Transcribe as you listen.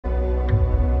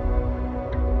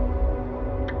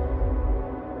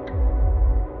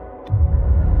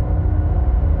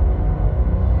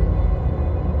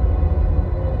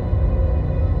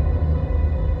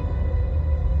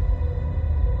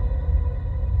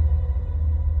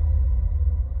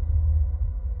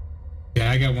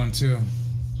I got one too.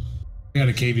 I got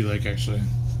a KB Lake actually.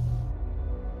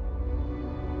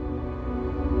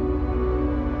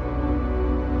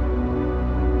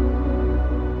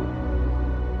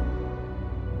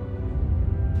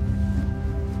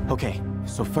 Okay,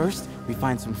 so first we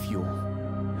find some fuel.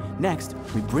 Next,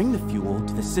 we bring the fuel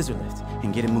to the scissor lift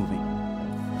and get it moving.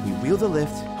 We wheel the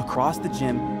lift across the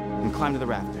gym and climb to the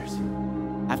rafters.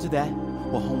 After that,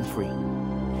 we're home free.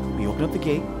 We open up the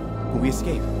gate and we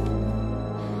escape.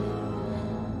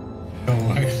 Oh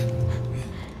my.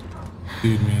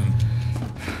 Dude, man.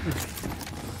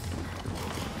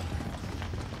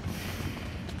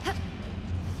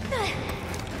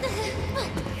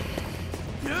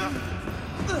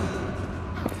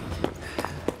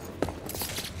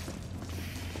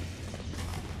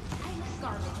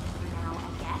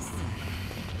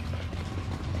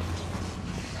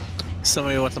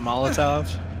 Somebody want the Molotov?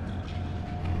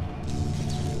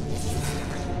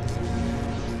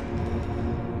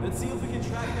 Let's see if we can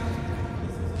track down.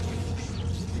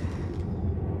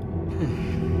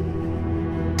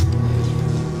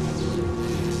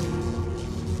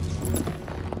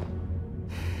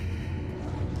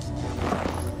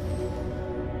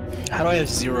 How do I have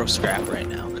 0 scrap right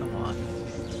now? Come on.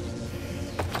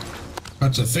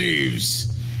 Bunch of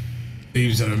thieves.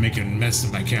 Thieves that are making a mess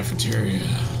in my cafeteria.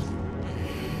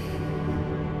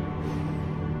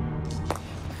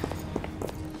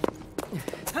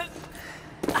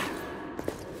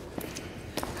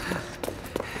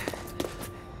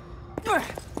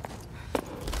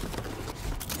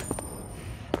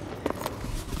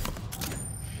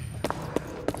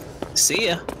 See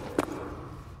ya.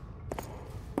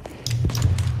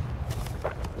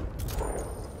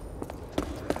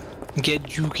 Get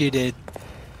juked.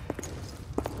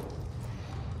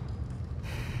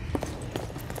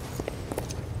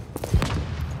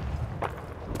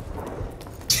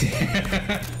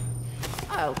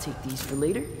 I'll take these for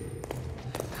later.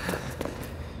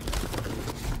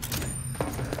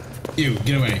 You,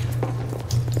 get away.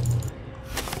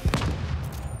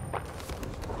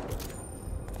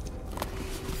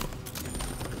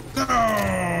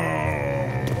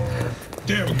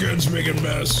 Damn gun's making a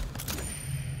mess.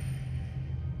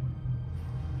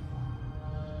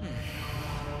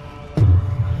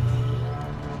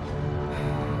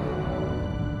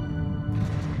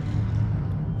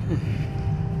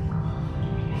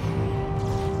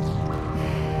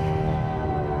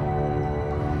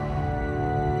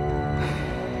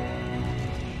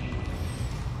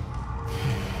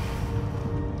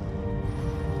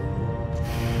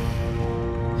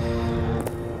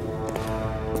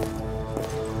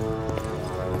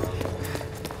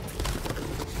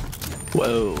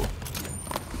 Whoa.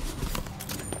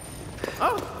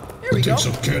 Oh, here we go. Take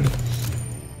some, kid.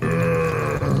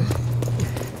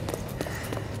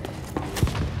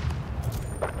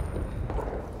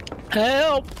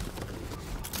 Help!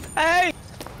 Hey!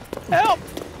 Help!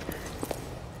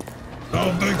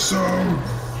 Don't think so.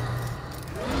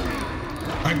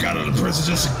 I got out of prison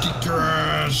just to kick your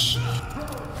ass.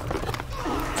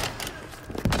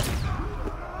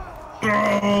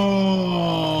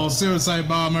 Oh, suicide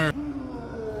bomber.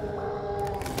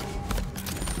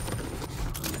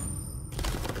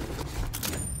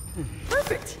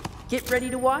 Perfect. Get ready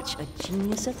to watch a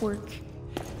genius at work.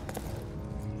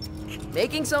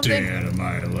 Making something. Stay out of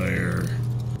my lair.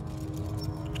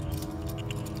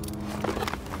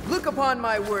 Look upon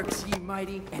my works, ye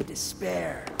mighty, and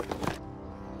despair.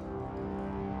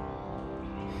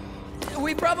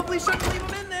 We probably shouldn't leave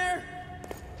him in there.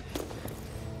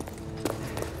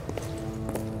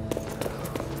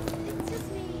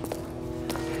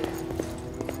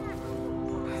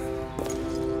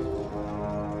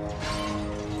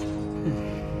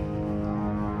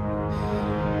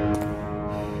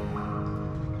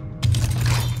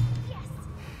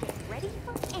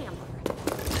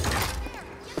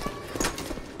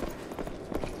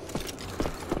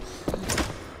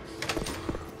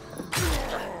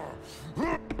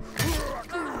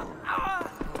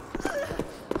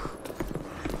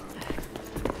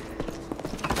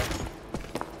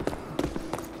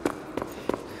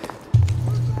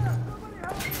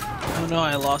 Oh no,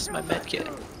 I lost my med kit.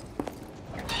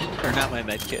 Or not my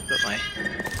med kit, but my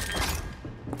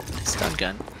stun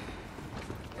gun.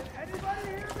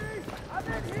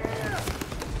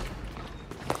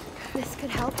 This could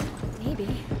help, maybe.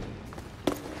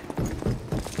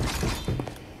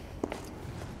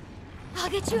 I'll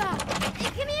get you out.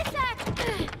 Give me a sec.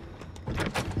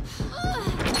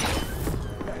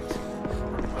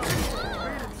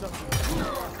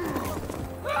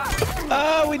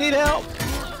 Oh, we need help!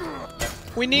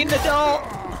 We need an adult!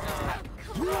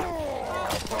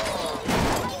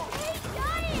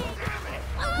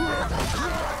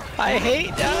 I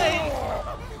hate dying.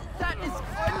 That is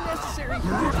unnecessary.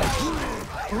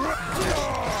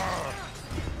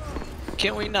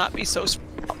 Can we not be so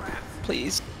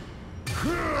please?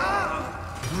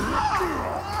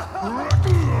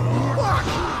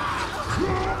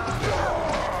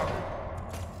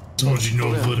 Told you no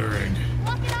littering.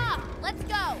 Walk it off. Let's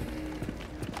go.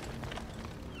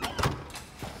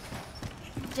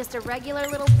 Just a regular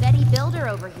little Betty Builder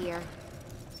over here.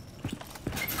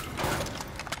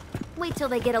 Wait till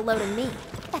they get a load of me.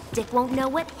 That dick won't know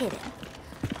what hit him.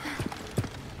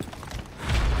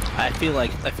 I feel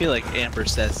like Amber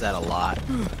says that a lot.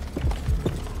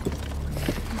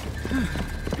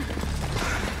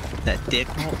 That dick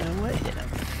won't know what hit him.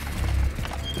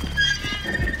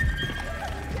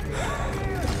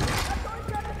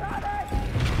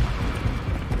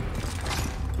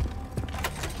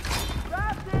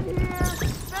 Trapped in here.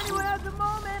 If anyone has a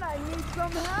moment, I need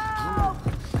some help.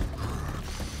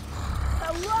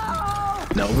 Hello.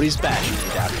 Nobody's bashing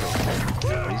it out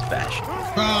here. Nobody's bashing it.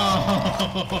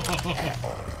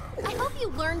 I hope you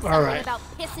learned All something right. about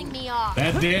pissing me off.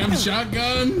 That damn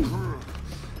shotgun.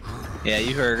 Yeah,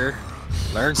 you heard her.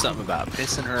 Learn something about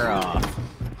pissing her off.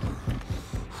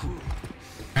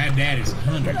 My dad is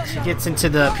 100. Gets into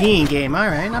the peeing game. All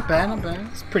right, not bad, not bad.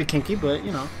 It's pretty kinky, but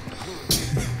you know.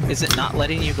 Is it not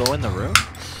letting you go in the room?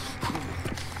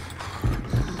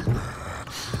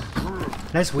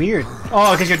 That's weird.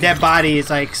 Oh, because your dead body is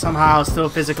like somehow still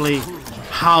physically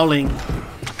howling.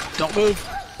 Don't move.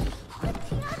 Help!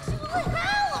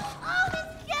 Oh,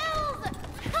 this kills!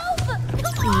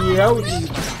 Help! Come on! Yo.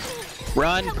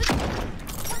 Run. Ready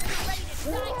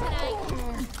to die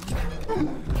tonight.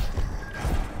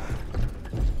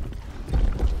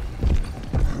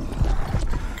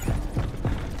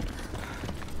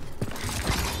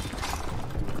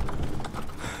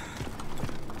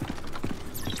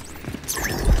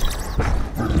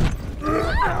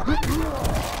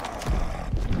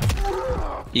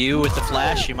 You with the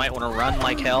flash, you might want to run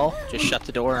like hell. Just shut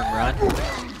the door and run.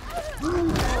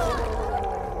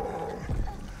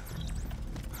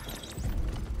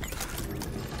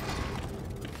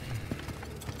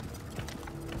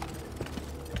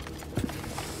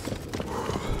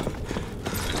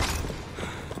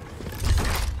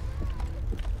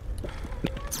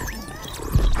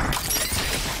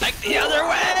 Like the other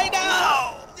way,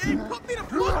 no! You put me the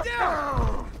fuck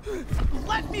down.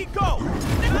 Let me go.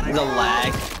 The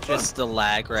lag, just the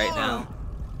lag right now.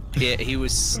 Yeah, he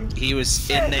was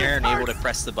in there and able to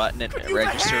press the button and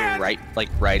register right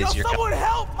as you're coming.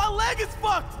 Help! My leg is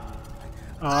fucked.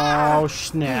 Oh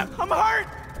snap! I'm hurt.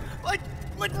 Like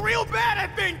real bad, I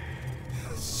think.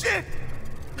 Shit.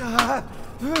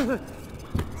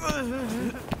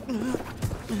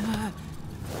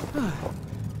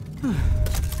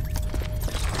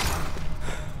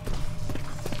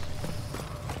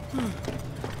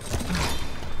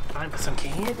 Time for some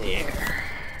candy there.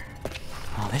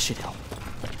 Oh, this should help.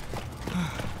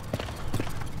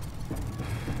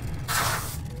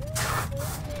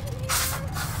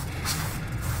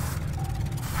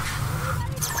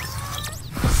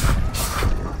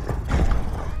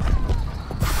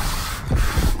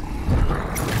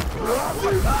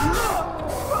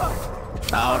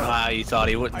 I don't know how you thought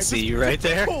he wouldn't see you right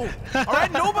there. Cool. All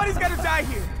right, nobody's gotta die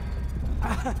here.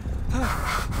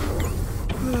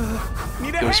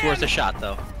 Need a It was hand. worth a shot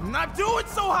though. I'm not doing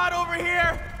so hot over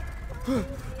here.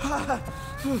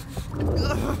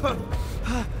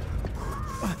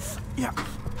 Yeah.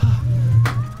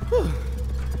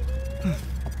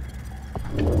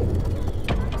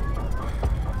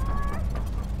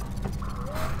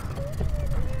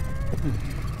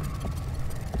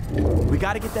 We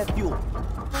gotta get that fuel.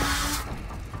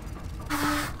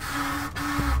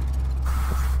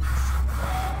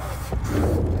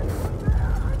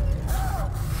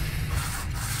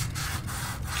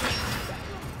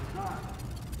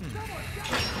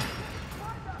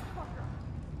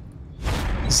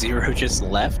 Zero just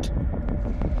left.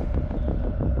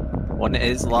 One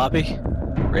is lobby.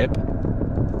 Rip.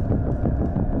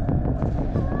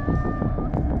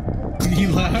 He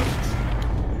left.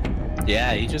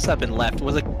 Yeah, he just up and left.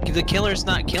 Well, the killer's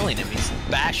not killing him. He's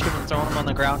bashed him and thrown him on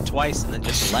the ground twice and then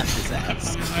just left his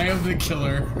ass. I am the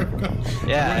killer.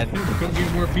 Yeah, and Go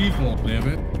get more people, damn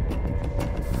it.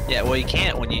 yeah, well you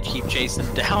can't when you keep chasing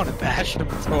him down and bashing him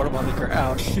and throwing him on the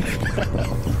ground.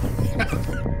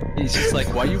 He's just like,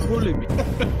 why you bullying me?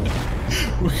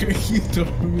 You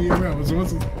throwing me around.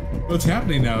 What's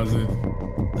happening now? Is it?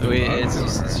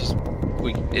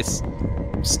 It's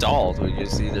stalled. We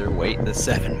just either wait the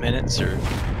 7 minutes or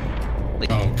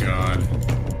like. Oh god.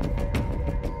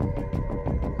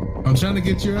 I'm trying to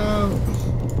get you out.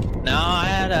 No, I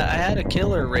had a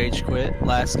killer rage quit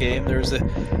last game. There was a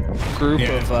group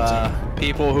of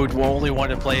people who only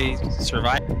wanted to play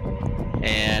survival,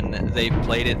 and they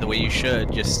played it the way you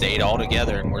should, just stayed all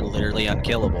together and were literally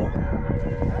unkillable.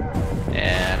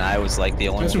 And I was like the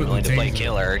only one willing to play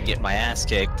killer and get my ass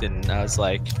kicked, and I was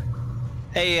like,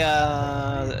 hey,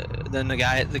 then the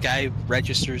guy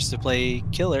registers to play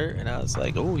killer, and I was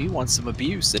like, oh, he wants some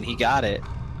abuse, and he got it.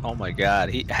 Oh my god,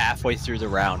 he halfway through the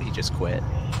round he just quit.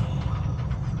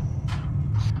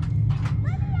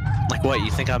 Like, what,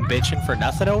 you think I'm bitching for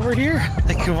nothing over here?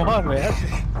 Like, come on, man.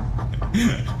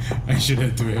 I should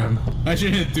have threw him. I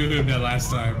should have threw him that last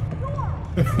time.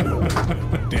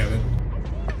 Damn it.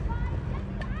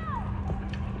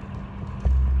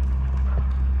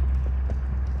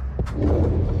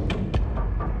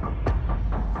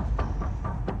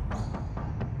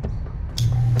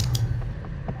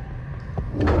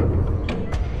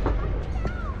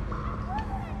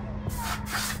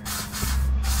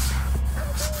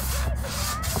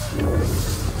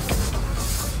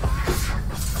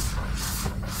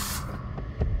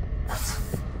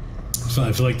 So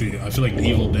I feel like the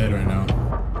Evil Dead right now.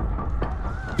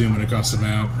 Zooming across the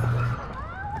map.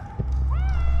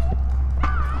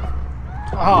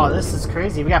 Oh, this is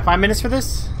crazy. We got 5 minutes for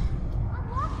this?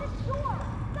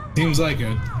 Seems like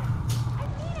it.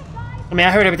 I mean,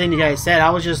 I heard everything you guys said. I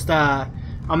was just,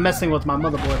 I'm messing with my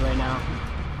motherboard right now.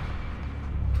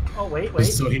 Oh, wait.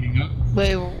 It's still heating up.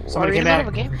 Wait, Somebody are we in get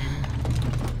the middle back. of a game?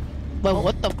 Wait,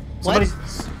 what the? What?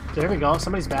 Somebody's... There we go.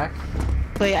 Somebody's back.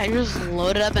 Wait, I just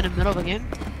loaded up in the middle of a game?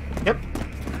 Yep.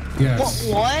 Yes.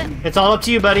 What? It's all up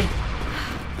to you, buddy.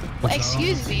 Well,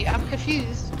 excuse me, I'm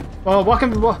confused. Well,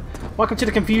 welcome to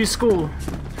the confused school.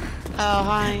 Oh,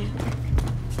 hi.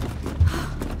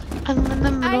 I'm in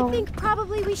the middle. I think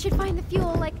probably we should find the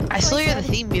fuel, like. I still hear the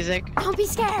theme music. Don't be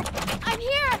scared. I'm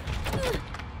here.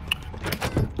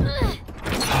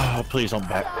 Oh, please don't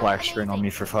black screen on me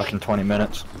for fucking 20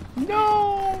 minutes.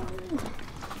 No.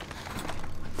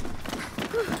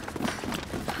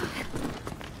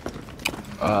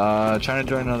 Trying to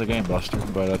join another game, Buster,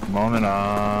 but at the moment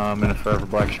I'm in a forever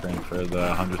black screen for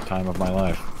the 100th time of my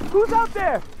life. Who's out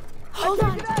there? Hold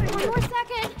on. One more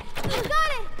second. You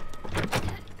got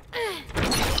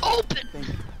it. Open!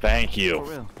 Thank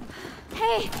you.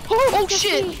 Hey. Oh, let's go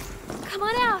shit! see. Come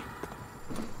on out.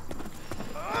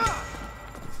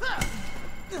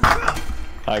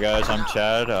 Hi guys, I'm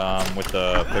Chad, with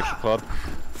the Picture Club.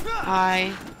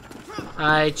 Hi.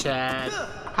 Hi, Chad.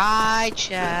 Hi,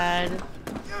 Chad.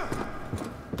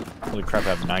 Holy crap, I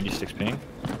have 96 ping.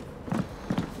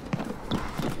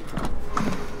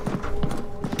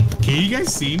 Can you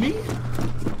guys see me?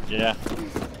 Yeah.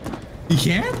 You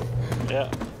can?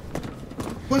 Yeah.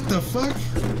 What the fuck?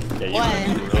 Yeah, you're What?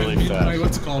 moving really My, fast.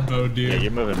 what's it called mode, dude? Yeah,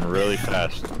 you're moving really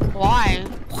fast. Why?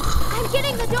 I'm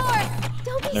getting the door.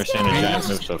 Don't be Never seen a scared. giant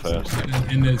move so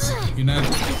fast. In this, you're not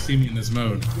see me in this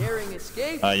mode. Daring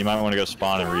escape. You might want to go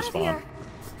spawn and respawn.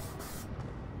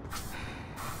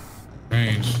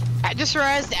 Range. I just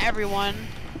realized everyone.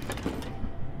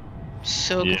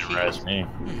 So You confused. didn't res me.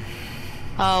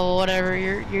 Oh, whatever.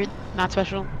 You're not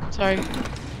special. Sorry.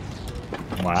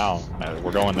 Wow,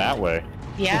 we're going that way.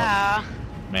 Yeah.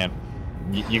 Man,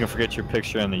 you can forget your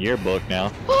picture in the yearbook now.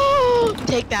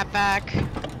 Take that back.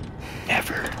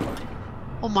 Never.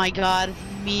 Oh my god,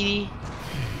 meaty.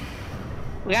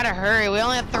 We gotta hurry. We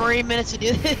only have 3 minutes to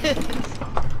do this.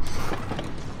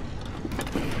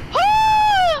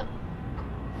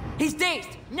 He's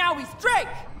dazed. Now he's Drake.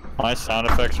 My sound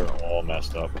effects are all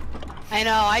messed up. I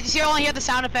know. I just only hear the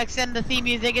sound effects and the theme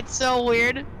music. It's so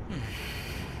weird.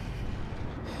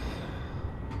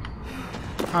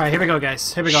 All right, here we go,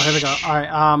 guys. Here we go. All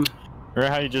right.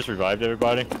 Remember how you just revived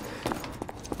everybody?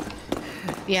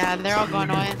 Yeah, they're all going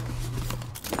away.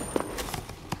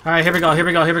 All right, here we go.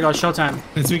 Showtime.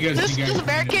 That's because Just you guys.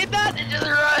 barricade that and just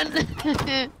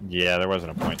run. Yeah, there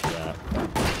wasn't a point to that.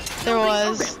 There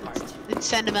was. It's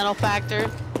sentimental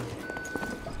factor.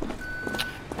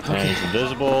 And he's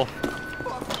invisible.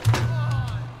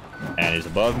 And he's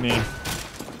above me.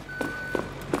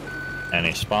 And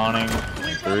he's spawning.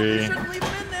 3,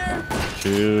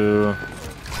 2,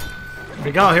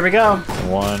 Here we go.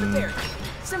 1. There.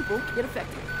 Simple yet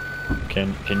effective.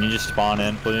 Can you just spawn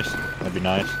in, please? That'd be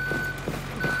nice.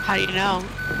 How do you know?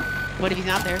 What if he's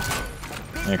not there?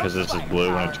 Yeah, because this is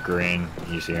blue and it's green.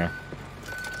 Easier.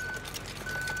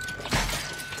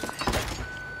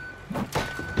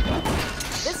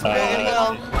 This way. We're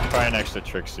gonna Probably next to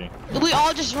Trixie. go. We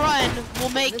all just run. We'll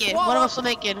make it. One of us will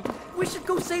make it. We should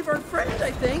go save our friend,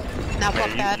 I think. Now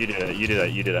fuck that. You do that. You do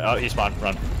that. You do that. Oh, he spawned.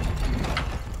 Run.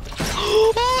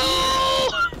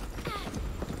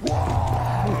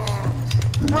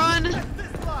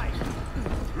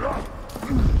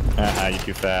 Haha, you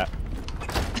too fat.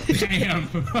 Damn.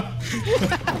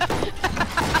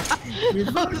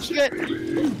 That's good.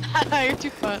 You're too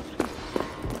fun.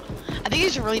 I think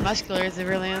he's really muscular is the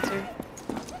real answer.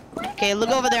 Okay, look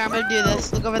over there. I'm gonna do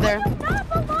this. Look over there.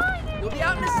 We'll be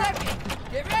out in a second.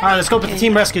 Get ready. Alright, let's go with the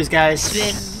team rescues, guys.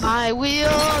 Spin my wheel.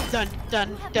 Dun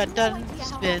dun dun dun.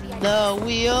 Spin the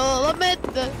wheel. Amid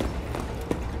the.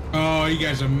 Oh, you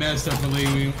guys are messed up for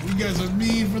leaving. You guys are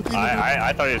mean for thinking.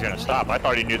 I thought he was gonna stop. I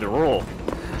thought he knew the rule.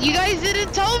 You guys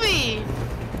didn't tell me.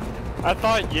 I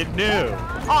thought you knew.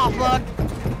 Oh fuck.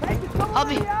 I'll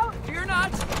be. Fear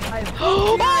not. I have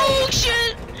Oh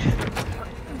shit.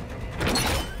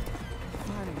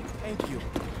 Thank you.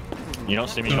 You don't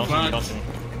see me. You don't see me. You don't see me.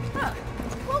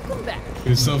 welcome back.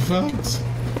 You're so fucked.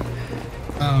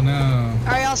 Oh no.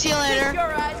 All right, I'll see you later.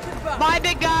 Your eyes goodbye. Bye,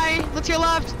 big guy. Look to your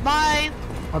left. Bye.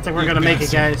 I don't think we're gonna make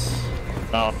it, guys.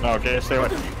 No, no, okay, stay away.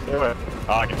 Stay away.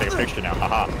 Oh, I can take a picture now.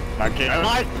 Haha. Okay, I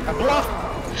lied. I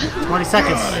bluffed. 20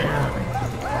 seconds.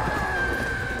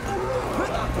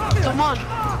 Come on.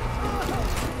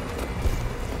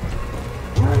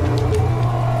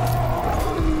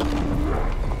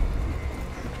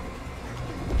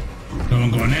 No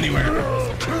one going anywhere. All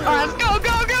right, let's go,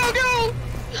 go, go, go.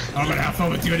 I'm gonna have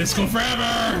fun with you in this school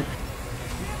forever.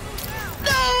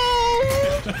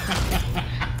 No.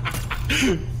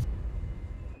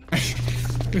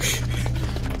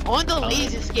 On the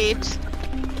lazy escapes.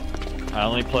 I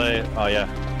only play. Oh yeah.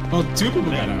 Well, 2 people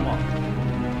got out.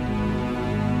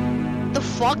 The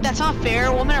fuck? That's not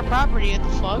fair. Women are property. What the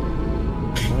fuck?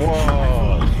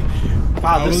 Whoa.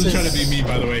 Wow, I this wasn't is trying to be me,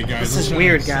 by the way, guys. this is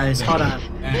weird, guys. Hold on.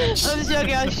 I was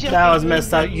joking. I was joking. That was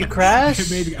messed up. You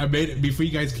crashed? I made it before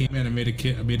you guys came in. I made a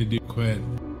dude quit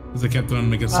because I kept on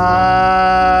making. All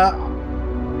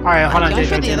right, hold on, I'm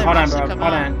sure the Jason. other Hold on, bus will bro. come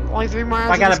Hold out. on. Only 3 miles.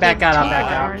 If I gotta in this back game, out, I'll 2 back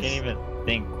out. I hours. can't even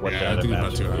think what Yeah, the I other think about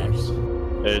match 2 hours. is.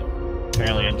 It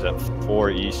apparently ends at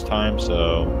 4 East time,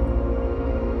 so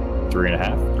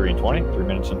 3.5, 3:20, 3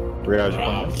 minutes and 3 hours and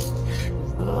 20 minutes.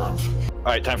 All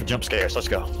right, time for jump scares. Let's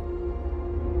go.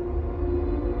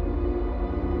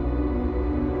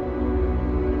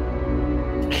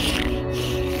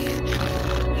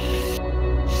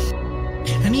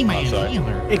 I need my I'm sorry.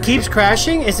 inhaler. It keeps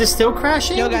crashing? Is this still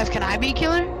crashing? Yo, guys, can I be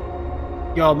killer?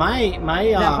 Yo, my Is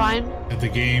that fine? At the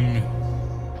game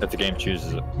If the game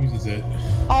chooses it. uses it.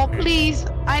 Oh, please.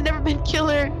 I never been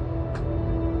killer.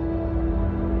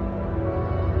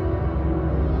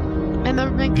 I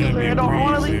never been Yeah, killer. be I don't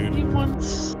want to breeze, leave dude. me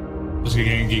once. Just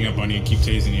gang up on you and keep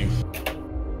tasing you.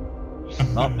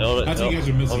 No, That's what you guys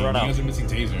are missing. You run out. guys are missing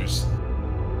tasers.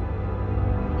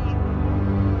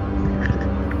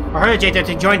 Alright,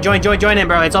 J13, join in,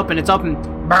 bro. It's open.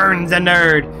 Burns the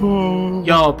nerd.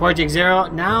 Yo, Project Zero.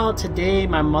 Now, today,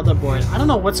 my motherboard. I don't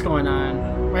know what's going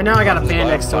on. Right now, I got a fan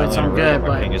next to it, so I'm good, My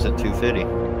but. ping is at 250.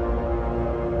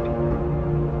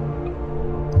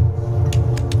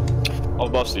 Oh,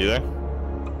 Buster, you there?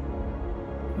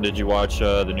 Did you watch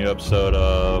the new episode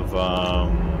of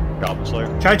Goblin Slayer?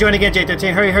 Try to join again,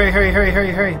 J13.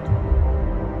 Hurry.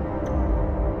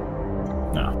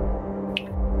 No.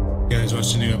 You guys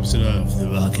watched the new episode of The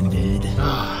Walking Dead?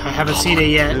 I haven't seen it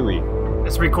yet. Louis.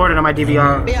 It's recorded on my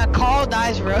DVR. Yeah, Carl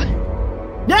dies, bro.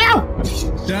 No!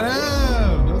 Shut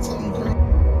up! Don't tell me crazy.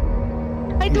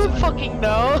 I don't fucking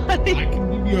know. I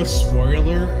can give you a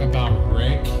spoiler about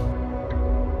Rick.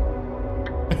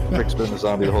 Rick's been a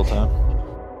zombie the whole time.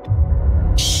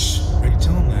 Shh. Are you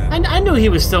telling that? I knew he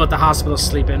was still at the hospital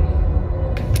sleeping.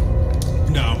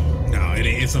 No,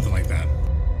 it's nothing like that.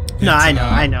 No, It's,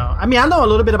 I know. I mean, I know a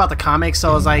little bit about the comics, so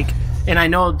I was like, and I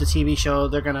know the TV show,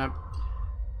 they're gonna...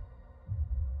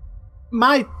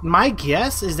 My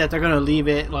guess is that they're gonna leave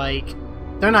it, like,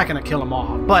 they're not gonna kill them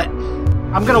all, but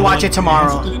I'm gonna watch it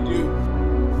tomorrow.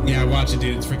 Yeah, watch it,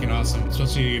 dude. It's freaking awesome.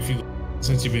 Especially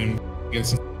since you've been getting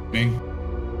some thing.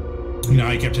 You know,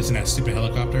 I kept just in that stupid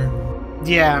helicopter.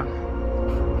 Yeah.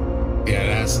 Yeah,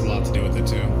 it has a lot to do with it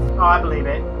too. Oh, I believe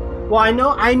it. Well,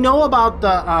 I know about the,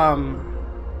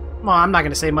 well, I'm not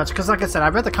gonna say much, because like I said,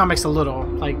 I've read the comics a little,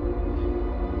 like,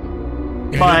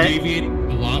 Yeah, but... they're deviating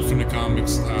a lot from the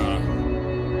comics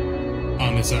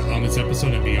on this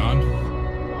episode and beyond.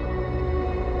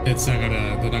 They're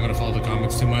not gonna follow the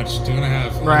comics too much. They're gonna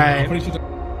have Right. I'm pretty sure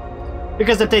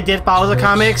Because if they did follow the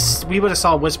comics, we would have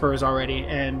saw Whisperers already,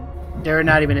 and they're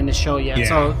not even in the show yet. Yeah.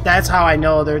 So that's how I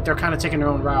know they're kind of taking their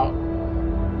own route.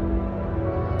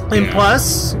 And Yeah.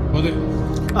 plus, well,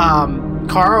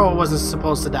 Carl wasn't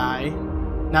supposed to die,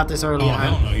 not this early oh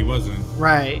hell on, no, he wasn't.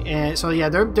 right? And so yeah,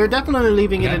 they're definitely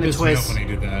leaving it That in a pissed me off twist. when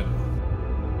he did that.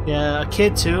 Yeah, a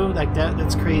kid too, like that.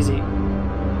 That's crazy.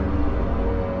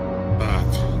 Fuck.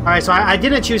 Alright, so I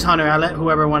didn't choose Hunter. I let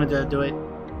whoever wanted to do it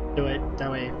that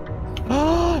way.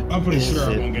 I'm pretty sure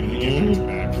I won't get any games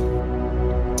back.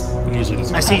 It usually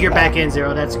doesn't I see you're back in,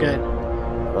 Zero. That's good.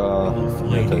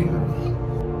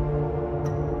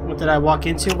 What did I walk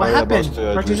into? What happened?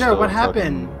 Project Zero, what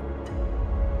happened?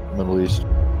 Middle East.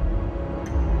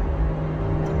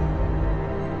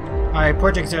 Alright,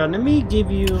 Project Zero, let me give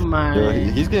you my... Yeah,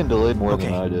 he's getting delayed more Okay,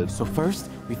 than I did. so first,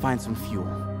 we find some fuel.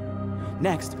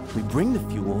 Next, we bring the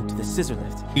fuel to the scissor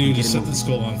lift. You and just get set it the moving.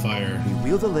 skull on fire. We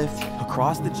wheel the lift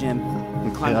across the gym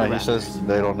and climb Yeah, the he rafters. says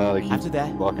they don't know. They keep After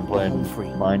that, walking, we're home playing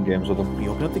free. mind games with him. We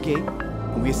open up the gate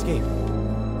and we escape.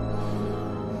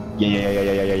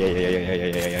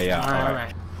 Yeah.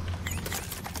 Alright.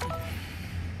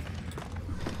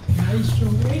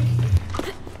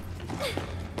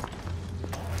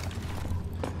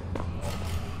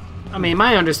 I mean,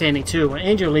 my understanding too, when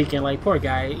Angel Leaking, like, poor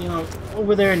guy, you know,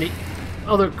 over there in the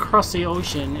other across the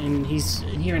ocean, and he's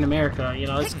here in America, you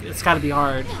know, it's got to be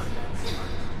hard.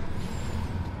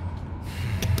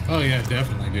 Oh yeah,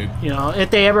 definitely, dude. You know,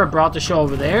 if they ever brought the show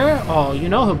over there, oh, you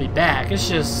know he'll be back. It's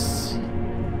just...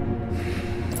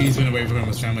 He's been away from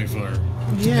his family for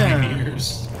Yeah. 9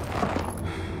 years.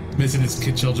 Missing his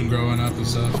children growing up and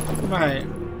stuff. Right.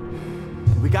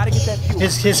 We gotta get that fuel.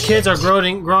 His kids are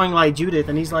growing like Judith,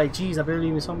 and he's like, geez, I barely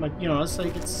even saw my... You know, it's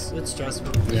like, it's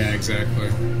stressful. Yeah, exactly.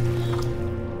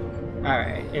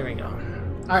 Alright, here we go.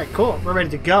 Alright, cool. We're ready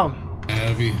to go.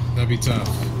 Yeah, that'd be tough.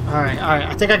 Alright.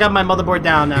 I think I got my motherboard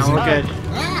down now. We're good.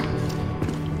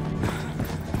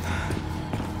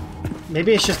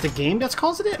 Maybe it's just the game that's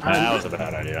causing it? I don't That know. was a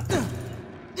bad idea.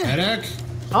 Headache?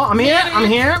 Oh, I'm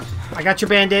here. I got your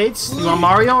band-aids. You want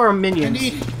Mario or Minions?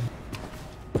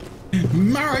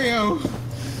 Mario!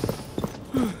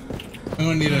 I'm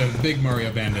gonna need a big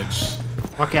Mario bandage.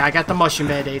 Okay, I got the mushroom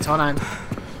band-aids. Hold on.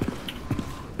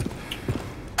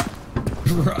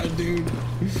 Run, dude.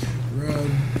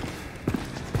 Run.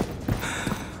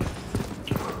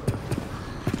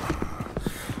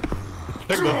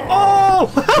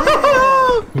 Oh!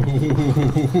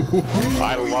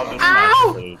 I love this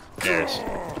Ow! match. Yes.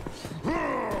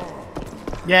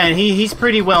 Yeah, and he's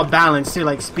pretty well balanced too,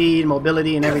 like speed,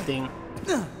 mobility, and everything.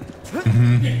 Yeah,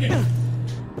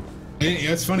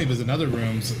 it's funny because in other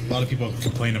rooms, a lot of people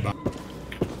complain about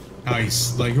how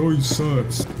he's like, oh, he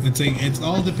sucks. It's like, it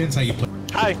all depends how you play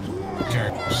Hi.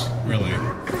 characters, really.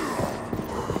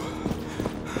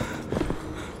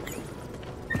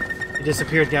 He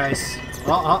disappeared, guys.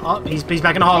 Oh, he's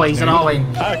back in the hallway. He's in the hallway.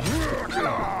 Hi.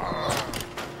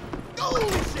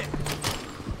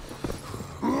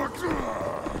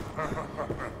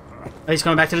 Oh, he's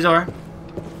coming back to the door.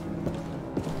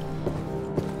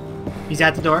 He's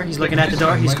at the door. He's looking at the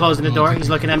door. He's closing the door. He's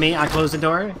looking at me. I close the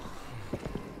door.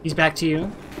 He's back to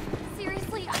you.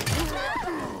 Seriously,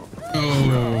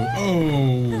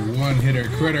 Oh, one hitter,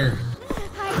 critter.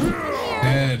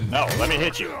 Dead. No, let me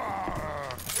hit you.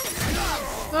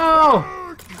 No!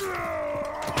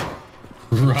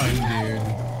 Run, dude.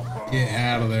 Get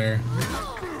out of there.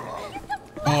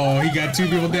 Oh, he got 2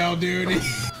 people down, dude.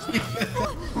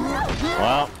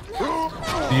 Well,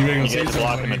 You better go he save gets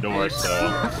blocking the somebody. door,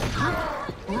 so.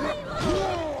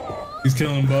 He's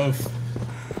killing them both.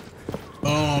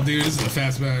 Oh, dude, this is a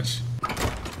fast match.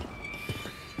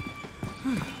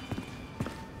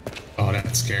 Oh,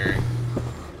 that's scary.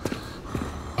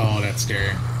 Oh, that's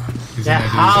scary. He's That in there, dude.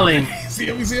 howling. See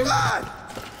him? You see him?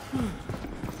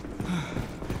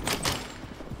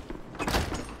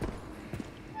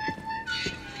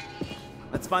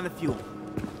 Let's find the fuel.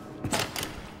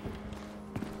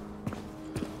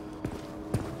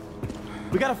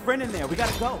 We got a friend in there. We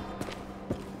gotta go.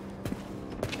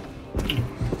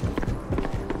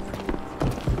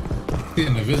 The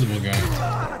invisible guy.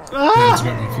 Ah! That's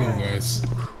got my fuel, guys.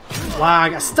 Wow, I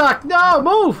got stuck. No,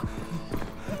 move!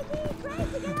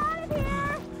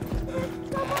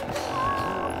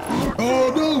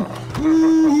 Oh, no!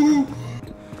 Ooh.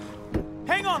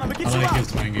 Hang on, I'm gonna get I you like out.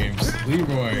 his mind games.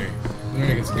 Leroy.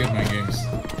 Leroy gets good mind games.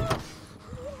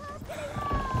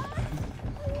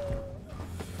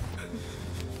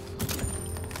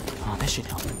 Oh, that should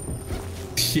help.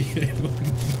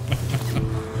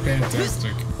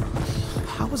 Fantastic.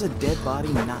 How was a dead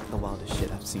body not the wildest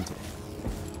shit I've seen today?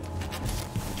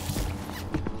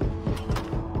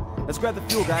 Let's grab the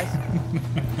fuel, guys.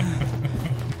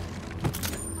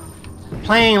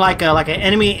 Playing like an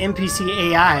enemy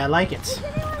NPC AI. I like it.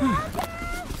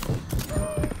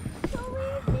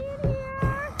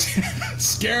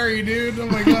 Scary, dude. Oh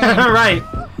my god. Right.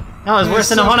 That was worse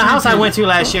than the so haunted house I creepy. went to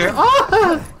last year.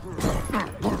 Oh!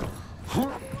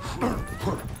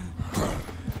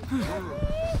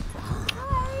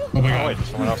 Oh my god, Oh wait, there's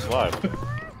someone else alive.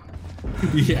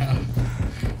 Yeah.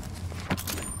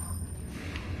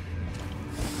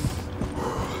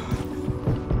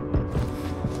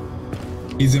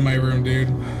 He's in my room, dude.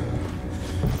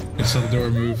 I saw the door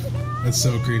move. That's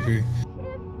so creepy.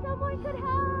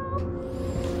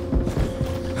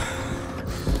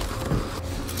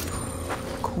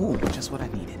 Cool, just what I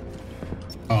needed.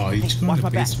 Oh, he's just going Watch to my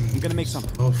the back. basement. I'm gonna make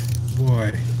something. Oh,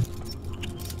 boy.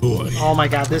 Boy. Oh my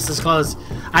god, this is close.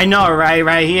 I know, right?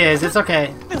 Right, he is. It's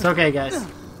okay. It's okay, guys.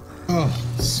 Oh,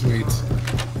 sweet.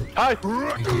 Hi.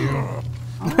 Thank you.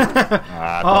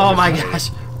 Oh my gosh.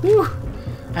 Whew.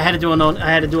 I had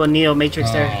to do a Neo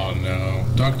Matrix there. Oh no.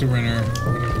 Dr. Renner.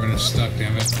 Renner's stuck,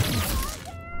 damn it.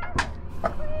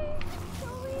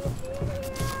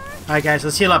 Alright guys,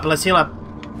 let's heal up, let's heal up.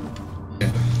 Yeah.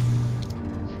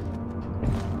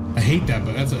 I hate that,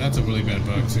 but that's a really bad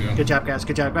bug too. Good job, guys,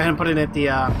 good job. Go ahead and put it at the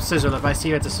scissor lift. I see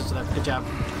you at the scissor lift. Good job.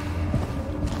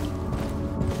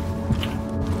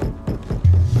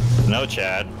 No,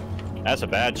 Chad. That's a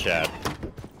bad Chad.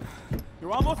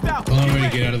 You're almost out. The only way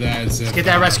to get out of that is Get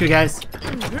that rescue, guys.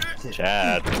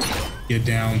 Chad. get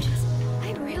downed.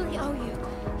 I really owe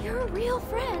you. You're a real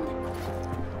friend.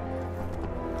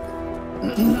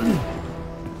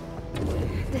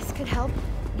 This could help,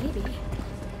 maybe.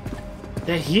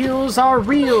 The heels are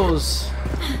reels.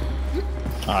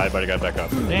 Oh, everybody got back up.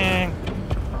 Dang.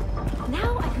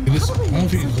 Now I can This, I probably don't know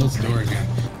if you make can close the door again.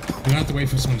 You don't have to wait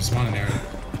for someone to spawn in there.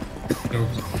 Nope.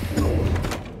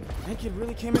 That kid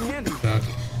really came in handy. Stuck.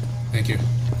 Thank you.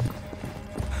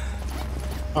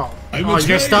 Oh, I'm oh,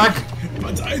 you're stuck?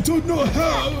 But I don't know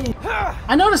how.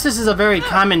 I noticed this is a very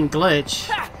common glitch.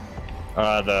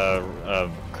 The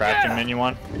crafting menu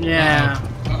one. Yeah.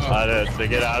 To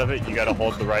get out of it, you gotta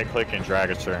hold the right click and drag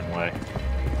a certain way.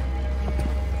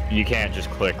 You can't just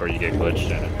click or you get glitched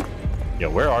in it. Yo,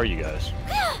 where are you guys?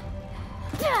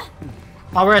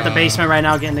 Oh, we're at the basement right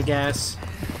now getting the gas.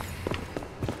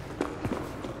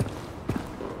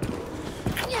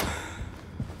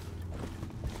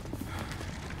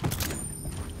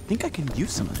 I think I can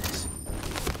use some of this.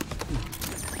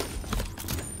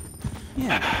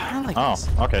 Yeah, I like Oh, this.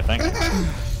 okay, thank you.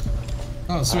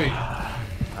 Oh, sweet. Oh,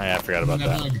 yeah, I forgot about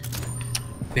that. Bug.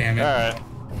 Damn it. Alright.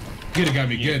 You could have got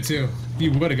me good too.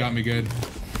 You would have got me good.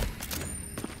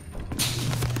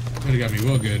 Would have got me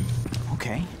real good.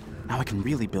 Okay, now I can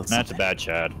really build That's a something. bad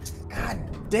Chad.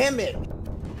 God damn it!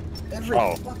 Every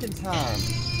fucking time.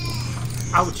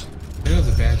 Ouch. That was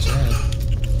a bad shot.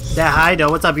 That high though.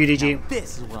 What's up, UDG?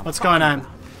 This is what I'm What's going on?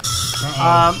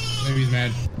 Uh-oh. Maybe he's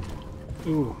mad.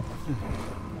 Ooh.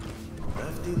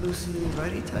 Lefty loosey,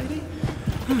 righty tighty.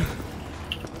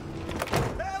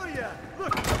 Hell yeah!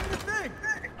 Look, look at the thing!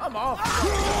 I'm off!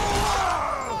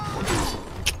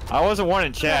 I wasn't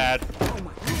warning Chad.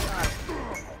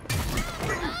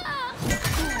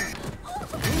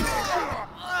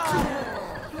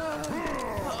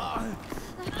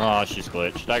 Oh, she's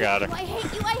glitched. I got her. I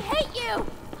hate you, I hate you!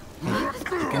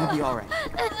 You're gonna be alright.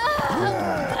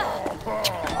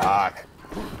 Fuck.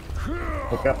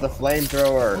 Pick up the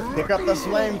flamethrower. Pick up the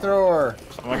flamethrower.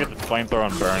 I'm gonna get the flamethrower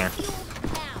and burn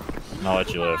her. And I'll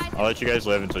let you live. I'll let you guys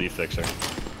live until you fix her.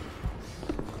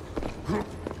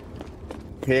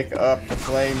 Pick up the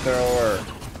flamethrower.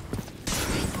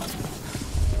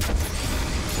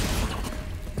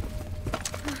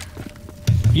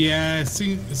 Yeah, it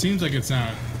seems like it's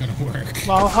not gonna work.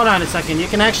 Well, hold on a second. You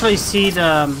can actually see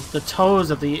the toes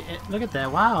of the. Look at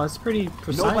that! Wow, it's pretty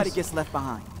precise. Nobody gets left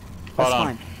behind. Hold That's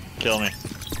on. fine. Kill me.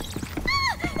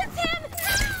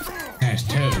 Has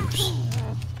toes.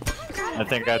 I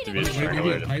think I have to be Maybe a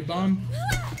strangulated. pipe bomb?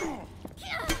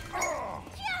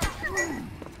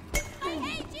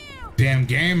 Damn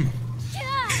game.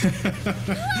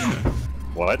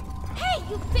 What? Hey,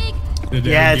 you big The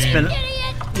damn Yeah, it's game. been.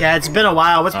 idiot! Yeah, it's been a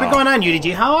while. What's been Oh. going on,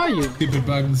 UDG? How are you? Stupid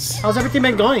bugs. How's everything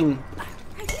been going?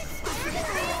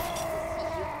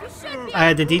 I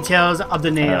had the details of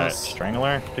the nails.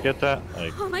 Strangler to get that?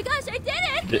 Like, Oh my gosh, I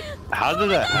did it! how did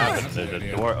that happen? That's a Did good the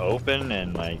idea. door open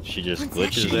and like she just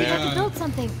glitches We there? have to build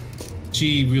something.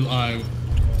 She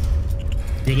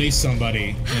released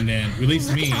somebody and then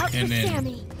released me Out for and then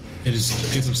Sammy. it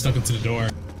just gets him stuck into the door.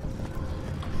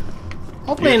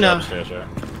 Hopefully in He's the upstairs, right?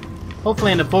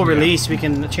 hopefully in the full release we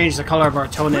can change the color of our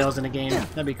toenails in the game.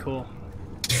 That'd be cool.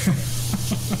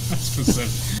 Specific.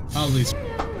 I'll at least.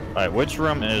 Alright, which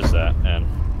room is that in?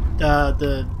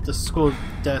 The school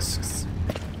desks.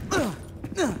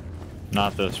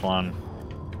 Not this one.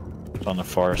 It's on the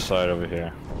far side over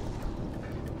here.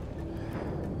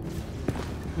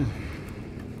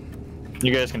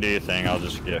 You guys can do your thing, I'll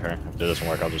just get her. If it doesn't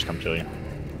work, I'll just come kill you.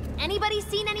 Anybody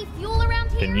seen any fuel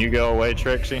around here? Can you go away,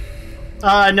 Trixie? No,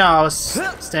 I was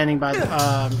standing by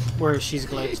where she's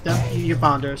glitched. No, you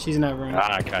found her. She's in that room.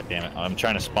 Ah, god damn it. I'm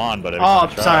trying to spawn, but oh,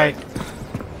 sorry.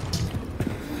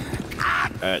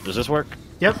 Does this work?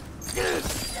 Yep.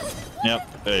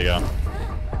 Yep, there you go.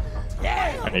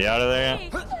 Are you out of there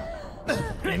yet?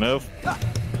 Can you move?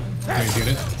 Can you get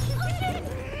it?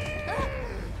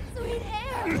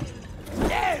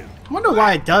 I wonder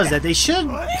why it does that. They should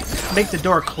make the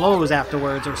door close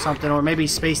afterwards or something, or maybe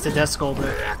space the desk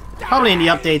over. Probably in the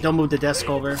update, they'll move the desk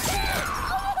over.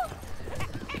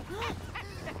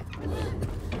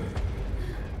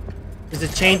 Is the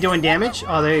chain doing damage?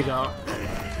 Oh, there you go.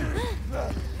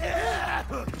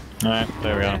 Alright,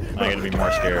 there we go. I gotta be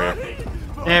more scarier.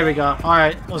 There we go.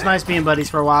 Alright, it was nice being buddies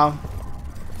for a while.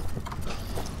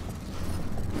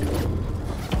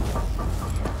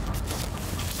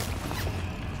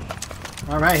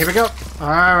 Alright, here we go.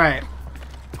 Alright.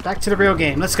 Back to the real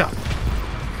game. Let's go.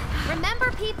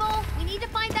 Remember, people, we need to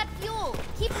find that fuel.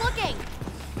 Keep looking.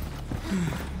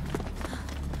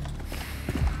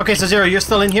 Okay, so Zero, you're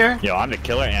still in here? Yo, I'm the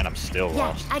killer and I'm still Yeah,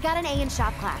 lost. I got an A in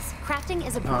shop class. Crafting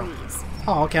is a breeze.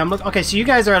 Oh, okay. Okay, so you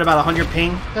guys are at about 100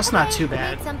 ping. That's not too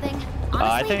bad. Need something?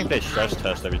 I Honestly, think they stress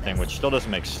test everything, which still doesn't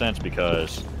make sense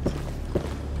because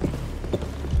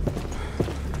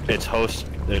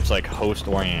it's like host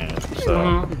oriented.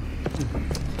 So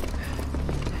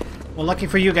Well, lucky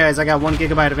for you guys, I got 1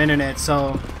 gigabyte of internet,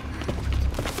 so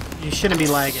you shouldn't be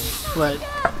lagging. But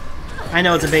I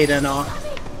know it's a beta and all.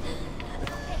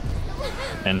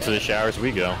 into the showers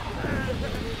we go.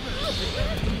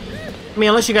 I mean,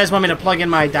 unless you guys want me to plug in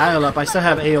my dial-up, I still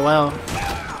have AOL.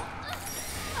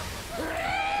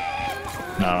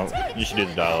 No, you should do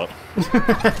the dial-up.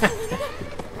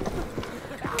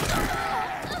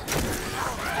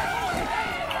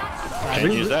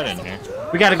 Can't use that in here.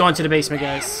 We gotta go into the basement,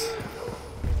 guys.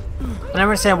 I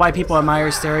never understand why people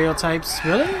admire stereotypes.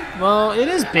 Really? Well, it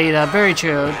is beta. Very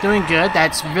true. Doing good.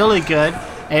 That's really good.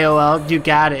 AOL, you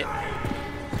got it.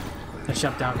 Let's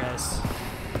shut down, guys.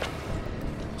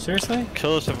 Seriously?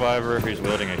 Kill a survivor who's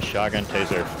wielding a shotgun,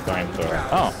 taser, flamethrower.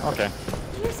 Oh, okay.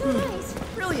 You're so nice.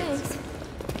 Brilliant.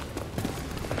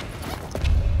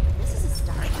 This is a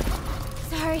start.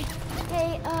 Sorry.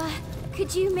 Hey,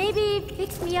 could you maybe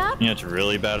fix me up? You know what's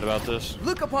really bad about this?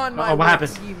 Look upon my what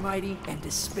happened? works, ye mighty, and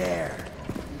despair.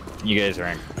 You guys are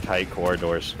in tight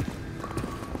corridors.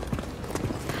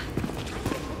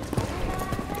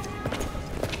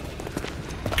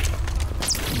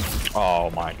 Oh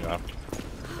my god.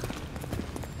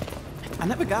 I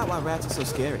never got why rats are so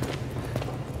scary.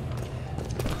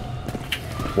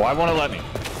 Why won't it let me?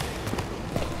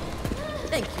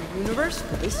 Thank you, universe,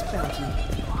 for this bounty.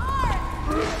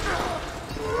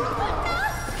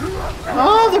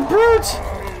 Oh, the brute!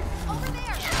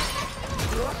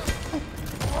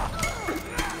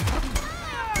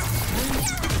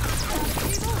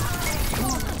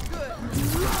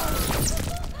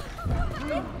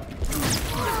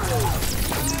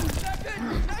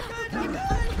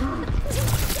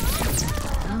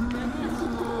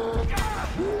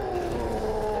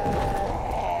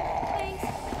 Thanks.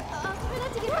 Try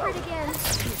not to get hurt again.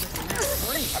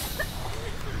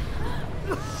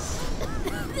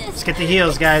 Let's get the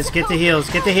heals, guys. Get the heals.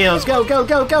 Get the heals. Go, go,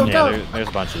 go, go, Yeah, go! there's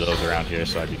a bunch of those around here,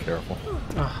 so I'd be careful.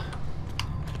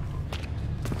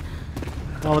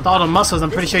 Well, with all the muscles, I'm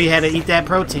pretty sure you had to eat that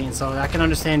protein, so I can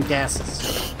understand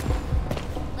gases.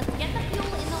 Let's get the fuel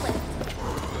in the lift.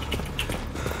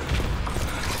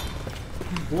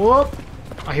 Whoop!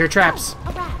 I hear traps.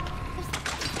 A rat.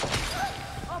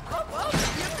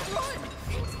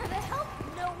 Thanks for the help,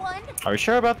 no one. Are we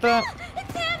sure about that?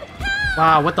 It's him! Help!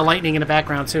 Wow, with the lightning in the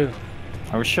background, too.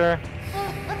 Are we sure?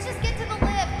 Let's just get to the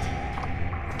lift.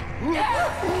 You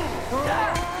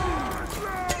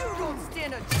don't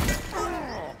stand a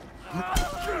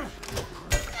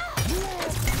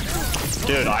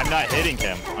Dude, I'm not hitting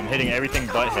him. I'm hitting everything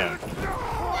but him.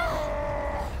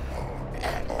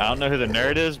 I don't know who the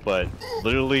nerd is, but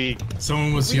literally...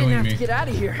 Someone was We didn't healing have me. to get out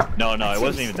of here. No, it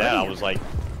wasn't even that. I was like,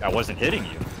 I wasn't hitting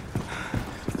you.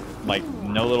 Like,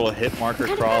 no little hit marker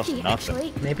Kind of cross, lucky, nothing.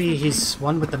 actually. Maybe he's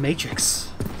one with the Matrix.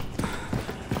 I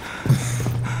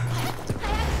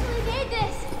actually made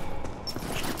this.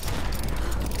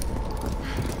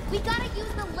 We gotta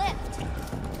use the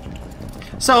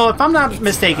lift. So, if I'm not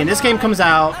mistaken, this game comes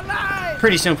out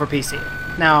pretty soon for PC.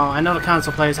 Now, I know the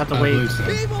console players have to I wait. believe so.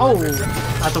 Oh,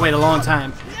 have to wait a long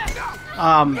time. Put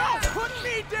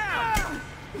me down!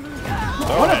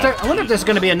 I wonder if there's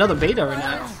going to be another beta or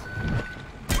not.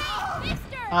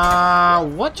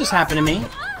 What just happened to me?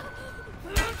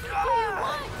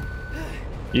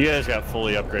 You guys got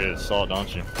fully upgraded assault,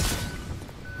 don't you?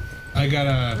 I got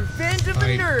a. Revenge of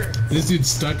the nerds. This dude's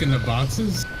stuck in the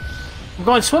boxes. I'm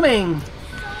going swimming.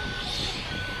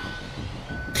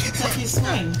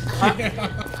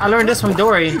 I learned this from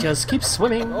Dory. Just keep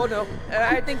swimming. Oh no,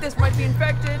 I think this might be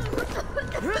infected.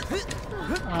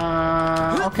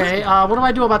 Okay. What do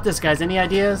I do about this, guys? Any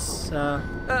ideas?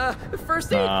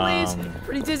 First aid, please.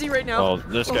 Pretty dizzy right now. Well,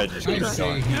 this guy just I'd keeps say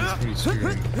going. he's pretty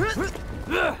screwed.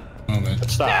 Moment.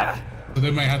 Stop. So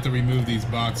they might have to remove these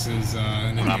boxes.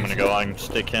 And then I'm gonna go and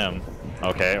stick him.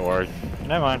 Okay, or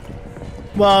never mind.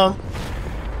 Well,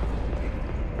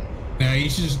 yeah, you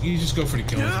just go for the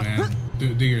kills, man.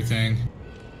 Do your thing.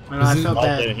 I felt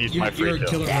bad. Your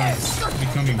killer run's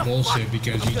becoming bullshit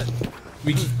because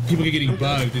people get getting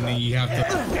bugged and then you have to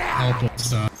help and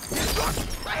stuff.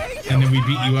 And then we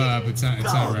beat you up. It's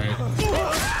not right.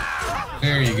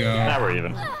 There you go. Now we're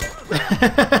even.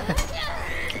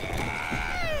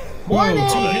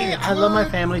 Morning! I love my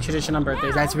family tradition on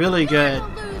birthdays. That's really good.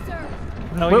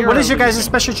 No, What is your guys'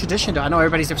 special tradition, though? I know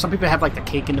everybody's different. Some people have like the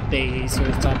cake in the face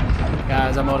or something.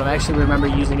 Guys, I actually remember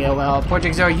using AOL.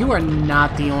 Project Zero, you are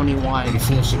not the only one.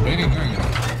 Full shebang, aren't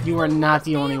you? You are not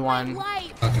the only one.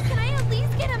 Okay. Can I at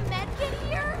least get a med kit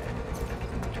here?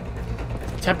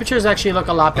 Temperatures actually look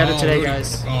a lot better today, really?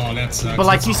 guys. Oh, that sucks. But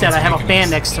like you said, I have a That's fan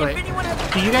making next to it.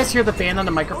 Do you guys hear the fan on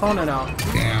the microphone or no?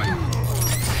 Yeah.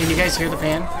 Can you guys hear the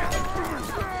fan?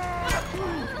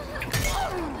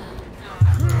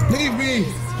 Leave me!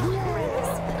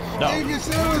 No. Leave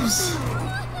yourselves!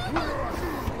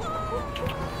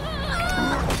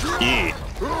 Yeah.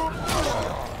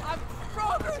 I'm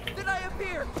stronger than I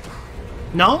appear.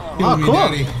 No? Kill Oh, me, cool.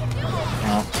 Daddy.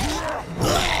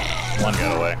 One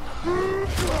got away.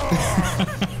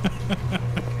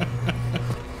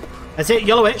 That's it.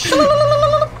 Yellow it.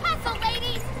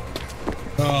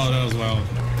 Oh, that was wild.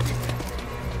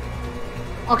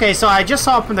 Okay, so I just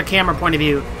saw it from the camera point of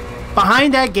view.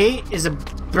 Behind that gate is a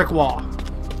brick wall.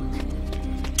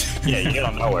 Yeah, you get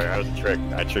on nowhere. I was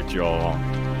tricked. I tricked you all along.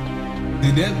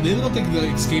 They look like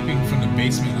they're escaping from the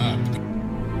basement up.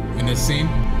 In the scene.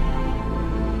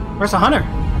 Where's the hunter?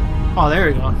 Oh, there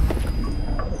we go.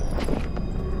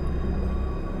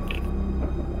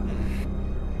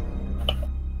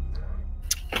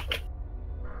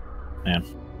 Man.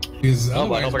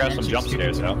 Oh, I hope I got some jump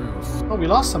scares out. Oh, we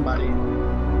lost somebody.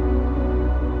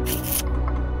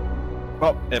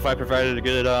 Well, if I provided a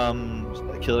good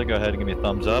killer, go ahead and give me a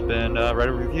thumbs up and write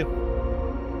a review.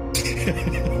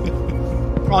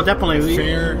 Oh, definitely.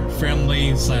 Fair,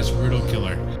 friendly / brutal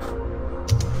killer.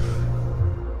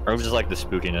 Or just like the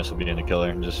spookiness of being the killer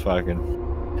and just fucking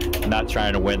not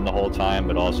trying to win the whole time,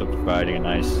 but also providing a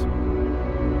nice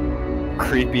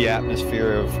creepy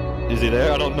atmosphere of, is he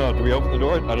there? I don't know. Do we open the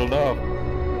door? I don't know.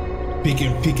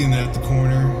 Peeking at the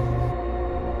corner.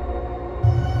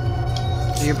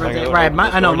 Your birthday, right?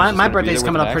 I know my birthday's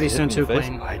coming up pretty soon too,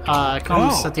 Queen. It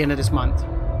comes at the end of this month.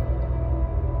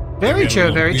 Very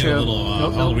true. Very true.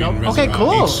 Nope. Okay,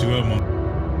 cool. Through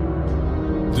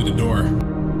the door.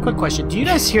 Quick question: do you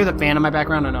guys hear the fan in my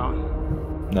background or no?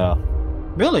 No.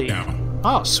 Really? No.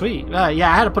 Oh, sweet. Yeah,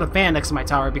 I had to put a fan next to my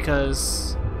tower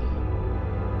because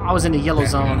I was in the yellow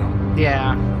zone.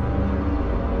 Yeah.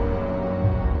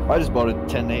 I just bought a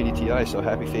 1080 Ti, so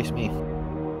happy face me.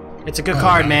 It's a good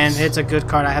card, man. It's a good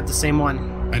card. I have the same one.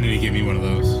 I need to get me one of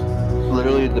those.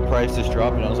 Literally, the price just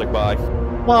dropped, and I was like, bye.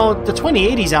 Well, the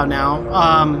 2080's out now.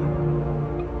 I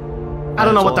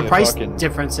don't know what the price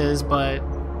difference is, but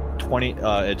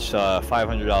it's a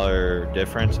 $500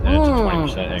 difference, and it's a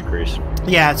 20% increase.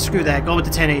 Yeah, screw that. Go with the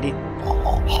 1080.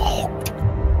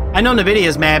 I know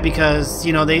Nvidia's mad because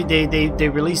they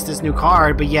released this new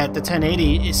card, but yet the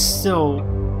 1080 is still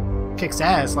kicks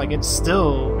ass. Like it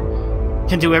still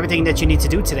can do everything that you need to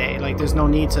do today. Like there's no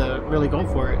need to really go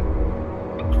for it.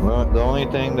 Well, the only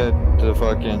thing that the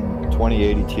fucking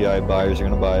 2080 Ti buyers are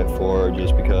gonna buy it for,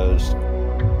 just because.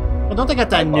 Well, don't they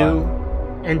got that new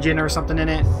engine or something in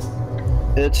it?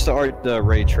 It's the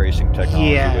ray tracing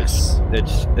technology. Yes.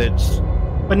 It's.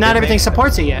 But not everything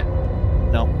supports it yet.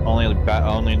 No,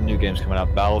 only new games coming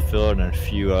out. Battlefield and a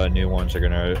few new ones are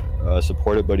gonna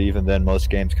support it. But even then, most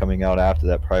games coming out after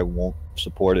that probably won't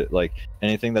support it. Like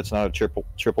anything that's not a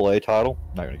AAA title,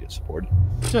 not gonna get supported.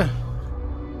 Sure.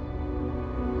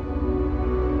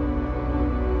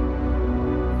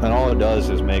 And all it does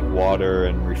is make water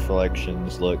and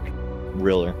reflections look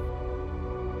realer.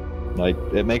 Like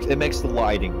it makes the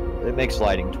lighting. It makes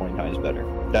lighting 20 times better.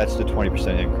 That's the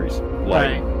 20% increase.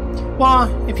 Lighting. Right. Well,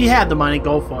 if you had the money,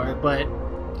 go for it. But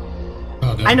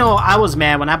I know I was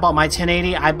mad when I bought my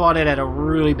 1080. I bought it at a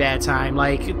really bad time.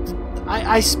 Like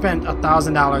I spent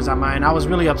 $1,000 on mine. I was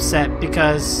really upset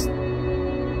because,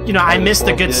 you know, I missed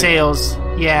the good sales.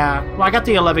 Yeah. Well, I got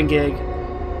the 11 gig.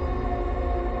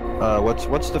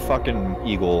 What's the fucking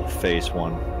eagle face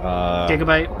one?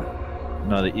 Gigabyte?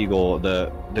 No, the eagle.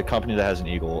 The company that has an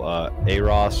eagle.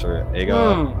 Aros or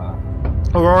Aga.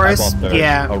 Aurorus?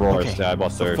 Yeah. Aurorus. Okay. Yeah, I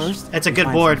bought theirs. First, It's a we good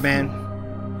find board, some man. fuel.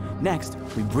 Next,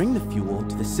 we bring the fuel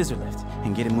to the scissor lift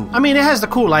and get it moving. I mean, it has the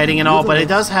cool lighting and all, but it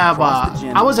does have. Across the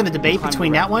gym, I was in a debate climb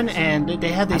between the that one rapids. and they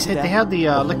had After that, the we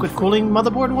liquid hold cooling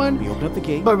motherboard one. We open up the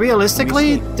gate. But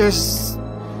realistically, and we escape. there's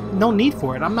no need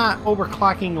for it. I'm not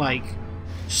overclocking like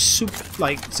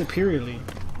superiorly.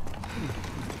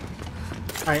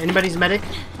 All right, anybody's medic?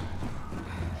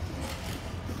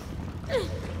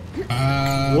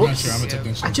 I'm not sure. I'm a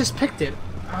technician. I just picked it.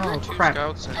 Oh crap.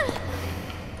 Scouts and-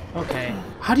 Okay.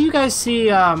 How do you guys see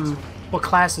what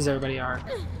classes everybody are?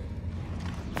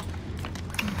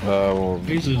 Well, I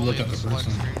usually look at the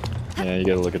person. yeah, you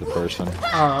gotta look at the person.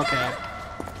 Oh, okay.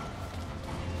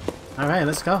 All right,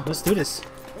 let's go. Let's do this.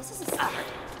 This is a start.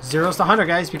 0's to 100,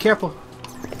 guys. Be careful.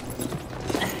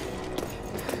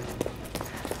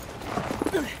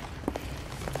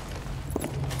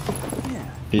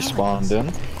 He spawned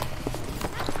in.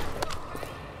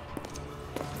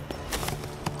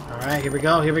 Alright, here we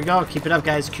go, here we go. Keep it up,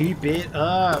 guys. Keep it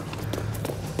up.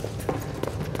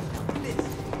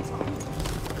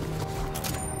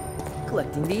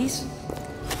 Collecting these.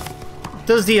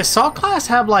 Does the assault class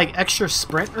have like extra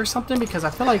sprint or something? Because I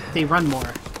feel like they run more.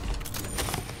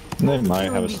 They might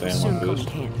have a Leave will soon stamina come boost.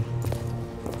 in handy.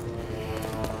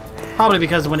 Probably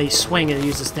because when they swing it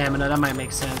uses stamina. That might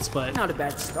make sense, but Not a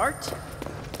bad start.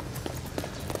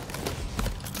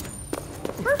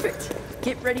 Perfect.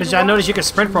 Get ready. because to I walk. noticed you can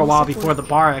sprint for a while before the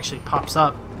bar actually pops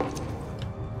up.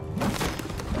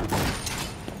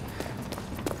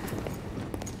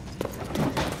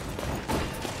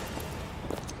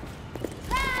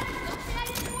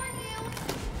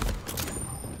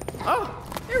 Oh,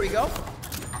 here we go.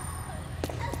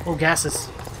 Oh, gases.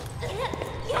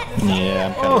 Yeah,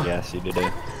 I'm kind Oh. of gassy today.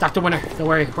 Dr. Winter, don't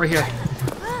worry, we're here.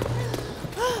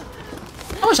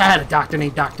 I wish I had a doctor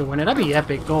named Dr. Winter. That'd be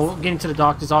epic. Go get into the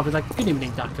doctor's office like, good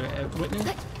evening, Dr.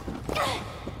 Winter.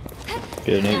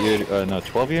 Get an 8-year, no,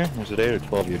 12-year? Was it 8 or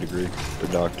 12-year degree for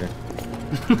doctor?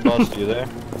 Boss, you there?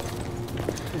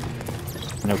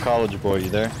 No, college boy, you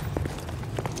there?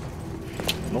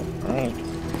 Nope. All right.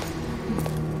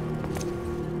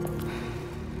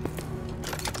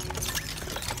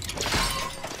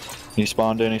 He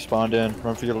spawned in. He spawned in.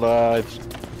 Run for your lives.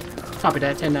 Copy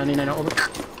that. 1099 over.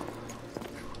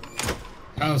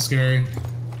 That was scary.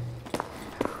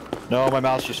 No, my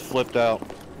mouse just flipped out.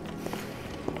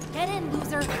 Get in,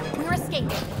 loser. We're escaping.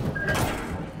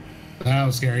 That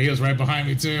was scary. He was right behind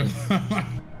me too.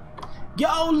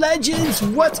 Yo, legends,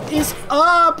 what is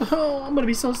up? Oh, I'm gonna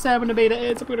be so sad when the beta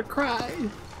ends. I'm gonna cry.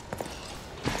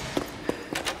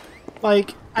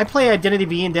 Like, I play Identity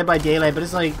V and Dead by Daylight, but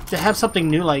it's like to have something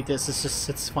new like this.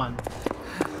 It's fun.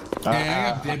 Yeah,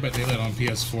 I got Dead by Daylight on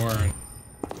PS4.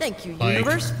 Thank you, Like-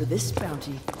 universe, for this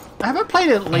bounty. I haven't played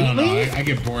it I don't know. lately. I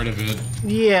get bored of it.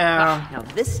 Yeah. Now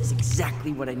this is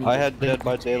exactly what I need. I had Dead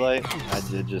by Daylight. I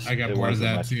did just. I got it bored of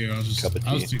wasn't my that too. cup of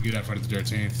I was tea. too good at Friday the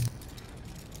 13th.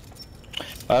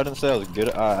 I didn't say I was good.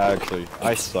 I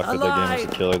sucked at that game as a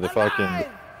killer. The fucking.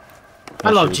 I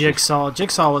love shit was Jigsaw.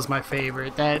 Jigsaw was my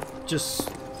favorite. That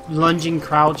just lunging,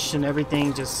 crouch, and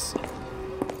everything. Just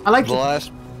I liked. The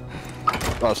last.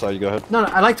 Oh, sorry. You go ahead. No,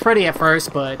 I liked Freddy at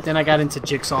first, but then I got into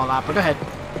Jigsaw a lot. But go ahead.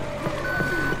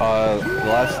 The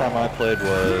last time I played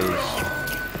was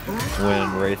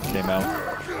when Wraith came out.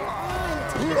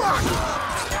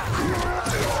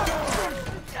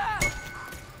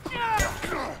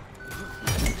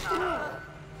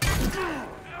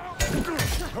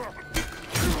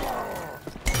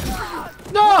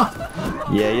 No.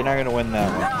 Yeah, you're not gonna win that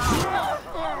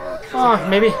one. Oh,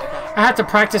 maybe I had to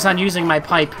practice on using my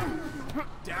pipe.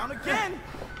 Down again.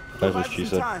 That's what she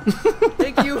said.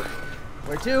 Thank you.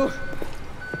 Where to?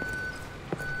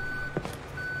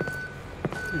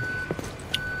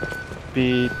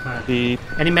 Beep, beep,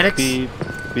 Any medics? beep,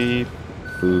 beep,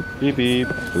 boop, beep, beep,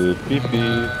 boop, beep,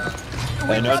 beep.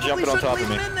 Hey, no jumping on top of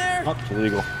me. In there. Oh, it's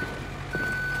illegal.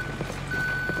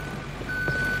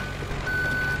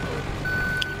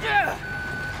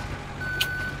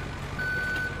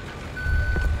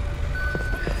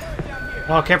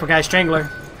 Oh, careful, guys! Strangler.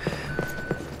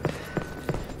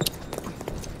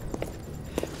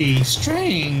 He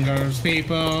strangles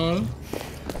people.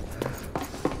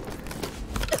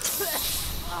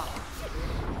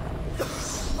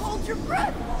 Hold your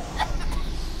breath.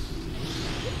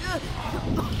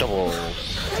 Double.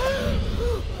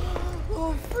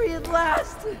 Oh, free at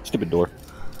last. Stupid door.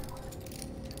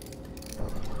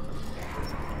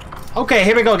 Okay,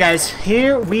 here we go, guys.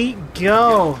 Here we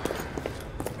go.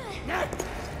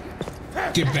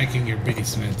 Get back in your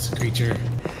basement, creature.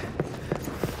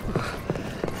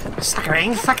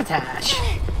 Suckering, succotash.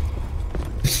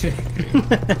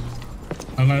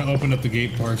 I'm gonna open up the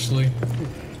gate partially.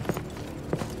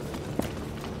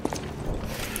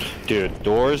 Dude,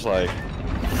 doors like...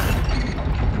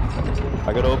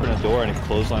 I gotta open a door and he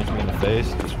clotheslines me in the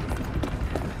face.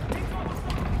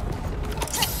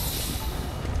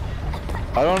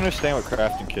 I don't understand what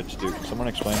crafting kits do. Can someone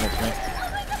explain that to me?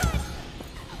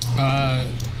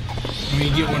 When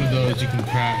you get one of those, you can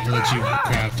craft, it lets you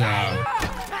craft,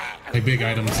 like big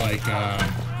items like,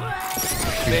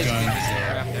 big guns.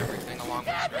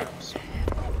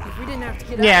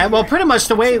 Yeah, well, pretty much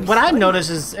the way, what I've noticed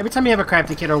is every time you have a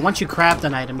crafting kit, or once you craft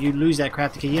an item, you lose that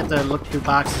crafting kit. You have to look through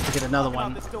boxes to get another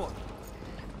one.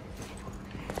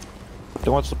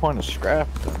 Then what's the point of scrap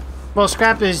then? Well,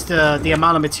 scrap is the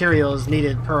amount of materials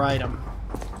needed per item.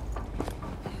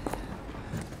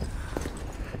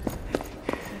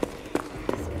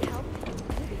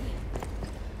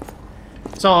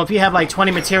 So if you have like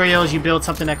 20 materials, you build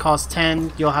something that costs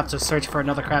 10, you'll have to search for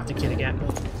another crafting kit again.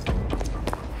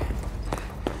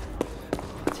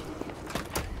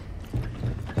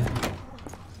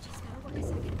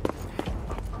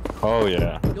 Oh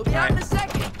yeah. You'll be out in a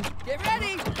second. Get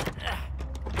ready.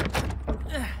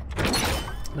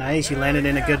 Nice, you landed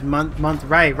in a good month.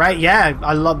 Right, yeah,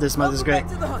 I love this month, it's great.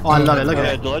 Oh, I love it, look at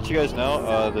Yeah, it. to let you guys know,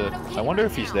 I wonder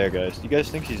if he's there, guys. Do you guys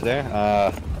think he's there?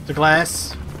 The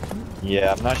glass.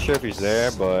 Yeah, I'm not sure if he's there,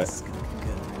 but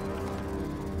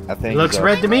I think Looks he's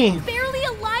red to me. Barely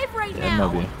alive right Yeah,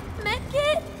 now. maybe.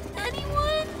 Medkit? Anyone?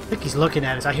 I think he's looking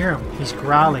at us. I hear him. He's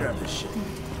growling.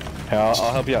 Hey, I'll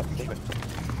help you out.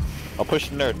 I'll push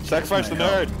the nerd. Sacrifice the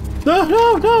nerd. No,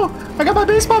 no, no! I got my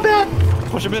baseball bat.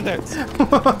 Push him in there.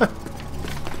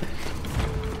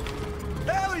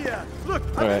 Hell yeah! Look,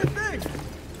 All right.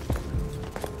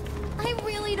 I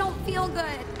really don't feel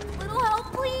good. Little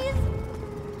help, please?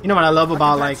 You know what I love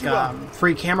about like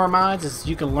free camera mods is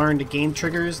you can learn the game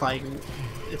triggers. Like,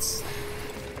 it's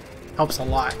helps a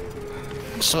lot.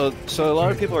 So a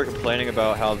lot of people are complaining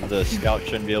about how the scout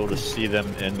shouldn't be able to see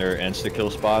them in their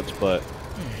insta-kill spots, but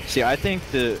see, I think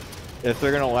that if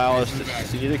they're gonna allow us to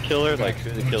see the killer, like who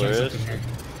the killer is,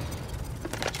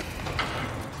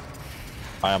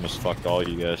 I almost fucked all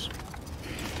you guys.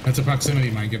 That's a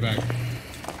proximity mine. Get back.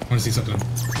 I want to see something.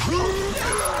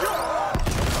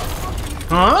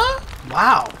 Huh?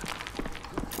 Wow.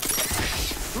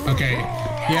 Okay.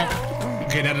 Yep.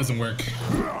 Okay, that doesn't work.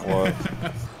 What?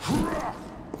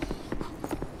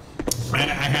 I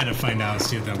had to find out,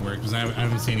 see if that worked, because I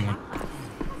haven't seen anyone.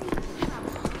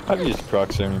 I've used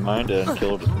proximity mine and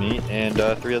killed me and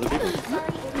 3 other people.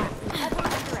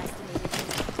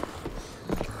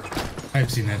 I've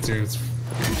seen that too.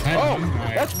 Oh,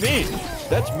 that's mean.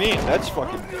 That's mean. That's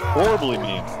fucking horribly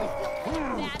mean.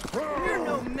 You're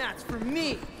no match for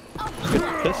me. Get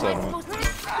the piss out of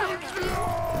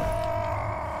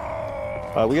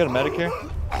me. We got a medic here?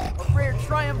 A rare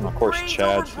triumph. Of course,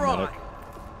 Chad's the medic.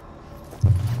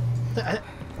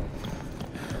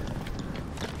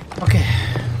 Okay.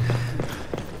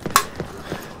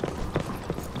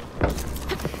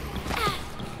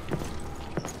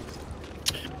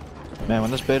 Man,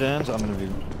 when this beta ends, I'm gonna be...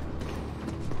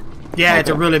 Yeah, Okay. it's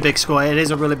a really big score. It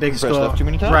is a really big Pressed score. F too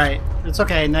many times? Right. It's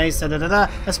okay. Nice. Da, da, da, da.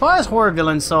 As far as horror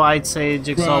villains, so I'd say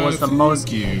Jigsaw was the most.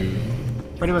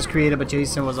 Freddy was creative, but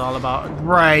Jason was all about.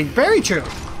 Right. Very true.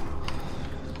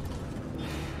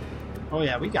 Oh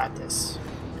yeah, we got this.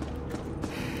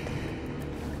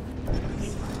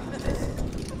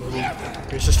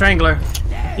 Here's the Strangler.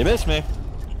 You missed me.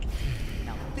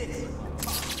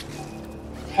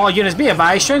 All units be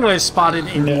advised, Strangler is spotted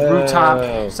in the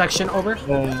rooftop section. Over.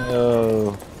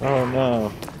 No. Oh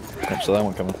no. Yep, so that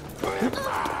one coming.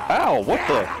 Ow, what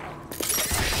the?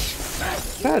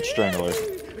 Bad Strangler.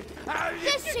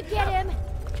 This should get him.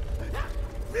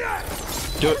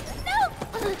 Do it.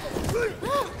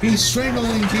 He's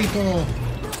strangling people!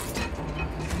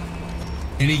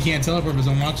 And he can't teleport because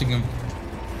I'm watching him.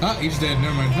 Ah, he's dead.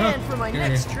 Never mind. And for my Here.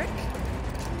 next trick.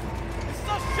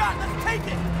 Still shot. Let's take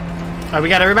it. Alright, we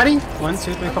got everybody? 1,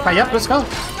 2, 3, 4, 5. Yep, let's go.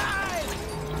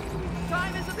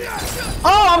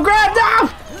 Oh, I'm grabbed now!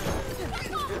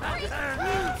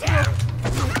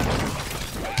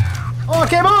 Oh, I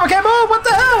can't move, I can't move! What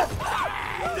the hell?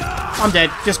 I'm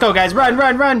dead. Just go, guys. Run,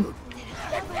 run, run.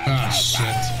 Ah,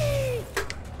 shit.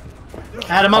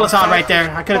 I had a Molotov right there.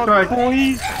 I could have thrown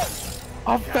it.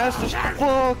 I'm fast as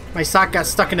fuck. My sock got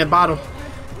stuck in the bottle.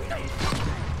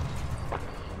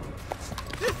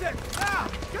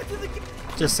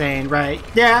 Just saying, right?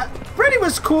 Yeah, Freddy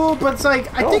was cool, but it's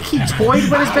like I think he toyed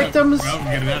with his victims Well,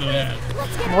 get it out of that.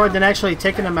 Let's get more out. than actually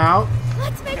taking them out.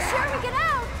 Let's make sure we get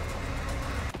out.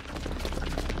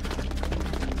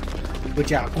 Good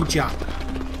job, good job.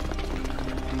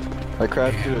 I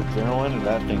crashed through adrenaline and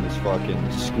that thing is fucking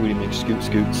Scooty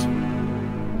McScoots.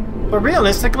 But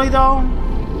realistically, though,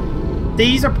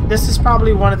 this is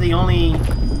probably one of the only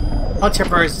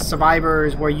Hunterverse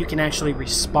survivors where you can actually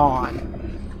respawn.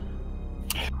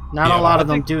 Not a lot of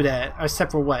them do that,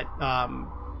 except for what?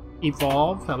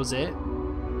 Evolve, that was it.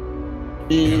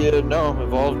 Yeah, no,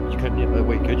 Evolved, you couldn't,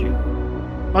 wait, could you?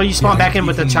 Oh, you spawn back in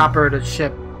with the chopper to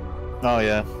ship. Oh,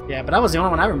 yeah. Yeah, but that was the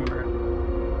only one I remember.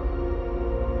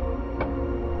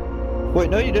 Wait,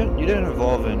 no, you didn't. You didn't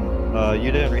evolve in. You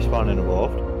didn't respawn in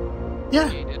Evolved.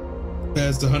 Yeah.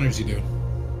 As the hunters, you do.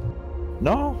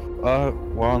 No.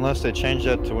 Well, unless they changed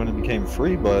that to when it became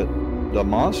free, but the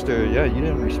monster, yeah, you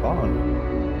didn't respawn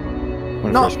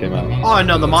when it first came out. Oh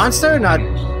no, the monster? Not.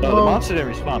 No, the monster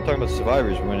didn't respawn. I'm talking about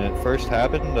survivors. When it first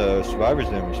happened, the survivors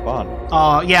didn't respawn.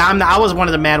 Oh yeah, I was one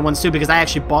of the mad ones too because I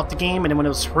actually bought the game and then when it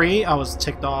was free, I was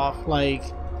ticked off. Like,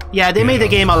 yeah, they made the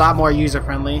game a lot more user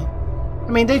friendly.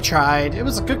 I mean, they tried. It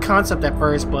was a good concept at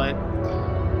first, but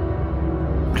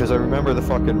because I remember the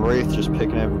fucking Wraith just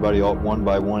picking everybody up one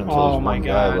by one until there's one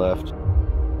guy left.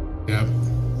 Yeah.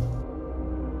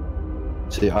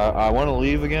 See, I want to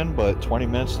leave again, but 20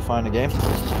 minutes to find a game.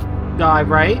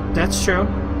 Right, that's true.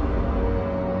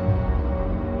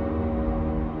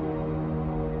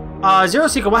 Zero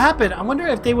Seeker, what happened? I wonder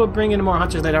if they will bring in more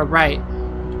hunters that are right.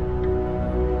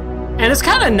 And it's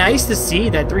kind of nice to see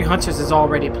that 3 hunters is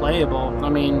already playable. I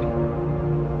mean,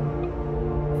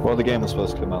 well, the game was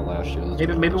supposed to come out last year.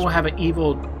 Maybe we'll have an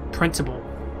evil principal.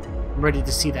 I'm ready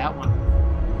to see that one.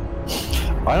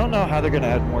 I don't know how they're gonna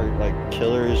add more like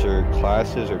killers or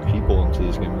classes or people into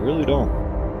this game. I really don't.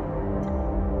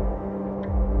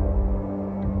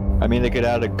 I mean, they could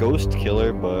add a ghost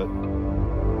killer, but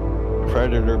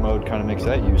predator mode kind of makes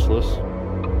that useless.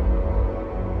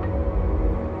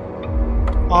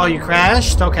 Oh, you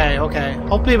crashed? Okay, okay.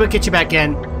 Hopefully we'll get you back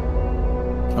in.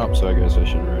 Oh, so I guess I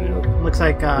should have read it up. Looks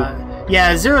like,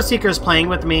 yeah, Zero Seeker is playing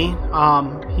with me.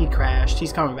 He crashed.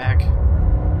 He's coming back.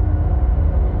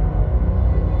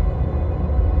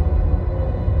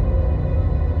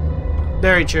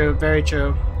 Very true, very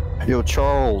true. Yo,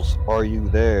 Charles, are you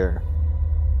there?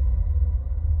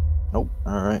 Nope.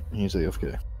 Alright, he's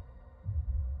AFK.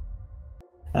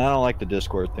 I don't like the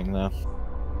Discord thing, though.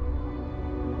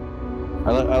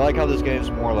 I like how this game's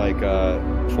more like,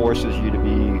 forces you to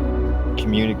be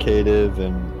communicative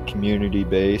and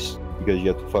community-based, because you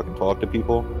have to fucking talk to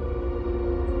people.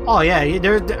 Oh, yeah, you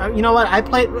know what, I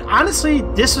played, honestly,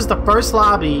 this was the first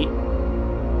lobby,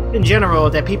 in general,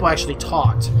 that people actually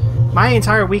talked. My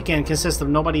entire weekend consists of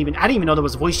nobody even, I didn't even know there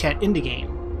was voice chat in the game.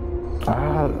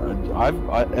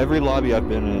 Every lobby I've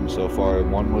been in so far,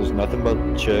 one was nothing but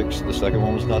chicks, the second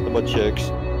one was nothing but chicks,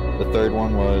 the third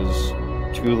one was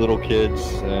 2 little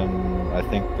kids and I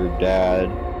think their dad,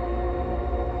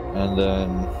 and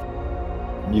then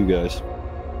you guys.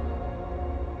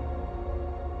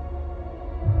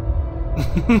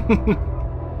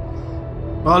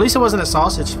 Well, at least it wasn't a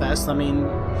sausage fest. I mean,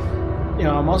 you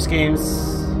know, most games.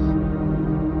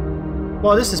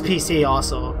 Well, this is PC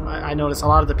also. I noticed a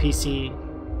lot of the PC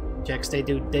chicks, they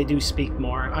do speak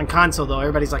more. On console though,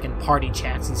 everybody's like in party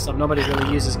chats and stuff. Nobody really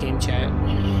uses game chat.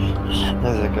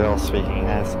 There's a girl speaking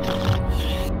as.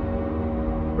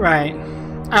 Right.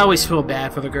 I always feel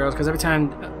bad for the girls because every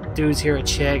time dudes hear a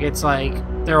chick, it's like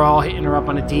they're all hitting her up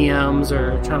on the DMs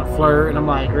or trying to flirt, and I'm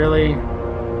like, really?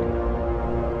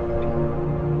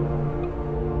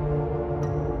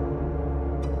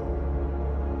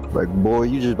 Like, boy,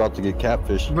 you just about to get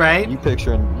catfished. Right. You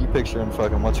picturing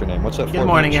fucking, what's her name? What's that? Good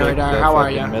morning, Eridar. How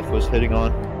are you? Myth was hitting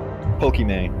on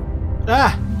Pokimane.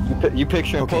 Ah. You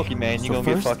picturing Pokimane, you gonna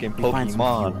get fucking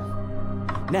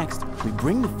Pokemon. Next, we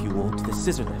bring the fuel to the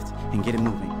scissor lift and get it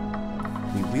moving.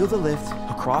 We wheel the lift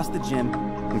across the gym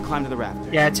and climb to the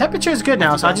rafters. Yeah, temperature is good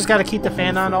now, so I just gotta keep the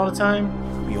fan on all the time.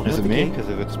 Is it me? Because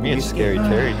if it's me, it's Scary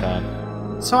Terry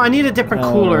time. So I need a different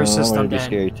cooler system then.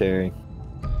 Scary Terry.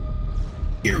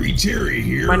 Scary Terry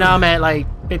here. Right now I'm at like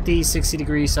 50, 60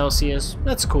 degrees Celsius.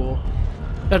 That's cool.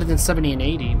 Better than 70 and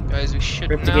 80. Guys, we should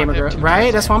Rip the not gamer have girl. two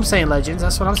Right? That's what I'm saying, Legends.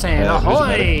 That's what I'm saying. Yeah,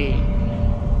 Ahoy!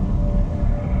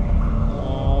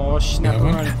 Oh, snap.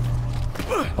 Yeah,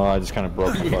 Oh, I just kind of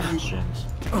broke the fucking shins.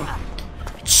 Do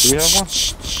we have one?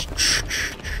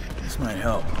 This might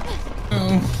help.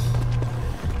 Oh.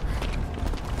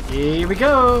 Here we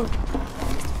go.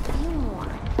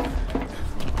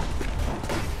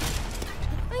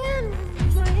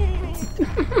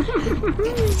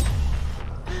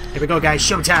 Here we go, guys.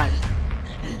 Showtime.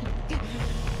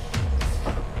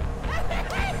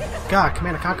 God,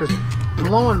 Commander Conker's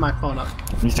blowing my phone up.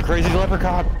 He's the crazy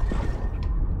leprechaun.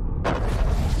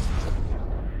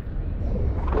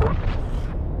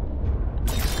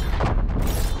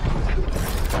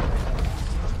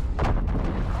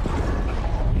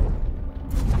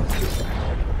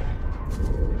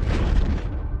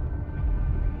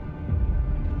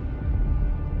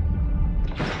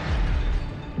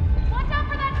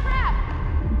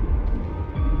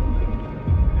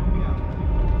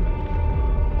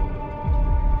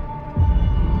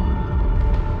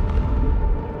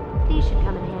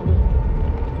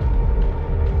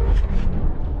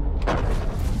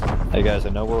 Hey guys, I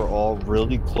know we're all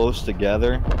really close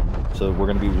together, so we're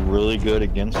gonna be really good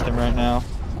against him right now.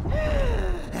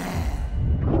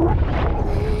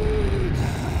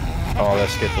 Oh, that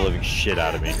scared the living shit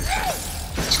out of me.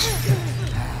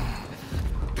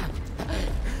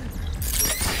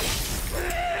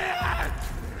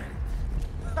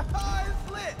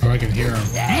 Oh, I can hear him.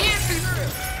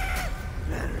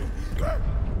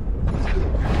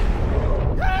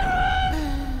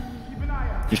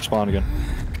 He spawned again.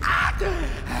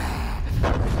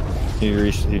 He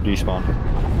despawned.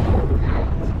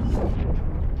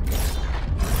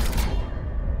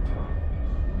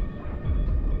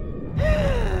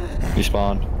 He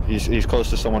spawned. He's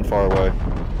close to someone far away.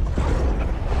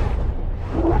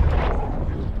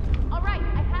 All right,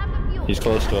 I have the fuel. He's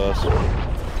close to us.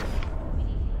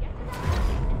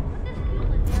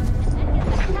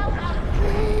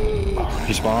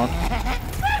 He spawned.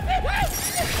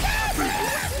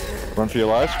 Run for your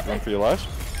lives. Run for your lives.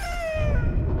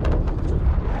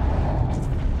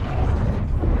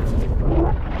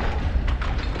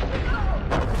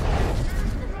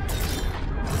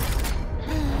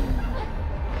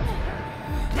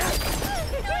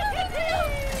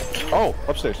 Oh,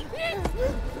 upstairs.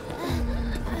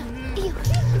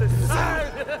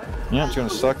 Yeah, it's gonna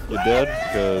suck. You're dead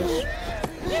because.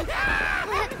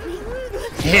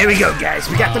 Here we go, guys.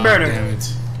 We got the murder. Damn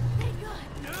it.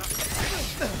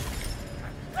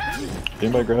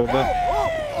 Anybody grab that?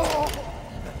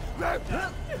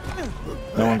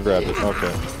 No one grabbed it.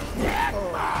 Okay.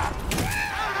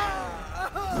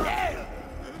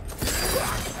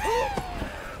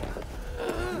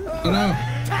 Oh no.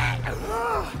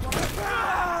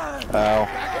 Ow.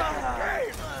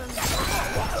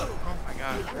 Oh my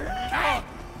god.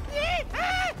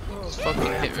 It's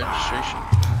fucking hit registration.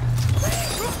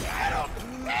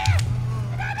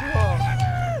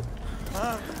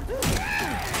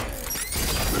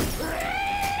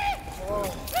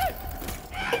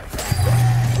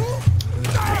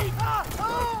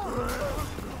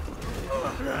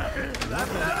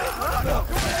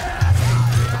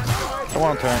 Come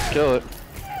on, Terrence, kill it.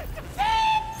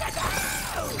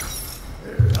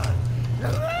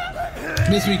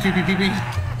 Miss me, creepy peepee.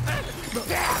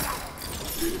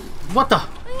 What the?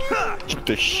 Kick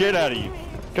the shit out of you.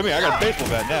 Come here, I got a baseball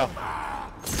bat now.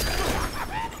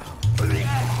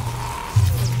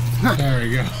 There we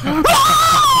go.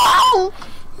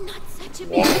 Not such a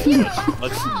big deal.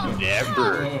 Let's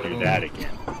never do that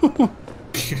again.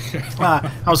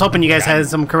 I was hoping you guys had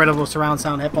some incredible surround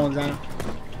sound headphones on.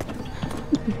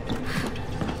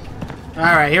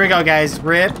 Alright, here we go, guys.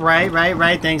 Rip, right.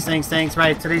 Thanks.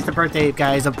 Right, today's the birthday,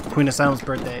 guys, of Queen of Silence'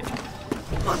 birthday.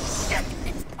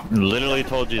 Literally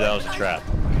told you that was a trap.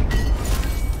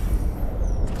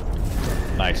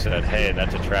 I said, hey,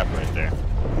 that's a trap right there.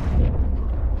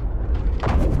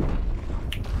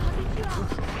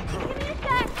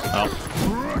 Oh.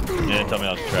 You didn't tell me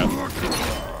I was a trap.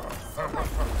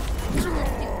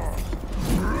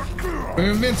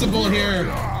 We're invincible here.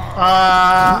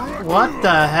 What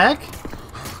the heck?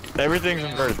 Everything's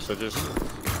inverted, so just...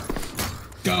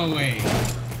 Go away.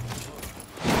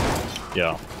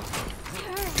 Yeah.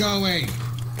 Go away.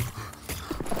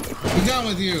 We're done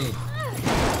with you.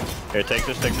 Here, take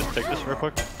this real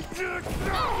quick.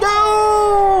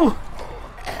 No!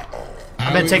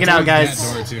 I've been taken out, guys.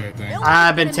 That door too, I think.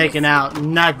 I've been taken out.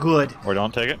 Not good. Or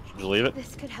don't take it. Just leave it.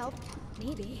 This could help,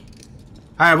 maybe.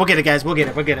 Alright, we'll get it, guys. We'll get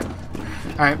it.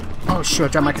 Alright. Oh, shoot. I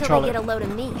dropped my Until they controller. get a load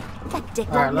of me. That dick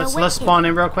Alright, won't know let's when spawn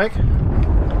in real quick.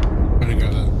 I'm gonna go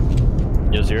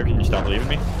that. Yo, Zero, can you stop leaving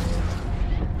me?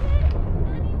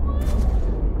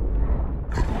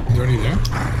 He's already there?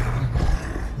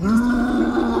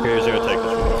 Here, Zero, take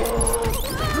this.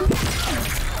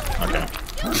 Okay.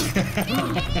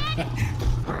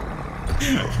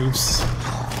 Oops.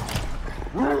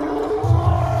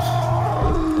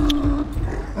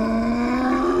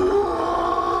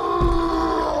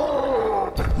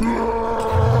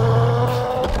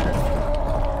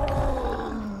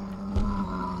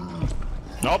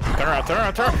 around, turn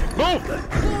around, turn around. Move!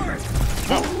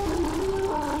 Go.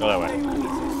 Go that way.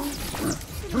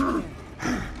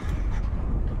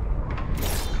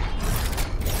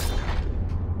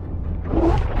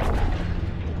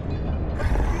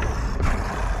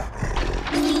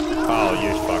 Oh,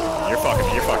 you're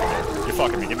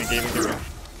fucking me. Give me.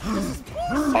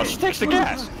 Oh, she takes the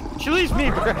gas. She leaves me,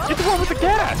 bro. Get the one with the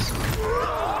gas.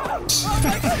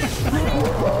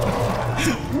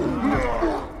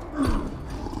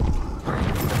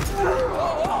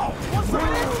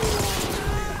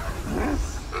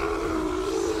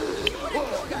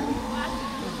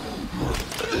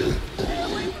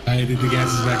 I think the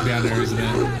gas is back down there, isn't it?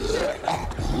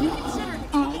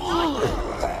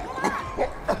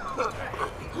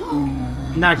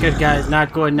 Not good, guys.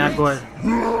 Not good. Not good.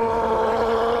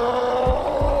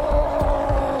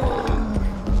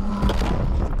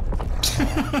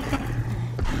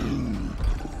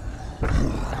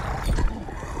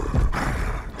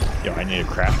 Yo, I need a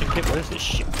crafting kit. What is this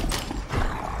shit?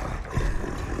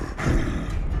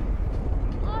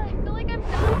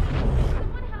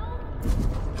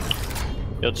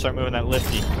 Yo, let's start moving that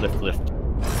lifty. Lift.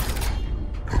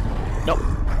 Nope.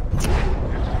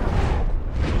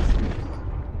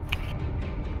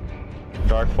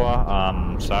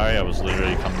 Darkpaw, sorry, I was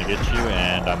literally coming to get you,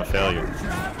 and I'm a failure.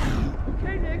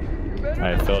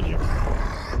 I failed you.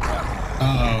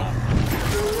 Uh-oh.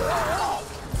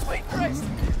 Sweet Christ,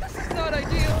 this is not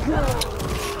ideal.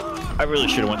 I really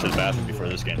should have went to the bathroom before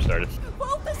this game started.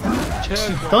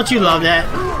 Don't you love that?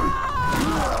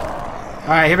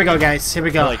 Alright, here we go, guys. Here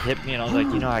we go. It, like, hit me, and I was like,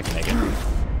 you know, I can make it.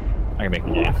 I can make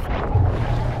the game.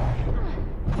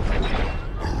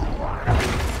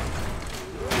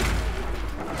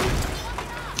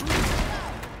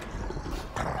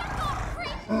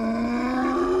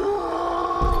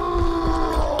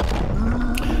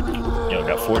 Yo,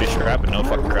 got 40 scrap and no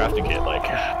fucking crafting kit. Like,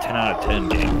 10 out of 10,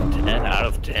 game. 10 out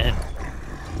of 10.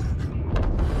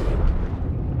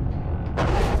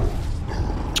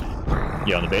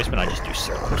 Yo, in the basement, I just do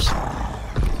circles.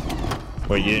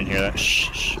 Wait, you didn't hear that?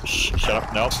 Shh. Shut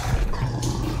up. Nope.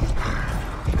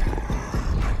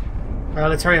 Alright,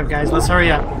 let's hurry up, guys. Let's hurry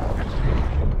up.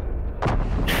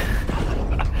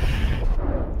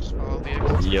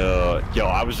 Yo,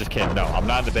 I was just kidding. No, I'm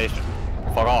not in the basement.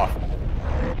 Fuck off.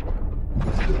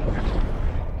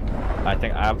 I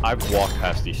think I've walked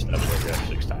past these steps like that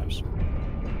 6 times.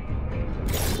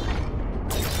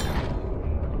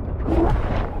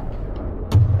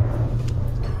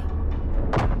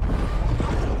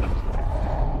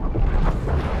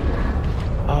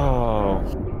 Oh.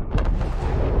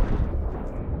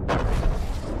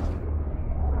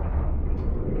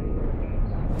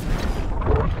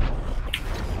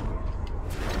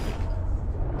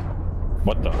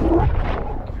 What the?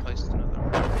 Placed another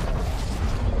one.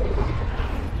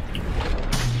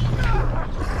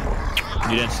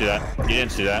 You didn't see that. You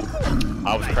didn't see that.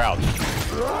 I was crouched.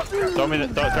 Throw me the.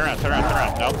 Turn around.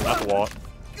 Nope, not the wall.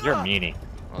 You're a meanie.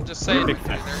 I'll just say there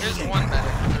is one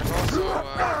medic. There's also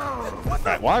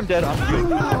Alright, while I'm dead, I'm good.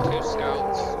 2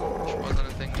 scouts, which wasn't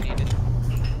a thing we needed.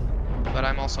 But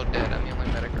I'm also dead. I'm the only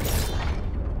medic right now.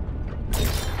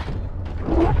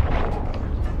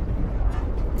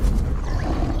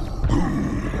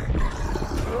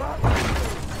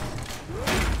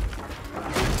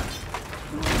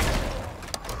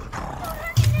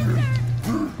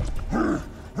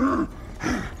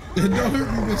 Don't hurt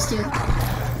me, mister.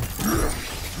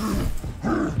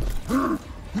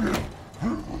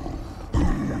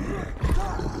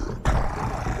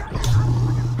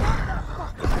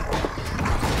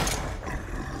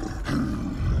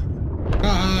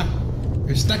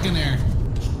 You're stuck in there.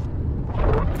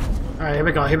 Alright, here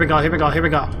we go.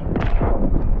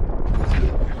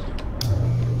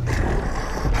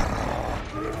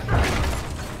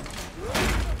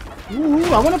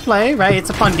 Ooh, I want to play, right? It's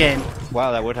a fun game.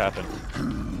 Wow, that would happen.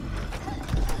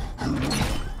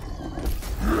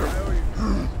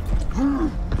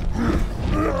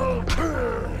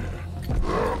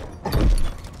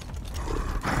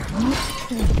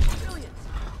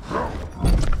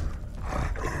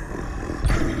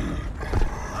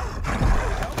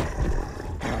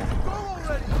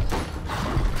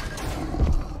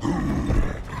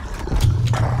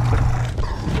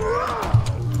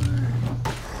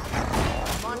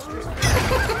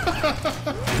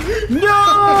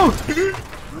 No!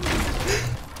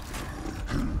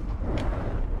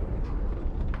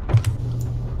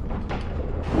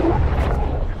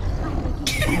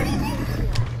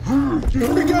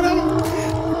 We got him!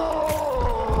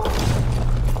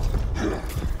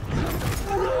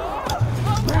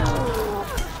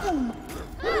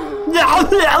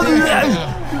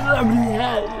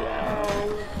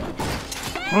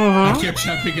 I kept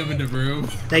chopping him in the room.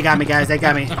 They got me, guys. They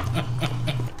got me.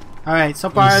 All right, so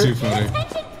far. That's too funny.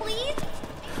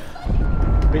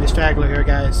 Be the straggler here,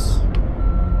 guys.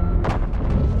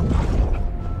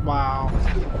 Wow.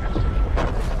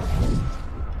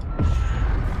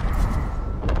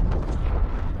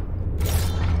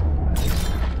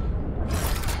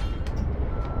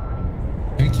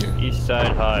 Thank you. East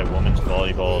Side High Women's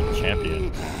Volleyball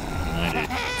Champion. 90.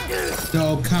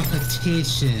 No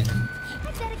competition.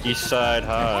 East Side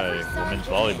High Women's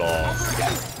Volleyball.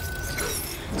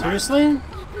 Seriously?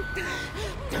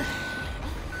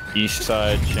 East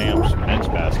Side Champs Men's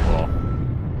Basketball.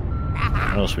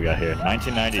 What else we got here?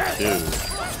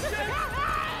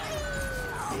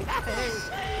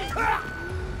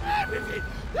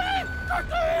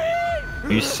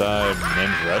 1992. East Side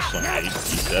Men's Wrestling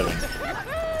 87.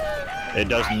 It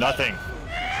does nothing.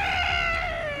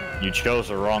 You chose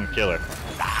the wrong killer.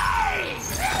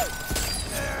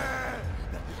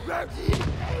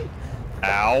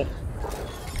 Ow.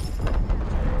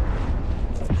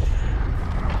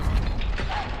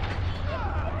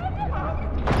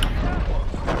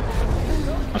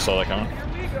 I saw that coming.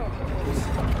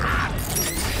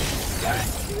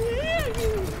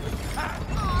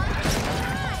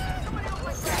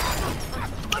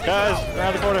 Guys,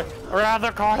 around the corner! Around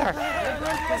the corner! No!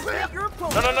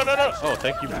 Oh,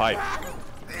 thank you, Pipe.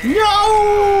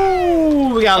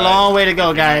 No! We got a long way to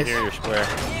go, guys. Here, you're square.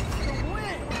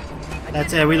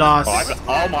 That's it. We lost.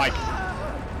 Oh my!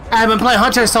 I haven't played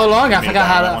Hunter so long. I forgot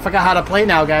how to play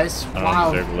now, guys. I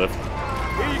Wow. don't deserve lift.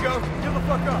 Here you go. Get the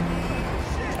fuck up.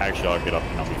 Actually, I'll get up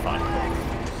and I'll be fine.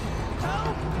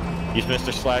 He's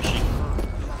Mr. Slashy.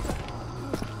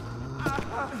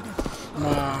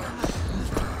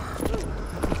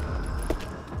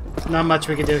 Not much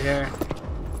we can do here.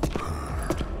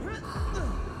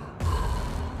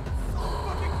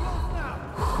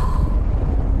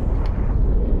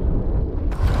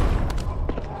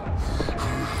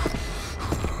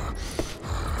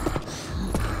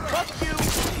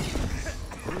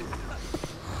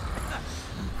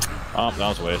 Oh, that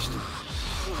was a waste.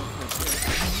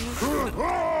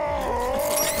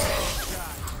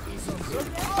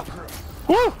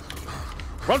 Woo!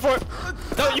 Run for it!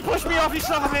 No, you pushed me off, you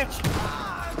son of a bitch!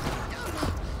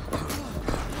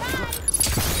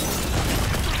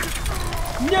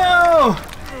 No!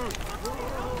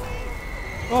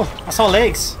 Oh, I saw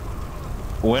legs.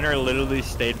 Winner literally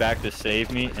stayed back to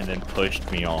save me and then pushed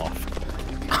me off.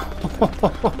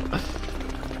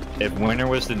 If Winner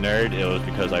was the nerd, it was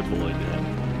because I bullied him.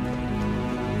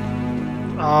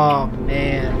 Oh,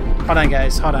 man. Hold on,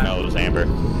 guys. Hold on. No, it was Amber.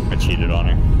 I cheated on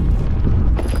her.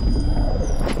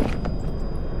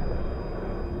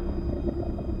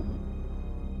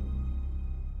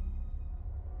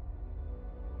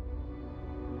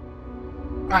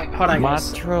 Alright, hold on, My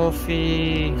guys.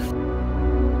 trophy.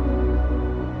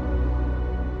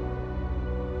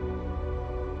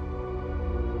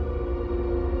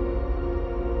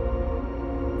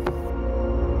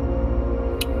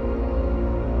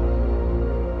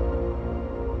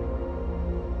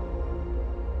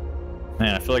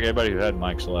 Man, I feel like everybody who had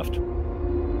mics left.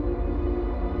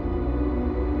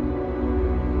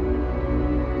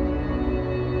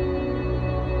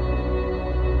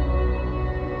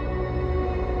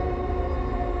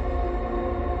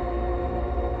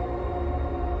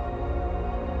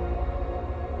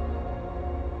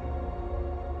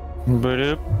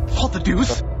 What the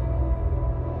deuce?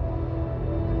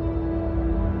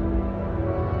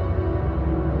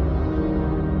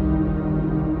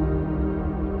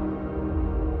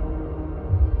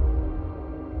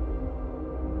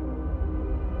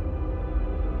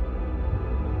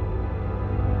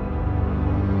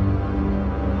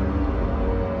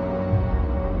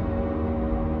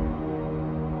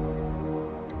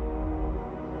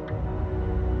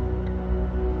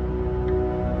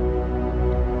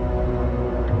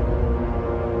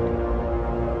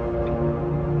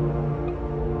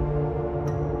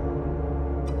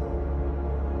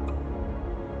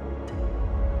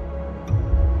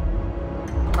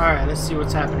 Alright, let's see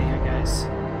what's happening here, guys.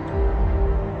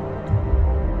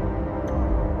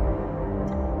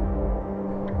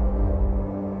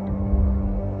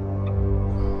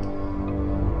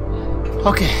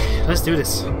 Okay, let's do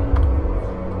this.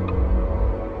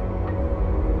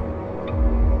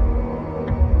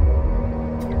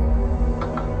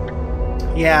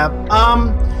 Yeah,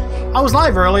 I was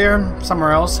live earlier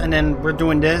somewhere else, and then we're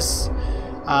doing this.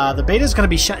 The beta's gonna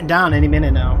be shutting down any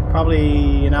minute now,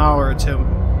 probably an hour or two.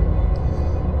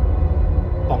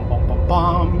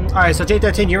 Alright, so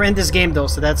J13, you're in this game though,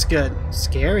 so that's good.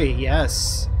 Scary,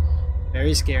 yes.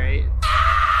 Very scary.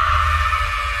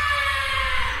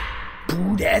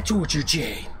 Boo that torture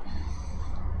chain.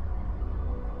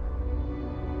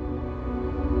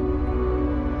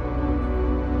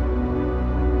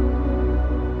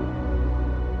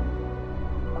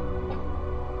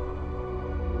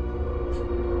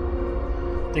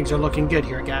 Things are looking good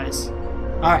here, guys.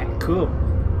 Alright, cool.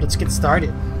 Let's get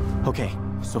started. Okay,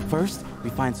 so first we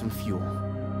find some fuel.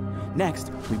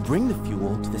 Next, we bring the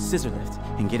fuel to the scissor lift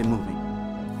and get it moving.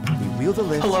 We wheel the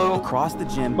lift across the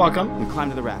gym and climb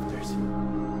to the rafters.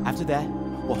 After that,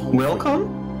 we'll home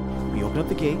free. We open up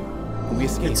the gate and we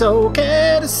escape. It's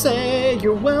okay to say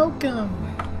you're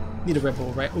welcome. Need a Red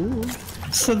Bull, right? Ooh.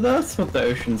 So that's what the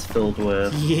ocean's filled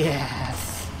with.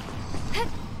 Yes.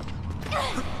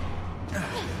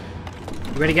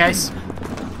 You ready, guys?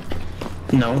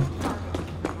 No.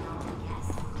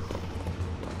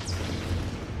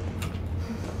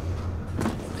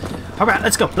 Alright,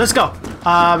 let's go. Let's go.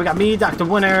 We got me, Dr.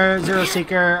 Winner, Zero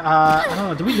Seeker. I don't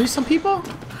know. Did we lose some people?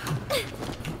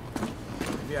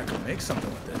 Maybe I can make something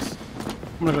with this.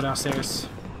 I'm gonna go downstairs.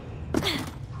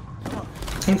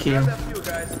 Thank you.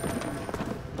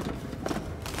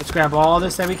 Let's grab all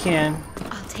this that we can.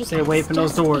 Stay away from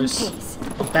those doors.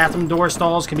 Bathroom door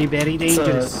stalls can be very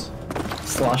dangerous.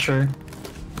 Slosher.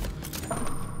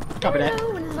 Copy that.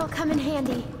 Oh, and it'll come in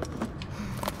handy.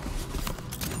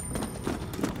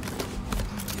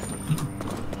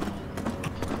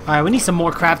 Alright, we need some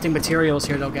more crafting materials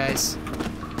here though, guys.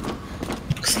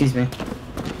 Excuse me.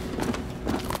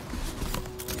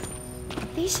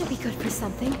 These should be good for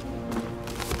something.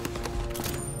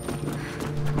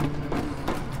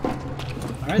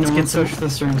 Alright, No let's one get some. switched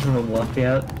this room to the left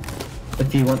yet.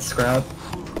 If you want scrap.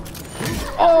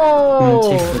 Oh! I'm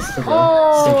gonna take this to the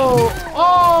Oh! station.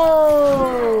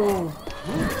 Oh!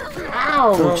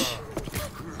 Ouch!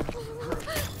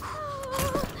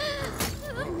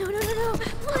 Are you doing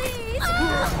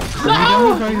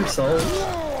it by yourself?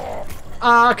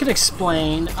 I could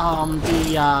explain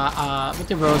what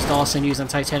did Rose Dawson use on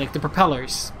Titanic? The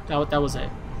propellers. That was it.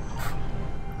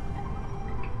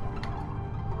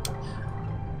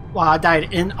 Wow, I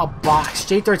died in a box.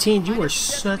 J13, you were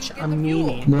such a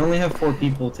meanie. We only have 4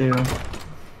 people too.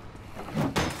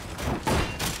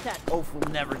 That oaf will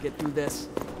never get through this.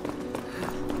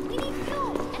 We need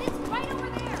fuel, and it's right over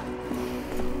there.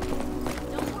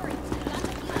 Don't worry.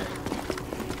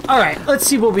 Alright, let's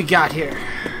see what we got here.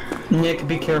 Nick,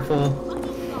 be careful.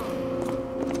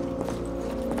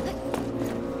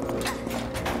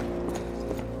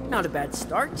 Not a bad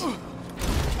start.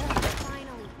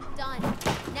 Finally, done.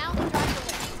 Now we drive the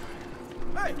lift.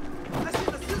 Hey, I see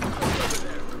the scissors over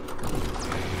there.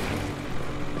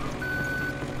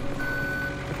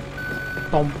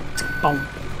 Boom, boom,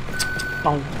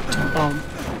 boom, boom.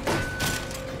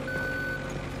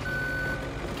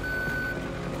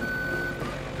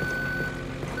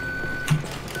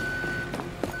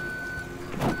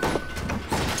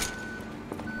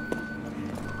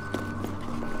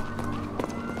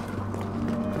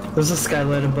 There's a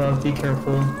skylight above, be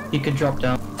careful. You could drop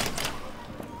down.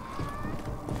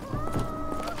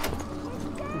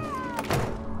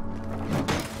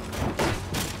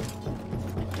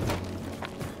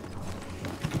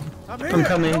 I'm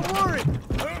coming. Don't worry.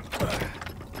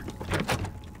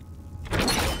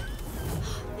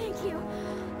 Thank you.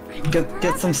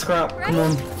 Get some scrap, come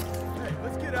on. Hey,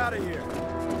 let's get out of here.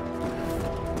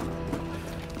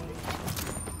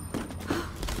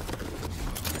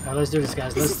 Now let's do this,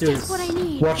 guys. Let's do this. What I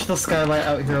need. Watch the skylight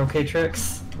out here, okay,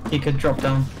 Trix? He could drop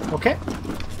down. Okay.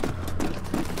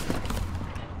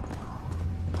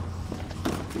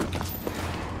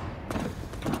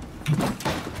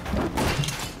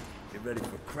 Get ready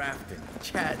for crafting,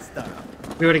 Chad style.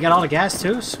 We already got all the gas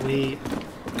too. Sweet.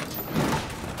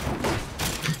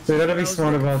 We gotta be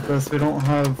smart about this. We don't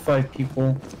have 5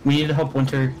 people. We need to help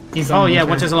Winter. He's on Oh yeah,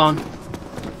 Winter. Winter's alone.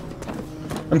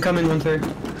 I'm coming, Winter.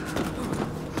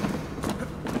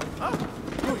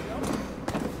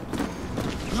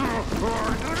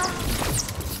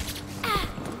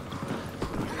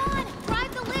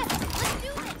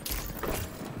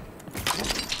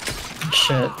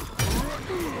 Shit.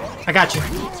 I got you.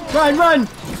 Run, run!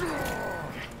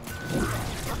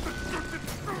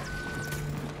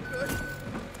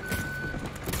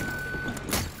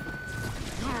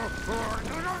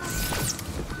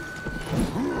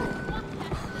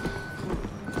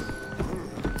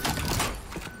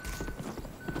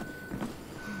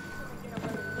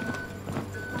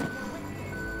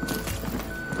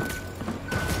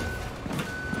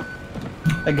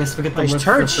 I guess we get the These lift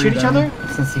turrets for free shoot each then, other?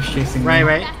 since he's chasing Right, me.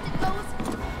 right.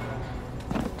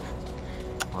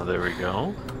 Well, there we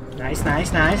go. Nice. Nice,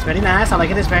 nice, nice. Very nice. I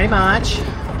like this very much.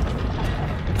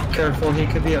 Careful, he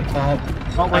could be up top.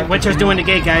 Oh, wait, Winter's doing the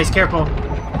gate, guys. Careful.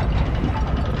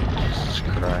 Jesus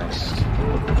Christ.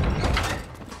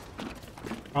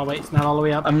 Oh, wait, it's not all the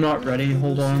way up. I'm not ready.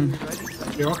 Hold on.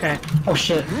 You're okay. Oh,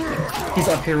 shit. He's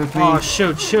up here with me. Oh,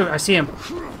 shoot, shoot. I see him.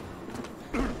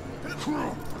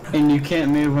 And you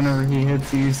can't move whenever he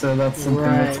hits you, so that's something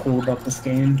that's cool about this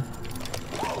game.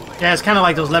 Yeah, it's kind of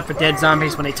like those Left 4 Dead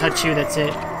zombies. When they touch you, that's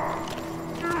it.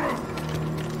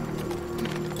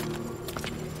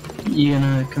 You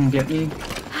gonna come get me?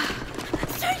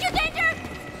 Stranger danger!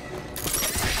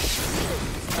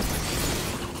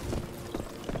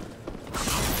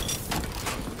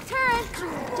 Turret,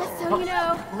 just so you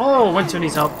know. Oh, Winter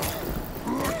needs help.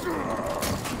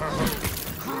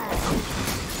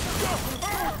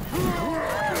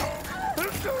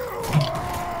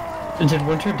 And did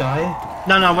Winter die?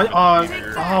 No, no.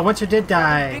 Oh, Winter did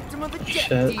die.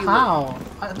 Shit. How?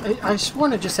 I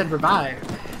sworn it just said revive.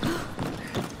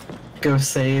 Go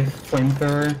save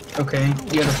flamethrower. Okay,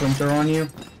 you got a flamethrower on you?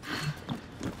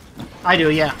 I do,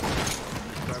 yeah.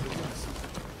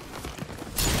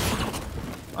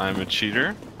 I'm a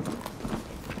cheater.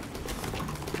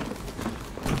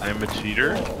 I'm a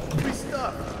cheater.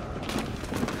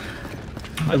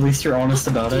 At least you're honest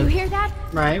about Do you it. hear that?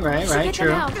 Right, right, right.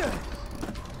 True.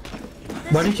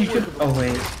 Why did you jump? Oh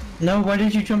wait. No, why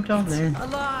did you jump down there?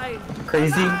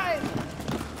 Crazy?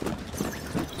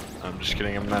 I'm just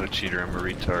kidding, I'm not a cheater, I'm a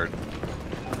retard.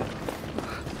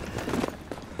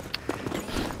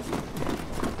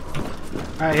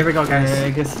 Alright, here we go, guys. Yeah,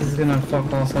 I guess he's gonna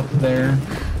fuck off up there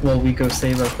while we go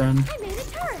save our friend.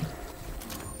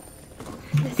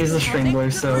 He's a strangler,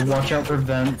 so watch out for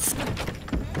vents.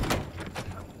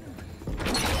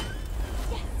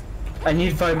 I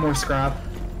need 5 more scrap.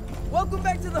 Welcome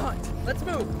back to the hunt. Let's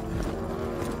move.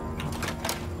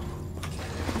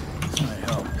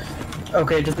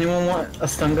 Okay, does anyone want a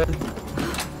stun gun?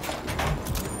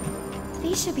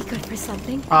 These should be good for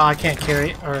something. Oh, I can't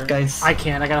carry it. Or guys. I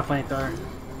can't. I got a flamethrower.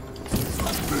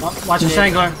 Watch the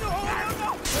strangler.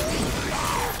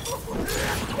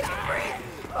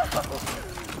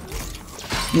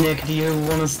 Nick, do you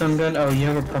want a stun gun? Oh, you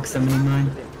have a proximity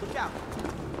mine.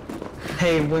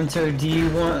 Hey, Winter, do you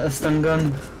want a stun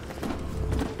gun?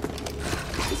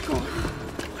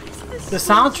 The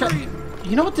soundtrack.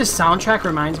 You know what this soundtrack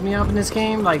reminds me of in this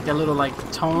game? Like the little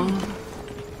tone.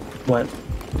 What?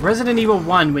 Resident Evil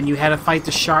 1, when you had to fight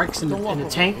the sharks in the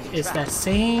tank, it's that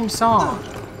same song.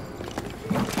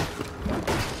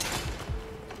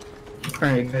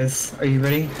 Alright, guys, are you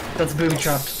ready? That's booby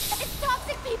trapped. It's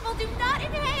toxic, people. Do not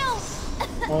inhale.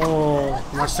 Oh,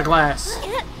 watch the glass.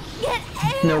 Get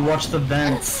air. No, watch the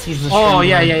vents. He's the Oh,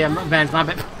 strangler. yeah. Vance, my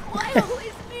bad.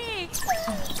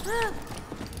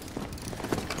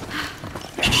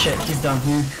 Shit, he's down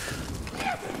here.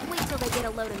 Wait till they get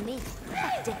a load of me.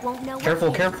 Dick won't know.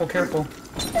 Careful, careful, careful.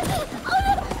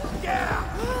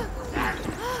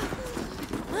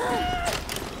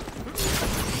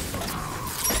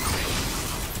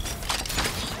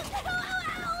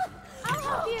 I'll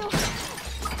help you.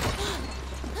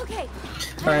 Okay.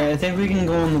 Alright, I think we can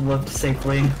go on the lift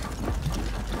safely.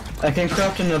 I can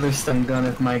craft another stun gun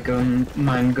if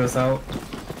mine goes out.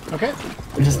 Okay.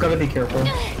 We just gotta be careful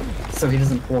so he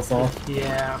doesn't pull us off.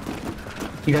 Yeah.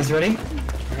 You guys ready?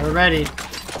 We're ready.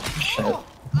 Shit.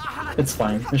 It's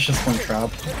fine. It's just one trap.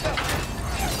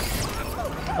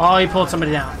 Oh, he pulled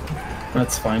somebody down.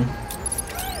 That's fine.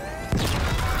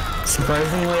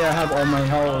 Surprisingly, I have all my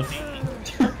health.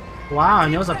 Wow,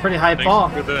 and it was a pretty high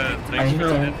ball. I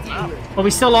know. But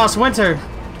we still lost Winter.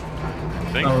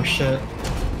 Oh shit.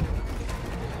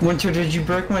 Winter, did you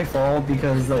break my fall?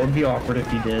 Because that would be awkward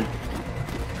if you did.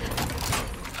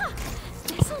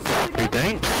 Hey,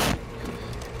 thanks.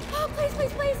 Oh, please,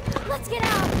 let's get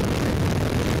out.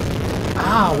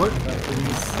 Ah, what?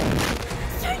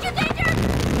 Stranger danger.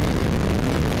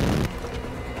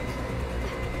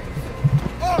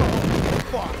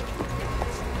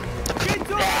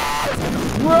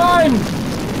 Run!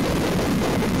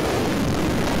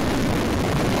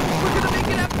 We're gonna make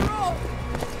it after all.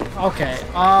 Okay,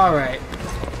 alright.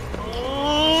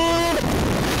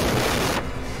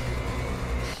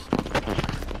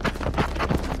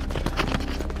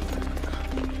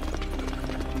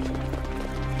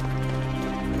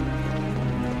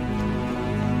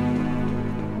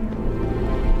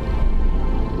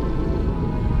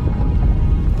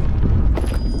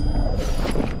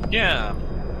 Yeah.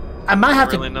 I might have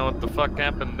don't really to. know what the fuck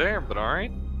happened there, but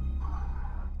alright.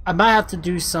 I might have to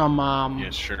do some. Yeah,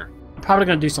 sure. I'm probably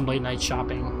gonna do some late night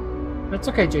shopping. That's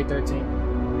okay, J13.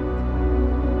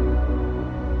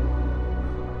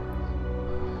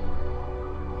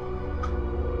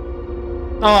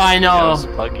 Oh, I know. It's a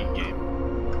buggy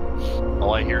game.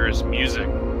 All I hear is music.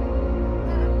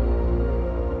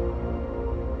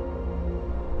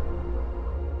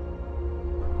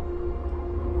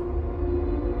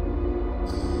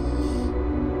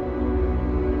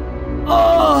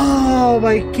 Oh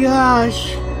my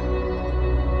gosh.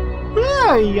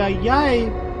 Ay, ay,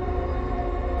 ay.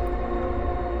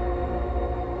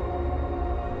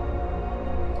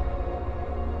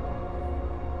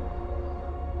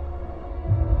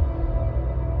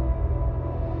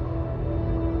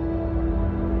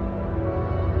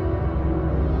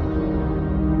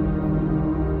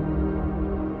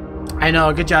 I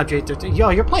know, good job, J13. Yo,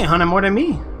 you're playing Hunter more than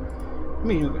me. I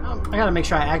mean, I gotta make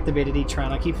sure I activated each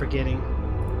round. I keep forgetting.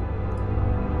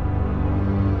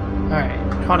 Alright,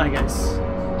 hold on, guys.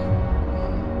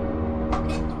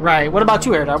 Right, what about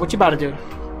you, Erdar? What you about to do?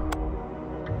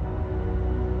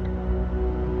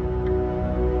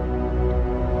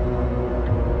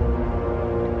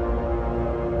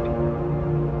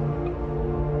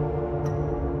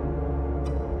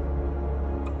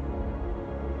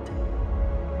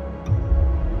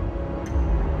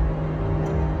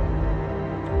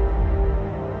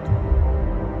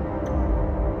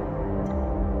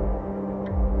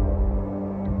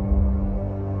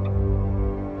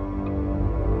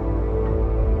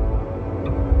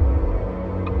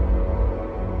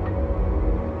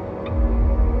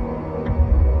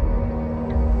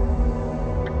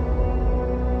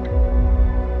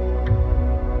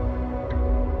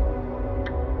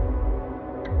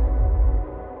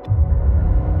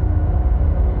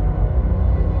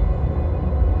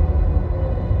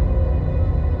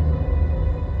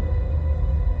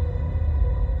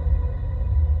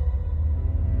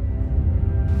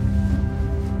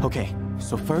 Okay,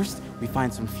 so first we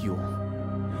find some fuel.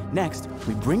 Next,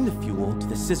 we bring the fuel to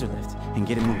the scissor lift and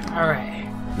get it moving. Alright.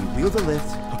 We wheel the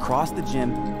lift across the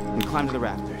gym and climb to the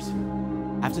rafters.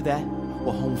 After that,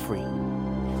 we're home free.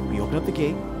 We open up the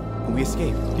gate and we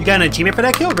escape. You got an achievement for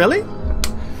that kill? Really?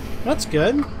 That's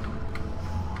good.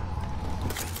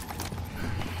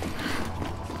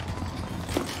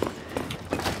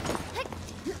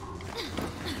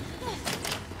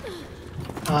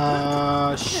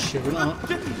 Shoot.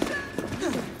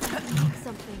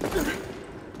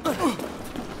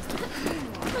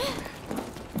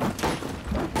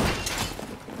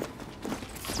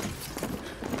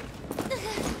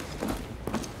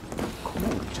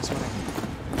 Just what I need.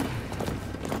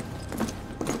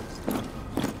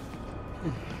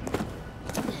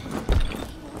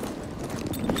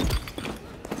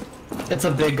 It's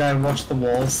a big guy, watch the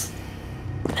walls.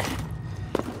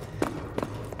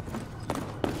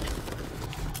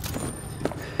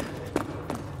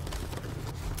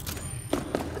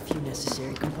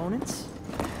 Necessary components.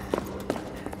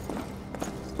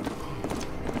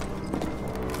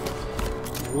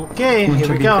 Okay, here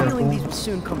we go. Feeling these will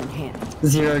soon come in handy.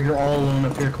 Zero, you're all alone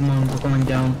up here. Come on, we're going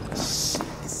down. This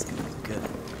is gonna be good.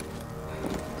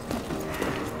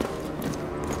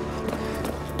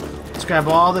 Let's grab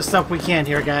all the stuff we can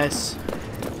here, guys.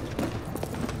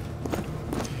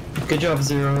 Good job,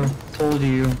 Zero. Told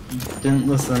you. Didn't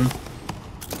listen.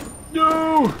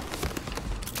 No!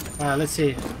 Alright, let's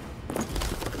see.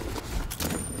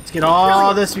 Let's get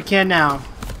all this we can now.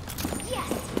 Yes!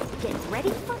 Get ready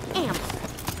for amp.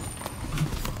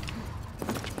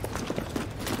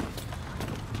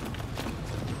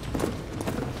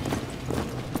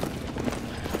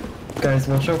 Guys,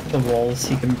 watch out for the walls.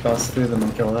 He can bust through them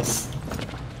and kill us.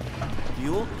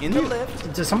 Fuel in the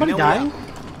lift. Did somebody die?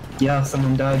 Yeah,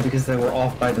 someone died because they were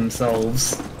off by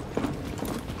themselves.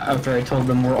 After I told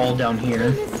them we're all down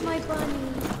here. Miss my bunny.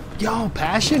 Yo,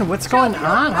 Passion, what's going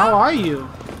on? How are you?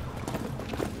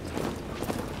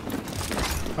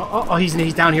 Oh,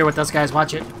 he's down here with us, guys.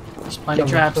 Watch it. He's planting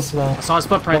traps. Watch this wall. I saw his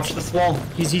footprints. Watch this wall.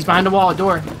 He's behind the wall, a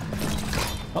door.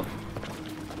 Oh.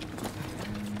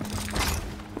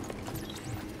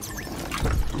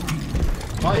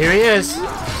 Oh, here he is.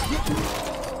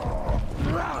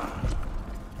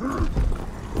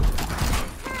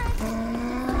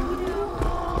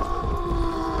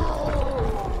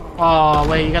 Oh,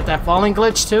 wait, you got that falling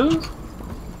glitch too?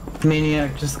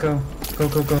 Maniac, just go. Go,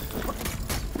 go, go.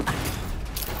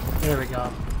 There we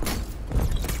go.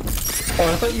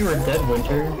 Oh, I thought you were dead,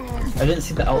 Winter. I didn't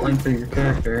see the outline for your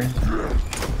character.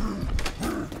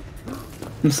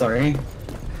 I'm sorry.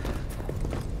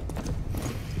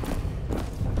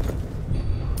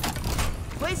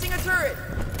 Placing a turret.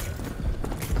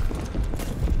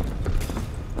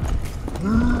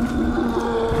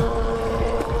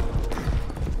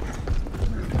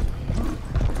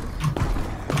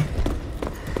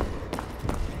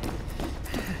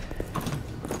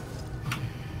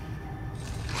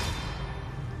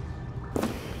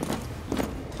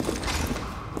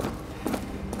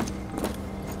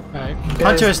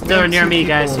 Hunter is still near me,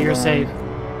 guys, so you're safe.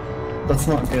 That's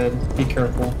not good. Be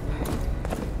careful.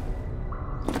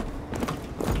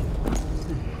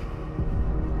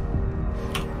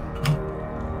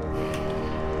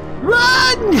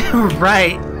 Run!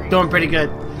 Right. Doing pretty good.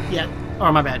 Yeah.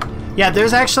 Oh, my bad. Yeah,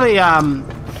 there's actually,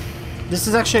 this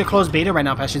is actually a closed beta right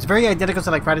now, Passion. It's very identical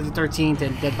to like Friday the 13th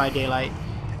and Dead by Daylight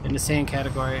in the same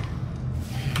category.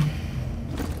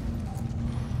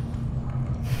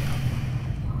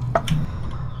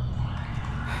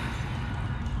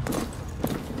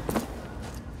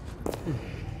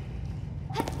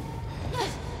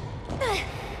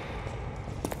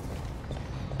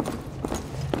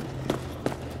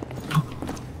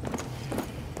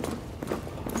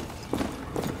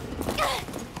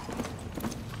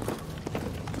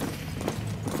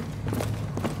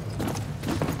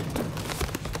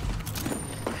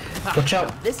 Watch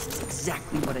out. This is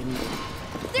exactly what I needed.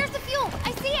 There's the fuel!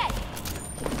 I see it!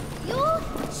 Fuel?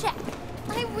 Check.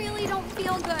 I really don't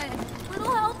feel good.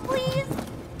 Little help, please?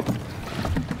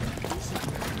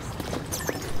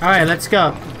 Alright, let's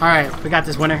go. Alright, we got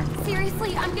this, winner.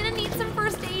 Seriously, I'm gonna need some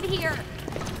first aid here.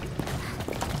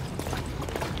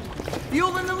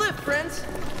 Fuel in the lift, friends.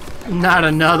 Not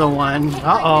another one.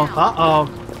 Uh-oh, uh-oh.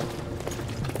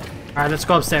 Alright, let's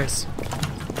go upstairs.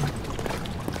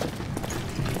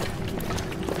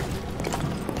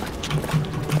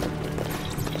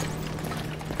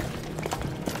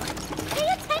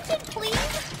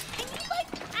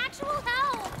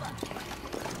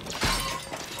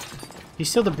 He's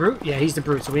still the brute? Yeah, he's the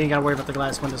brute, so we ain't gotta worry about the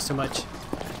glass windows too much. I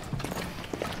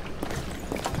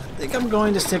think I'm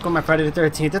going to stick with my Friday the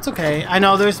 13th. That's okay. I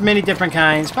know there's many different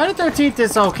kinds. Friday the 13th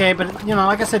is okay, but you know,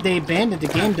 like I said, they abandoned the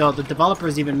game though. The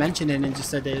developers even mentioned it and just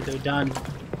said they're done.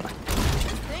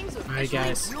 Alright,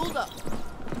 guys.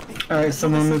 Alright,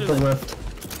 someone move the lift.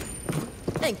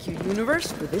 Thank you,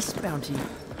 Universe, for this bounty. You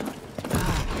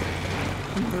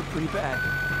hurt pretty bad.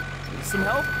 Need some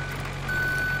help?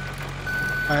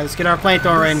 Alright, let's get our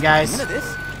flamethrower in, guys. None of this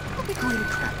will be going to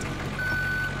crap.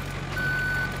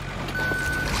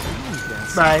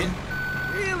 Right.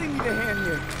 Really need a hand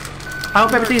here. I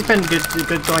hope everything's been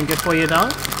going good for you, though.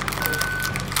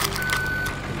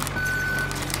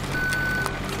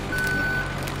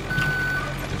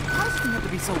 How's he have to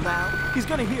be so loud? He's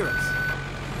gonna hear us.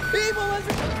 Evil as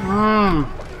it.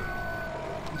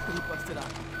 Pretty busted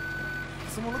up.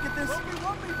 Someone look at this.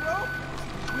 Love me, bro.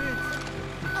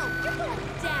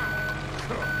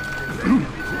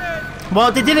 Well,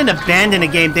 they didn't abandon the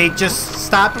game. They just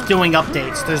stopped doing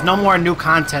updates. There's no more new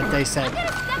content, they said.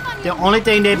 The only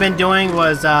thing they've been doing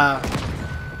was,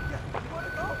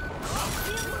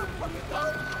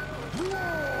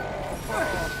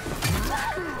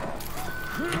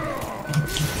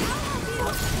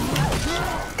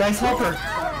 Guys, help her.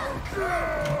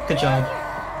 Good job.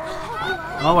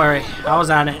 Don't worry. I was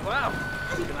on it. Wow.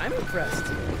 Even I'm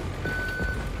impressed.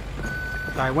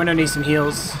 Alright, Winter needs some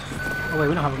heals. Oh wait,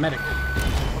 we don't have a medic.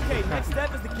 Okay, next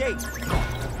step is the gate.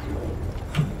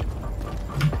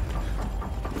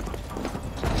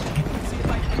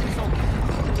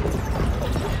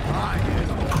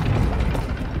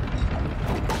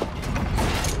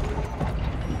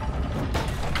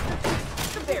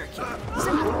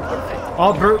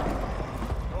 Oh, brute.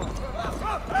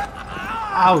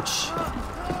 Ouch.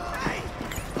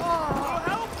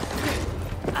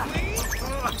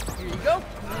 Here you go.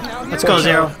 Now Let's go,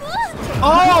 Zero.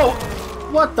 Oh!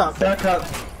 What the? Back up.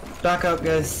 Back up,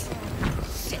 guys.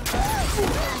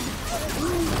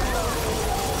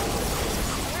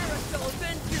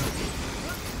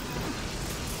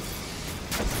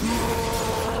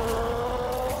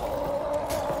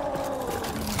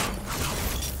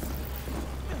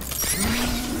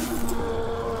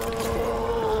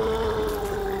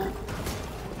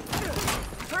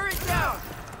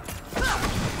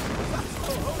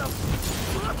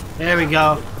 There we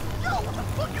go.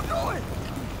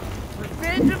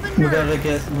 We gotta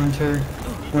get Winter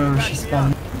wherever she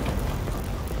spawned.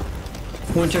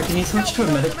 Winter, can you switch to a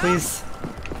medic, please?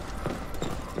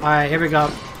 Alright, here we go.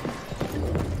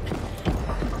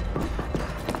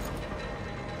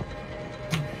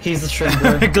 He's the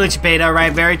strangler. Glitch beta,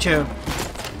 right? Very true.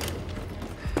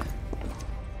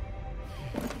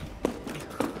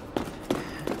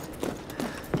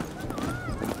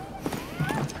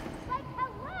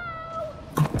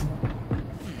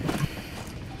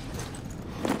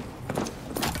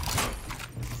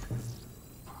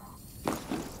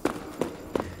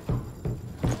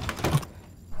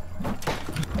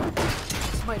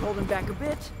 might hold him back a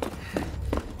bit.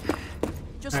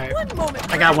 Just All right. one moment.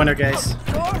 I got Winter, guys.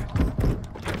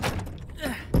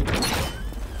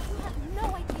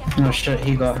 Oh shit,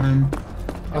 he got him.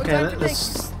 Okay,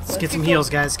 let's get some heals,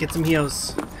 guys. Get some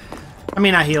heals. I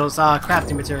mean, not heals,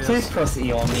 crafting materials. Please press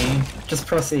E on me. Just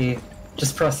press E.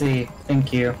 Just press E.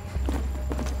 Thank you.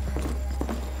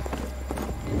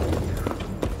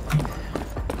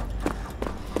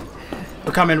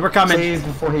 We're coming, we're coming. Please,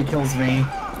 before he kills me.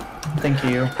 Thank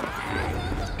you.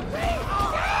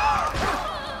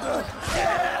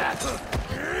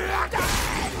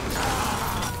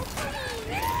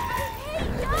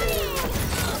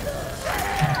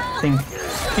 Thank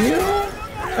you,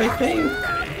 I think.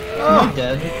 Am I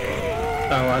dead?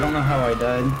 Oh, I don't know how I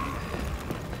died.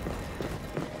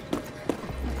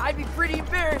 I'd be pretty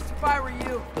embarrassed if I were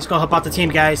you. Let's go help out the team,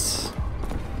 guys.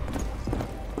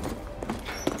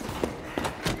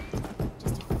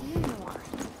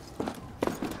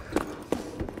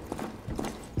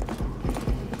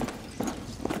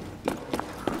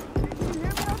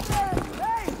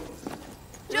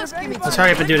 Just give me Let's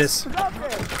hurry up and do this. We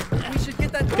should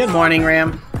get that. Good morning,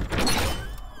 Ram.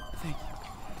 Thank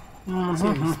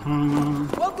you.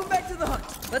 Welcome back to the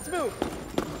hunt. Let's move.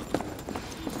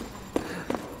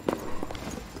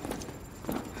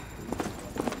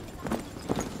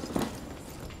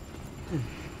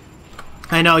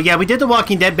 I know, yeah, we did the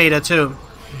Walking Dead beta too.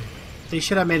 They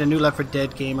should have made a new Left 4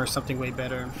 Dead game or something way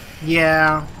better.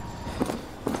 Yeah.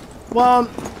 Well,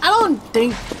 I don't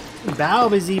think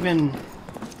Valve is even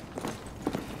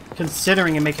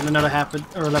considering making another Left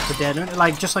 4 Dead.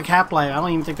 Like, just like Half-Life, I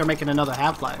don't even think they're making another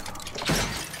Half-Life.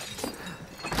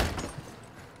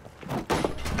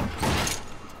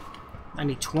 I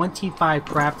need 25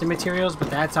 crafting materials, but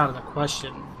that's out of the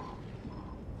question.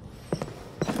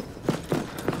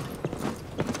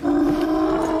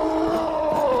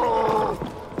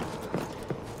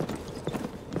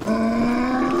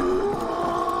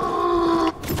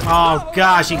 Oh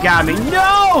gosh, he got me.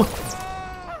 No!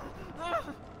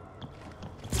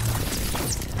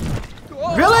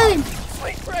 Really?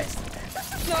 Sweet Christ,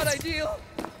 this is not ideal.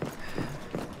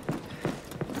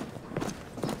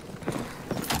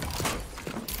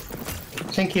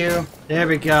 Thank you. There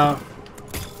we go.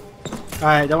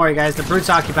 Alright, don't worry guys, the brute's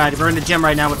occupied. We're in the gym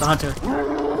right now with the hunter.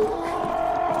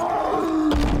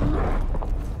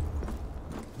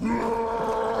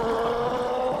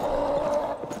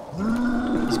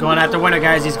 He's going after winner,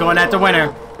 guys. He's going after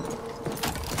winner.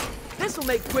 This will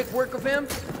make quick work of him.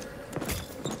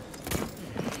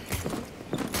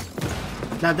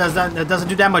 That doesn't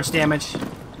do that much damage.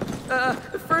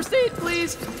 First aid,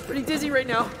 please. Pretty dizzy right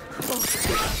now.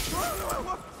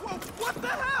 What the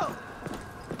hell?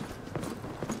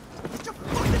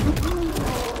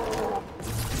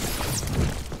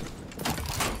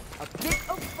 A bit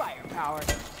of firepower.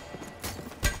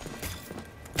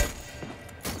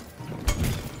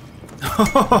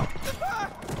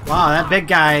 Wow, that big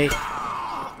guy.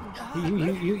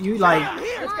 You like,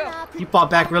 you fought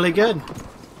back really good.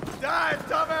 Dive,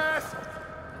 dumbass!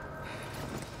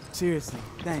 Seriously,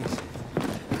 thanks.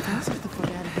 Let's get the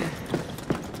fuck out of here.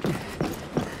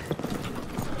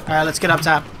 Alright, let's get up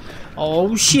top. Oh,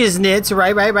 shiznits.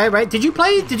 Right. Did you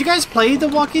guys play the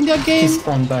Walking Dead game?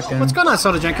 Spawned back in. What's going on,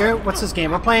 Soda Drinker? What's this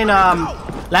game? We're playing,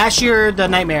 last year, The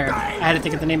Nightmare. I had to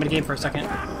think of the name of the game for a second.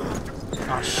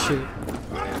 Oh, shoot.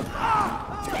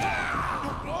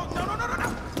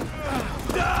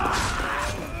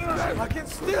 Lock it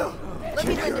still. Let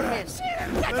me lend a hand.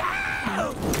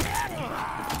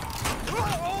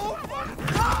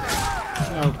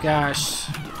 Oh, gosh.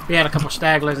 We had a couple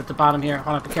stagglers at the bottom here.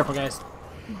 Hold on, be careful, guys.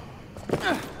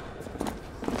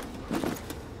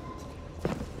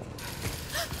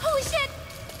 Holy shit!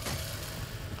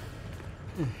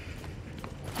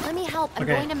 Let me help. I'm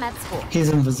going to med school. He's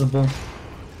invisible.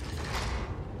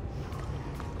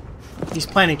 He's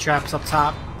planting traps up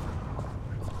top.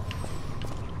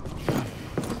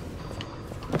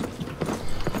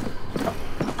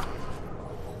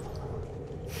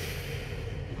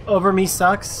 Over Me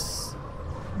sucks.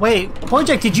 Wait,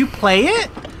 Project, did you play it?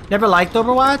 Never liked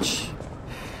Overwatch?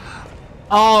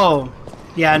 Oh.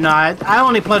 Yeah, no, I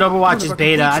only played Overwatch's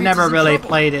beta. I never really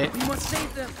played it. We must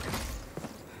save them.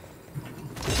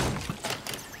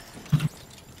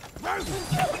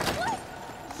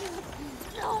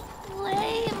 So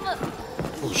lame.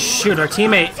 Oh, shoot, our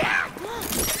teammate.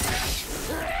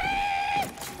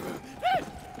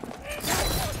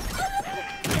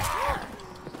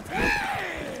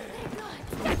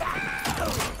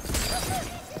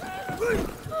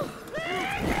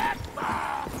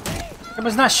 I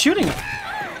was not shooting him.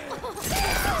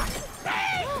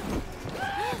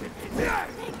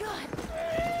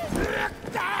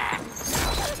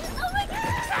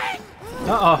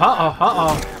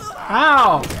 Uh-oh.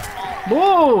 Ow!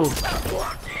 Whoa!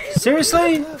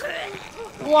 Seriously?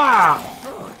 Wow.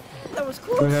 That was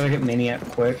We close. gotta get Maniac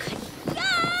quick.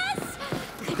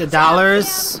 The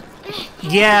dollars.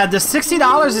 Yeah, the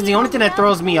 $60 is the only thing that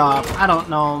throws me off. I don't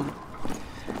know.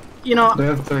 You know, We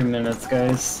have 3 minutes,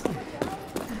 guys.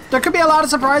 there could be a lot of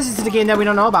surprises to the game that we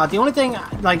don't know about. The only thing,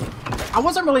 like, I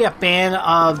wasn't really a fan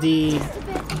of the,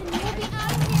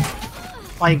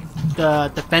 like,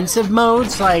 the defensive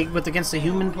modes, like, with against the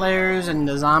human players and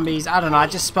the zombies. I don't know, I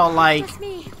just felt like,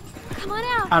 Come on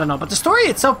out. I don't know, but the story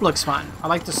itself looks fun. I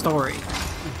like the story.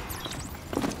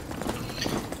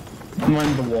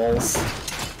 Mind the walls.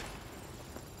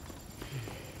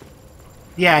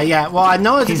 Yeah, well, I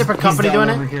know it's a different company down doing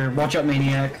over it, here. Watch out,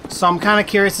 Maniac. so I'm kind of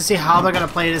curious to see how they're going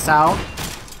to play this out.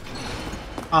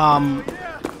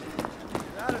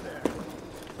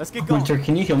 Let's get going. Winter,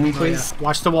 can you heal me, please?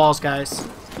 Watch the walls, guys.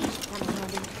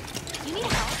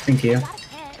 Thank you.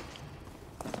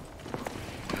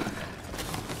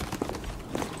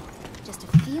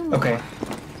 Okay.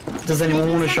 Does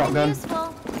anyone want a shotgun?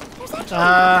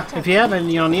 If you have it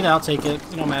and you don't need it, I'll take it.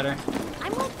 It don't matter.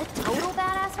 I'm like a total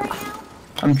badass right now.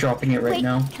 I'm dropping it right Wait,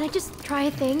 now. can I just try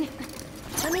a thing?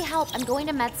 Let me help. I'm going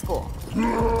to med school.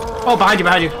 Oh, behind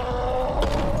you.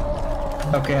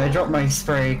 Okay, I dropped my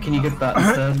spray. Can you get that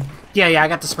instead? Yeah, I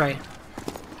got the spray.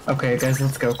 Okay, guys,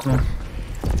 let's go. Come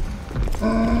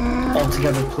on. All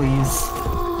together, please.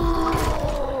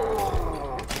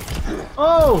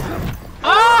 Oh!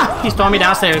 Ah! He's throwing me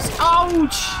downstairs.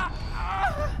 Ouch!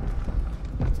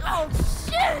 Oh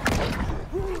shit!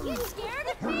 Are you scared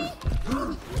of me?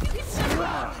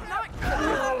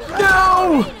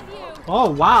 No! Oh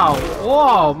wow!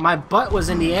 Oh, my butt was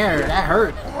in the air. That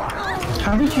hurt.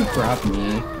 How did you grab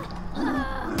me?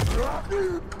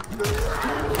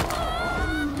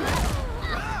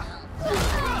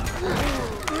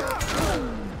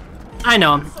 I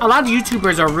know. A lot of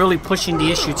YouTubers are really pushing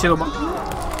the issue too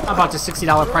about the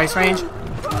 $60 price range.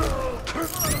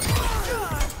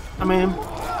 I mean,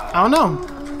 I don't know.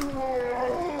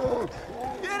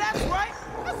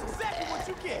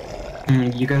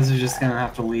 You guys are just gonna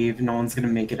have to leave. No one's gonna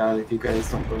make it out if you guys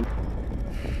don't go.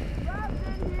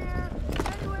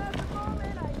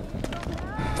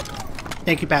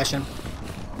 Thank you, Passion.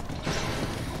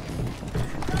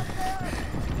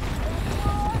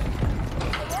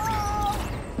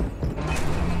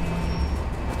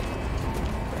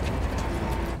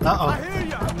 Uh-oh.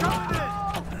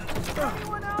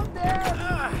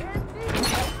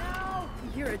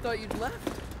 Here, I thought you'd left.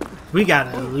 We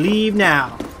gotta leave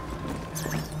now.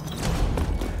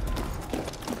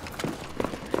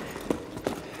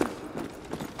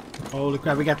 Holy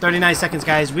crap, we got 39 seconds,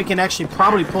 guys. We can actually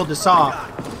probably pull this off.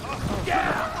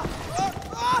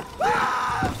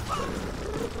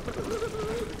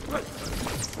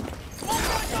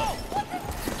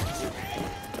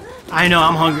 I know,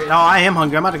 I'm hungry. Oh, I am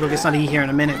hungry. I'm about to go get something to eat here in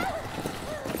a minute.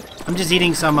 I'm just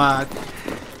eating some a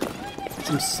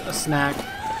snack.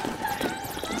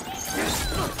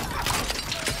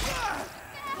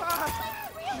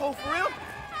 Oh, for real?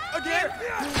 Again?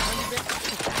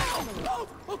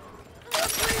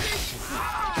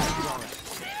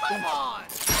 Come on!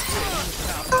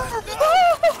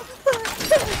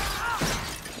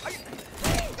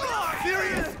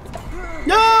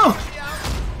 No!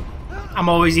 I'm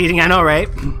always eating, I know, right?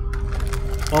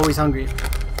 Always hungry.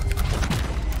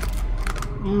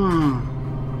 Mmm.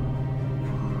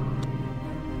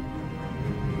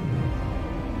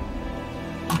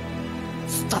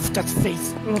 Stuff that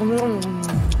face.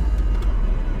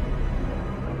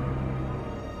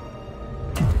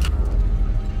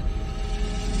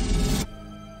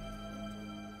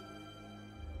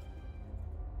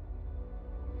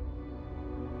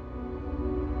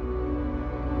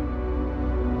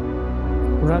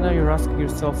 Right now you're asking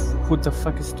yourself who the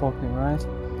fuck is talking, right?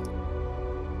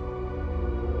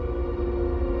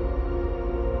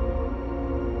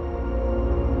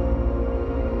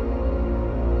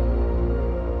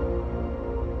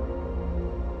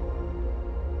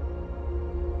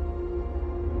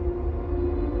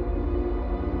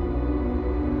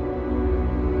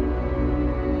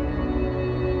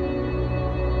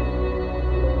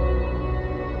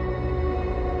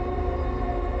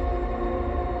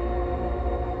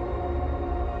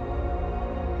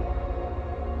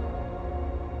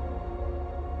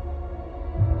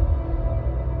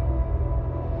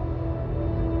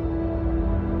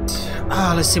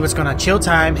 Let's see what's going on. Chill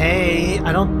time. Hey,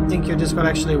 I don't think your Discord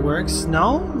actually works.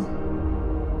 No?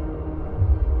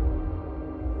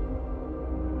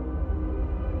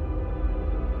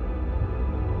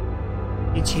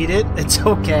 You cheated? It's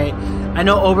okay. I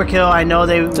know Overkill. I know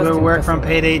they will work from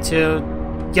Payday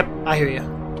 2. Yep, I hear you.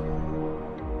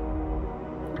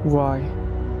 Why?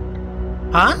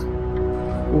 Huh?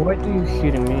 Why do you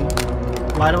hear me?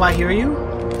 Why do I hear you?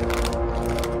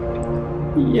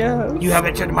 Yeah. You have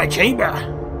entered my chamber.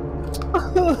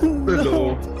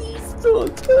 No. Please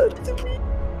don't touch me.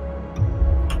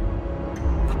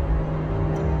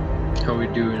 How we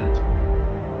doing?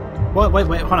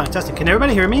 Wait, hold on, Justin. Can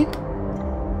everybody hear me?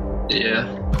 Yeah,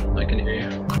 I can hear you.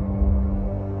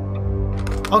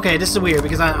 Okay, this is weird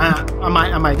because on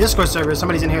my Discord server,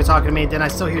 somebody's in here talking to me, then I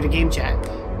still hear the game chat.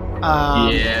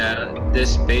 Yeah,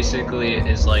 this basically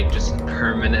is like just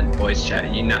permanent voice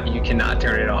chat. You cannot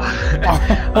turn it off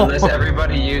unless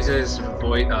everybody uses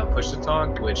voice push to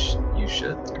talk, which you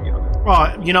should. To be honest.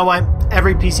 Well, you know what?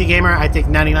 Every PC gamer, I think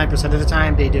 99% of the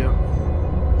time, they do.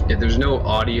 Yeah, there's no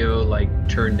audio like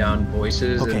turn down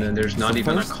voices, and then there's not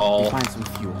even a call. Find some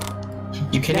fuel.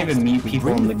 You can't even meet people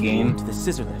in the game. To the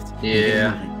scissor lift.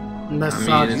 Yeah. I mean,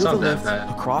 it's not that bad.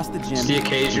 Across the gym. It's the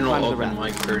occasional open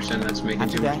mic person that's making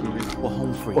too much noise. We're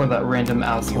home free. Or that random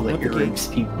asshole that rapes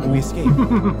people. We escape.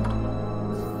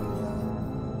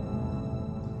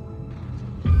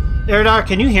 Eridar,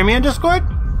 can you hear me on Discord?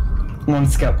 One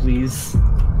scout, please.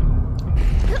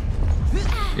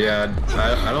 Yeah,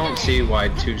 I don't see why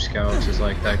 2 scouts is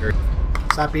like that great.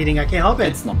 Stop eating, I can't help it.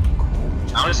 It's not.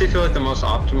 I honestly feel like the most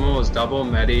optimal is double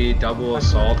medi, double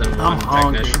assault, and 1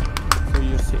 technician.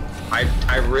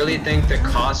 I really think the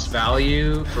cost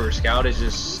value for scout is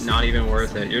just not even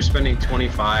worth it. You're spending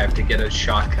 25 to get a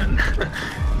shotgun.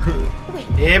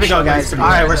 Here we go, guys.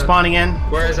 Alright, we're spawning in.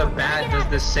 Whereas a bat does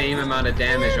the same amount of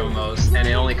damage almost, and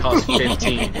it only costs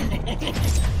 15.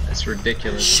 That's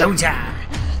ridiculous. Showtime!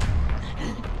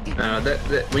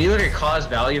 When you look at cost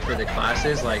value for the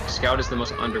classes, like scout is the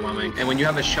most underwhelming. And when you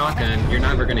have a shotgun, you're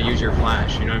never going to use your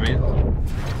flash, you know what I mean?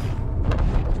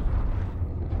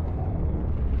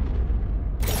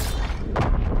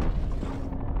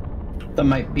 That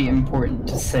might be important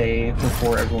to say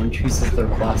before everyone chooses their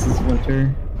classes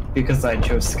winter, because I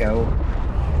chose scout.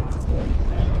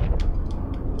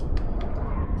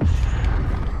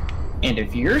 And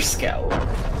if you're scout,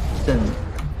 then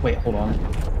wait, hold on.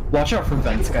 Watch out for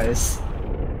vents, guys.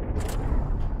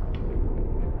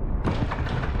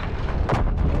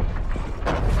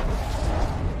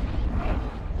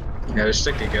 Yeah, just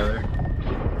stick together.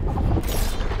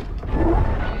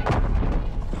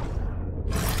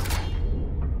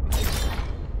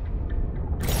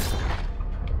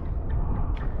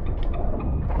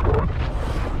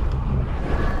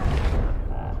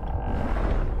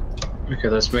 Okay,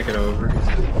 let's make it over.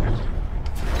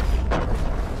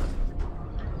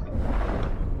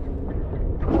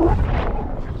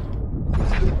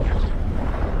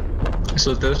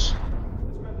 So this.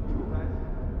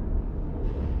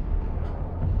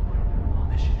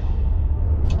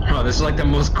 Oh, this is like the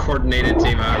most coordinated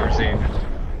team I've ever seen.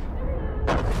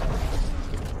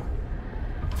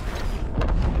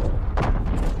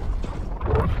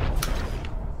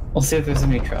 I'll see if there's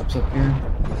any traps up here.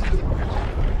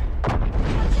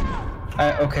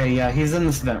 Okay, yeah, he's in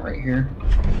this vent right here.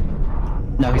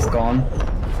 No, he's gone.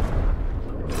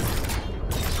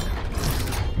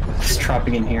 He's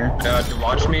trapping in here.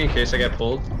 Watch me in case I get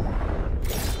pulled.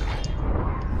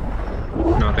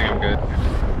 No, I think I'm good.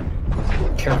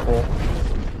 Careful.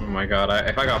 Oh my god,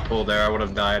 if I got pulled there, I would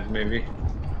have died, maybe.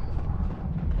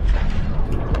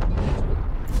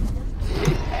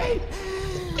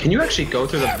 Can you actually go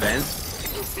through the vent?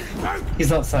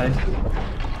 He's outside.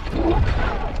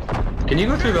 Can you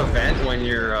go through the vent when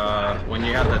you're when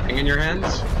you have the thing in your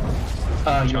hands?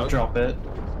 You'll drop it.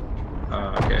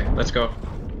 Okay, let's go.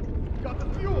 Got the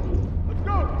fuel. Let's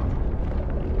go.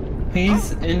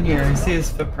 He's in here. I see his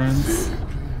footprints.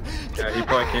 Yeah, he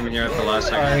probably came in here at the last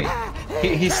second.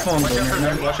 Alright. He's spawned in right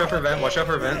now. Watch out for vent. Watch out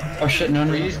for vent. Oh shit! No,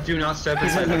 no. Please do not step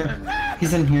inside the vent.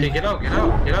 He's in here. Okay, get out, get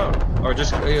out, get out. Or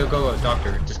just go,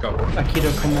 doctor. Just go.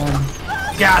 Akito, come on.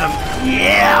 Got him.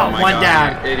 Yeah, oh my one God,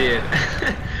 down. you idiot.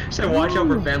 Said watch out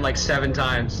for vent like 7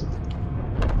 times.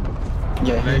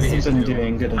 Yeah, he's been new.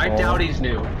 doing good. I doubt he's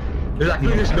new. I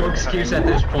think there's no excuse at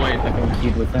this point. I've been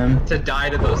queued with them to die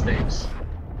to those things.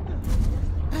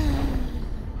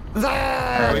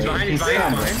 There. He's behind, he's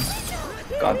behind.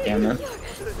 God damn it.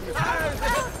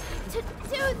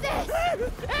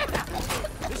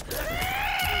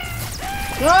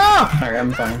 Alright,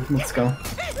 I'm fine. Let's go.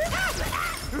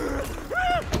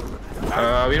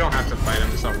 We don't have to fight him.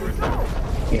 It's not worth it.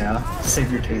 Yeah,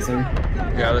 save your taser.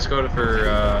 Yeah, let's go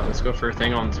for a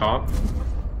thing on top.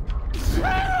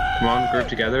 Come on, group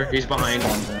together. He's behind.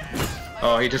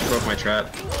 Oh, he just broke my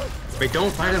trap. Wait,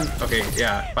 don't fight him. Okay,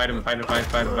 yeah, fight him.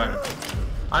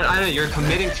 I know you're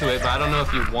committing to it, but I don't know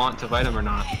if you want to fight him or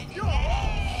not.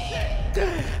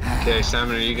 Okay,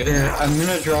 Salmon, are you good? Here, I'm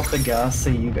gonna drop the gas so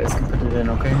you guys can put it in,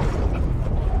 okay?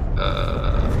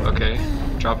 Okay.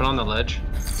 Drop it on the ledge.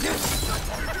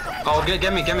 Oh,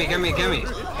 get me.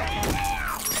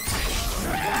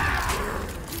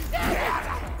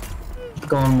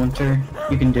 Go on, Winter.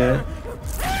 You can do it.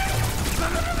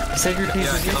 Save your team.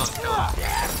 Yeah, kill him.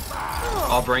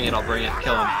 I'll bring it.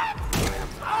 Kill him.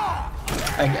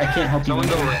 I can't help you. Someone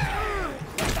go.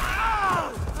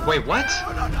 Wait, what?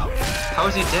 How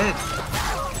is he dead?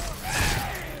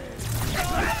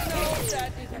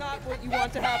 That is not what you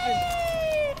want to happen.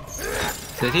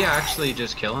 Did he actually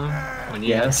just kill him? When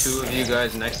you had two of you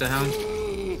guys next to him?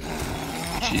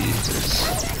 Jesus.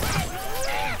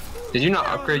 Did you not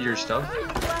upgrade your stuff?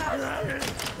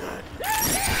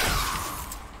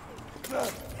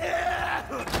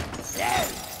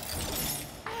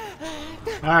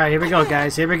 Alright, here we go,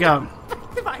 guys. Here we go.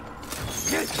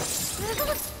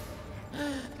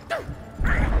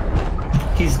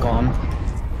 He's gone.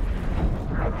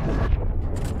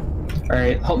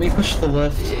 Alright, help me push the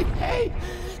lift.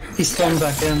 He's thrown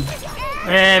back in.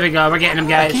 There we go. We're getting him,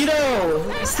 guys.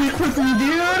 Akito! Stick with me,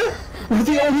 dude! We're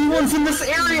the only ones in this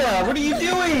area! What are you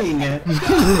doing?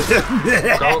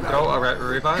 Go,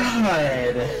 revive?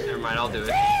 God! Never mind, I'll do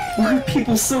it. Why are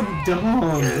people so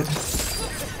dumb?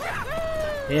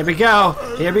 Here we go.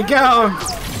 Here we go.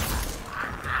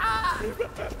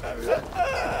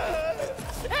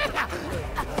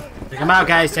 Take him out,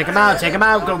 guys. Take him out. Take him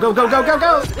out. Go, go, go, go, go,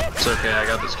 go. It's okay, I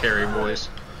got this carry, boys.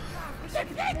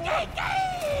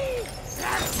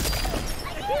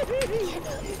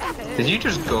 Did you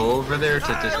just go over there to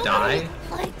just die?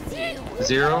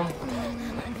 Zero?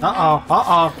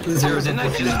 Zero,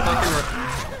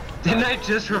 didn't I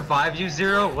just revive you,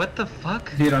 Zero? What the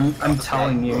fuck? Dude, I'm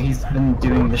telling you, he's been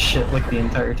doing this shit like the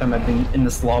entire time I've been in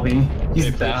this lobby. He's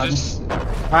bad.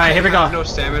 Alright, here we go. I have no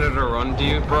stamina to run to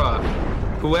you, bruh.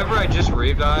 Whoever I just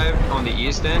revived on the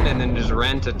east end and then just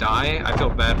ran to die, I feel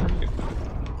bad for you.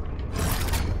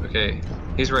 Okay,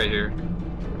 he's right here.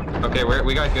 Okay,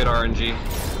 we got good RNG.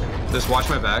 Just watch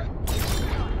my back.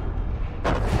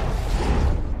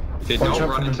 Okay, don't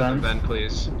run into the vent,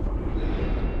 please.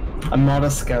 I'm not a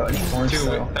scout anymore, Dude,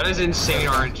 so... that is insane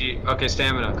RNG. Okay,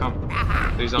 stamina, come.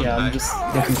 He's on I'm just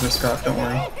looking for scrap, don't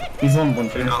worry. He's on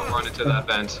Winter. Do not run into that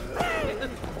vent.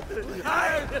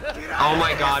 Oh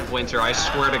my god, Winter, I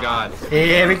swear to god.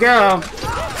 Here we go.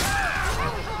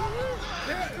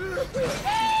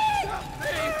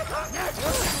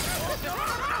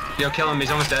 Yo, kill him,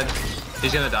 he's almost dead.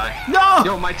 He's gonna die. No!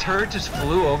 Yo, my turret just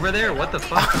flew over there? What the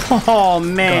fuck? Oh,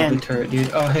 man. God, the turret,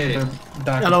 dude. Oh, hey, they're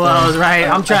back. LOL is right.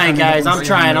 I'm trying, guys. I'm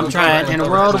trying. And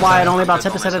worldwide, only about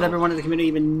 10% of everyone in the community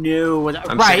even knew what...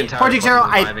 Right, Project Zero,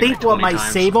 I think what my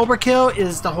save overkill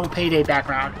is the whole Payday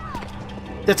background.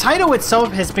 The title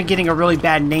itself has been getting a really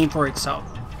bad name for itself.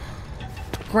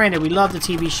 Granted, we love the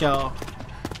TV show.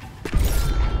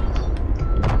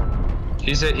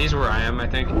 He's where I am, I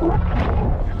think.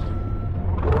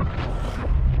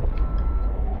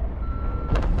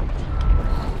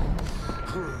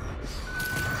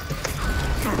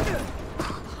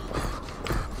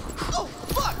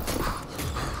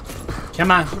 Come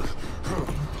on.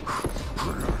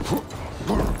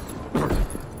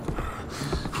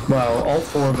 Wow, all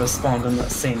four of us spawned in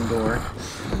that same door.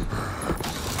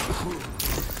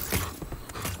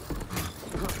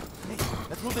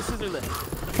 Let's move the scissor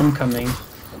lift. I'm coming.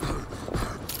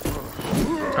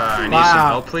 I need some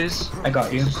help, please. I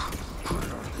got you.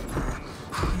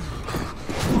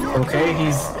 Okay,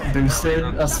 he's boosted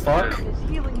as fuck.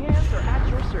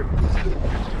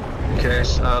 Okay,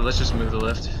 so, let's just move the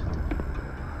lift.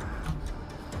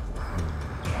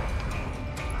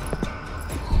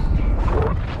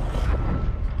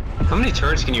 How many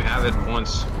turrets can you have at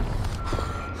once?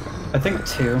 I think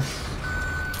 2.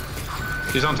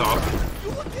 He's on top.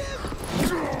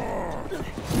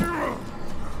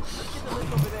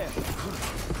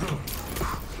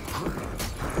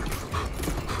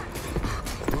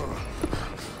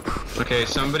 Okay,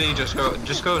 somebody just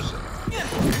goes.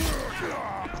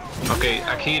 Okay,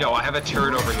 Akito, I have a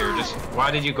turret over here. Just why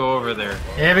did you go over there?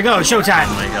 Here we go, showtime.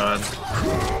 Oh my god.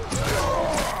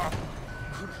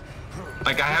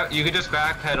 Like you could just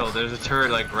backpedal. There's a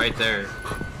turret like right there.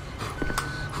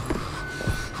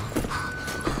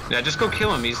 Yeah, just go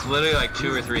kill him. He's literally like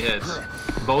 2 or 3 hits.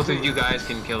 Both of you guys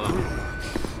can kill him.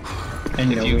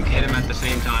 And if you hit him at the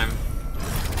same time.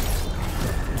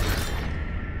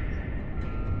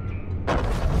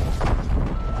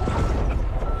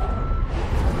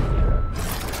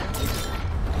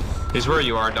 Here's where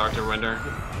you are, Dr. Winder.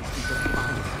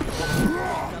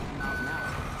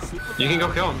 You can go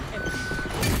kill him.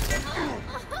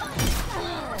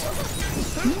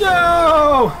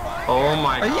 No! Oh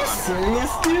my god. Are you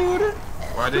serious, dude?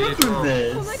 Why did you throw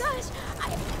this? Oh my gosh.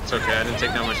 It's okay, I didn't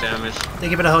take that much damage.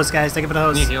 Take it for the host, guys. Take it for the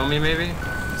Can you host. heal me, maybe?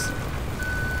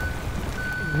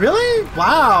 Really?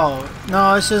 Wow.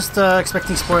 No, it's just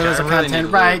expecting spoilers Okay, of I really content.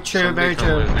 need Right, loot. true, Somebody very come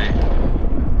true. with me.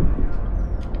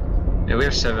 Yeah, we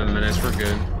have 7 minutes. We're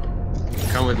good.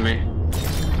 Come with me.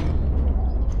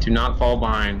 Do not fall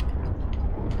behind.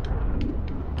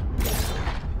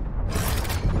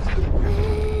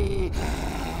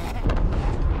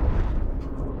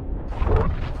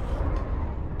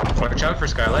 Watch out for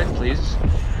Skylight, please.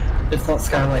 It's not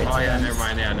Skylight. Oh yeah, never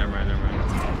mind. Yeah, never mind. Never mind.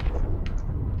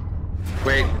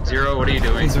 Wait, Zero, what are you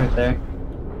doing? He's right there.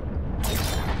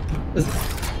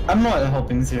 I'm not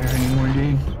helping Zero anymore,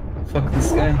 dude. Fuck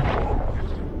this guy.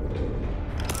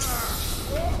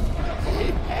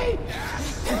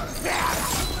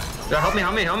 Yo, help me,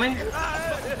 help me, help me!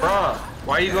 Bro,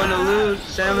 why are you going to lose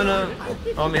stamina?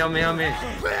 Help me, help me, help me.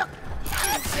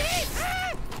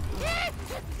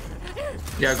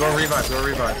 Yeah, go revive, go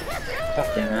revive. God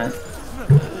damn it.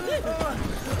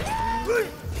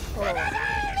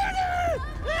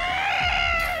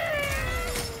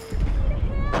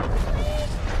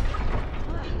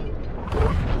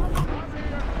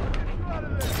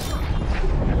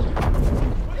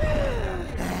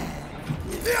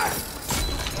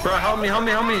 Bro, help me, help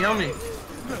me, help me, help me.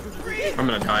 I'm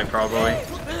gonna die probably.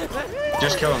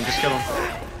 Just kill him, just kill him.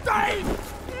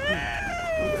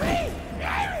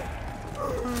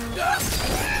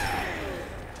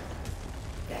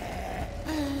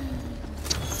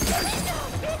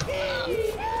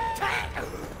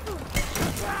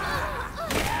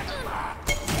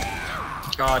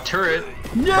 Turret.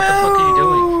 No! What the fuck are you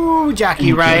doing?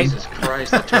 Jackie, right? Jesus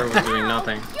Christ, the turret was doing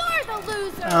nothing.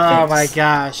 Oh my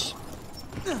gosh.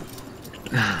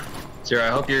 Zero, I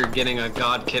hope you're getting a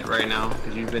god kit right now,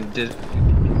 because you've been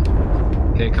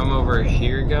Okay, come over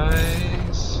here,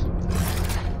 guys.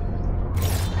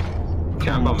 Okay,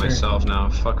 I'm by myself now.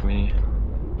 Fuck me.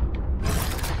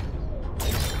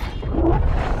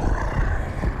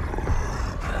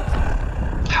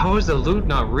 How is the loot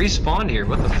not respawned here?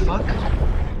 What the fuck?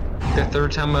 The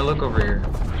third time I look over here.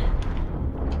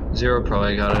 Zero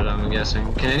probably got it, I'm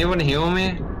guessing. Can anyone heal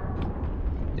me?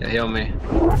 Yeah, heal me.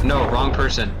 No, wrong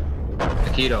person.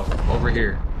 Akito, over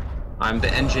here. I'm the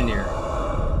engineer.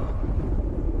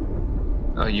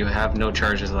 Oh, you have no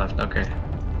charges left. Okay.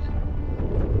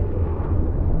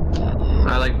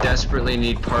 I like desperately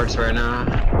need parts right now.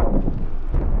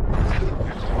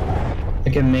 I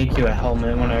can make you a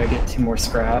helmet when I get 2 more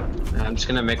scrap. I'm just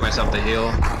gonna make myself the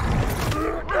heal.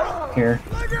 Here.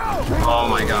 Oh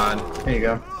my god. There you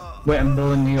go. Wait, I'm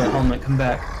building you a helmet. Come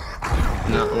back.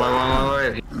 No,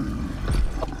 wait.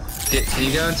 Can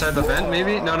you go inside the vent,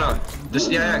 maybe? No, no.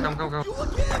 Just, yeah, come.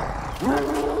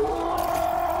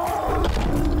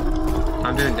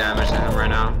 I'm doing damage to him right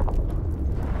now.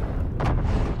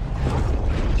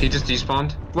 He just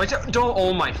despawned. Wait, don't,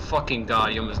 oh my fucking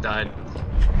god, you almost died.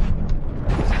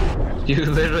 You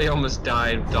literally almost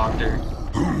died, Doctor.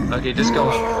 Okay, just go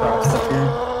up.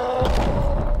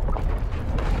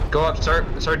 Go up,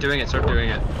 start doing it,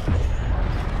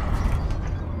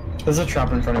 There's a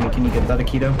trap in front of me, can you get that,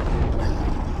 Akito?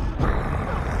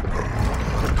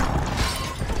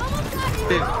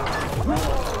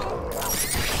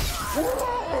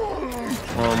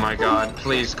 Oh my god,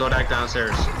 please, go back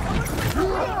downstairs.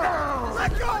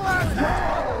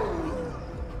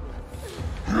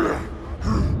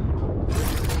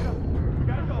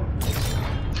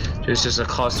 This is a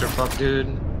clusterfuck, dude.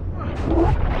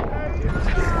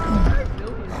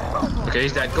 Okay,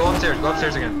 he's dead. Go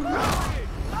upstairs again.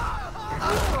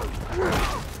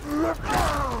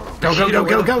 Go.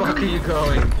 Where the fuck are you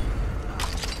going?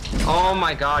 Oh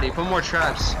my god, he put more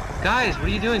traps. Guys, what are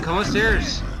you doing? Come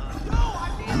upstairs.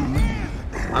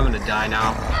 I'm gonna die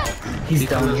now. He's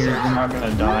down here, you're not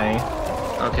gonna die.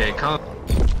 Okay, come.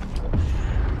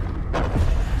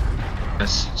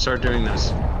 Yes, start doing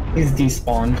this. He's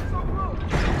despawned.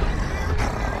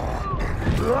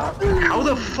 How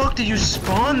the fuck did you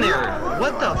spawn there?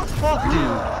 What the fuck,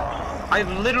 dude? I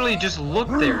literally just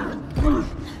looked there.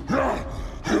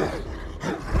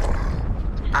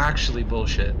 Actually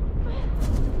bullshit.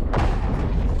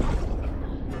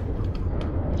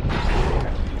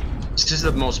 This is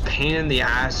the most pain in the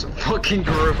ass fucking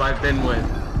group I've been with.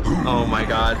 Oh my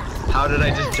god. How did I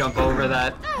just jump over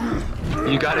that?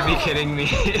 You gotta be kidding me.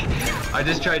 I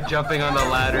just tried jumping on the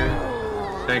ladder.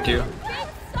 Thank you.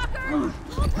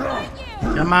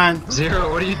 Come on. Zero,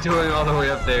 what are you doing all the way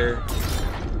up there?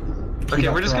 Okay,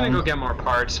 we're just gonna go get more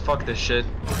parts. Fuck this shit.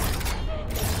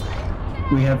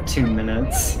 We have 2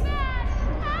 minutes.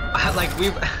 Like we.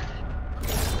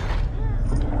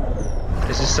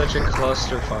 This is such a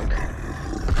clusterfuck.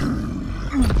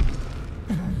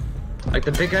 Like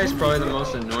the big guy's probably the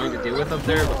most annoying to deal with up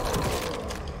there.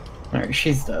 Alright,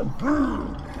 she's dead.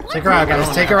 Take her out,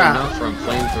 guys. Take her out. From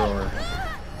flamethrower.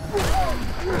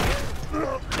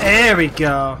 There we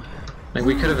go. Like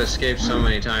we could have escaped so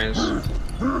many times.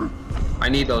 I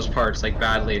need those parts like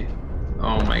badly.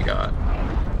 Oh my god.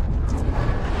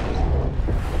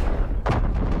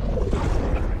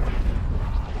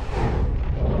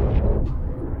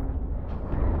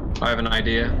 I have an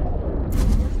idea.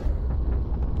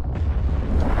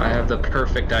 I have the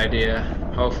perfect idea.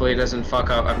 Hopefully it doesn't fuck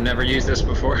up. I've never used this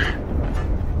before.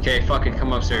 Okay, fuck it,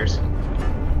 come upstairs.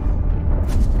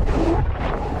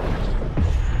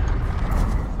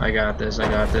 I got this, I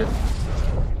got this.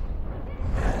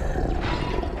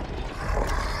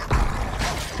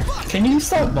 Can you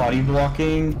stop body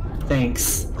blocking?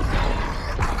 Thanks.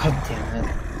 God damn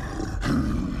it.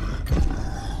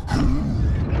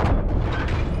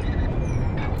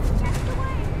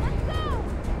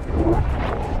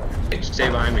 Stay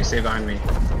behind me, stay behind me.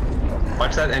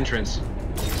 Watch that entrance.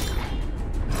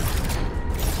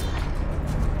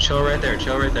 Chill right there,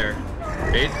 chill right there.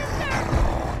 Wait.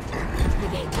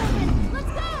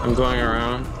 I'm going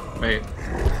around. Wait.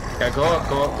 Yeah, go up,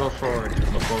 go forward.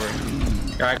 Go forward.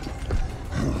 Yeah,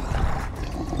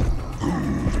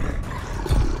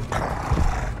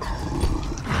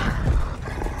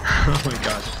 oh my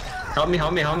gosh. Help me,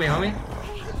 help me, help me, help me.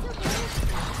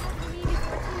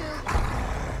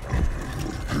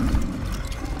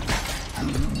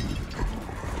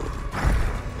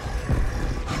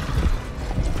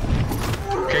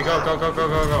 Okay, go, go, go, go,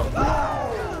 go,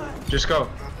 go. Just go.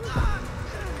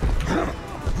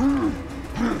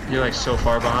 You're like so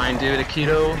far behind, dude.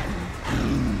 Aikido.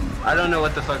 I don't know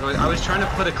what the fuck I was trying to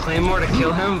put a claymore to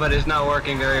kill him, but it's not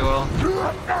working very well.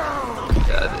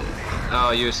 God.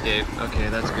 Oh, you escaped. Okay,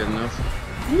 that's good enough.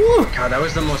 God, that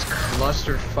was the most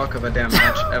clusterfuck of a damn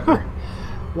match ever.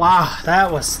 Wow,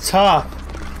 that was tough.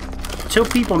 2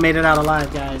 people made it out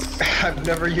alive, guys. I've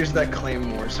never used that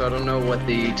claymore, so I don't know what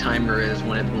the timer is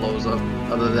when it blows up,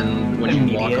 other than when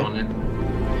you walk on it.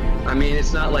 I mean,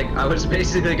 it's not like I was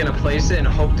basically gonna place it and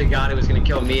hope to God it was gonna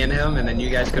kill me and him, and then you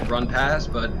guys could run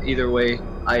past. But either way,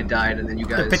 I died, and then you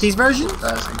guys. The Pitty's version?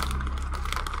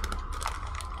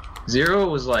 Zero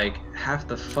was like half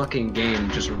the fucking game,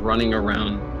 just running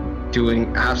around,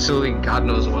 doing absolutely God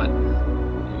knows what.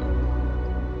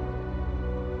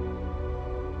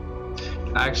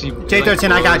 Actually,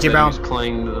 J13, I got you, bro. He's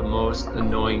playing the most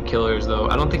annoying killers, though.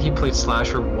 I don't think he played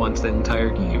Slasher once the entire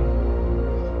game.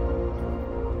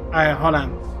 Alright, hold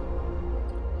on.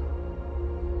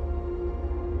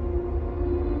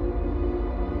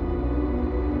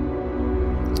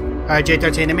 Alright,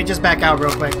 J13, let me just back out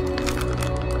real quick.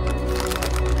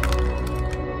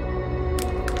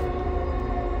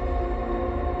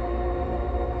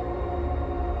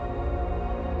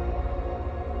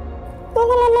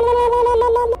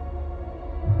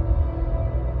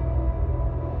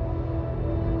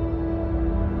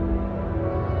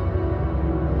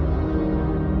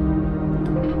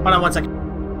 Hold on 1 second.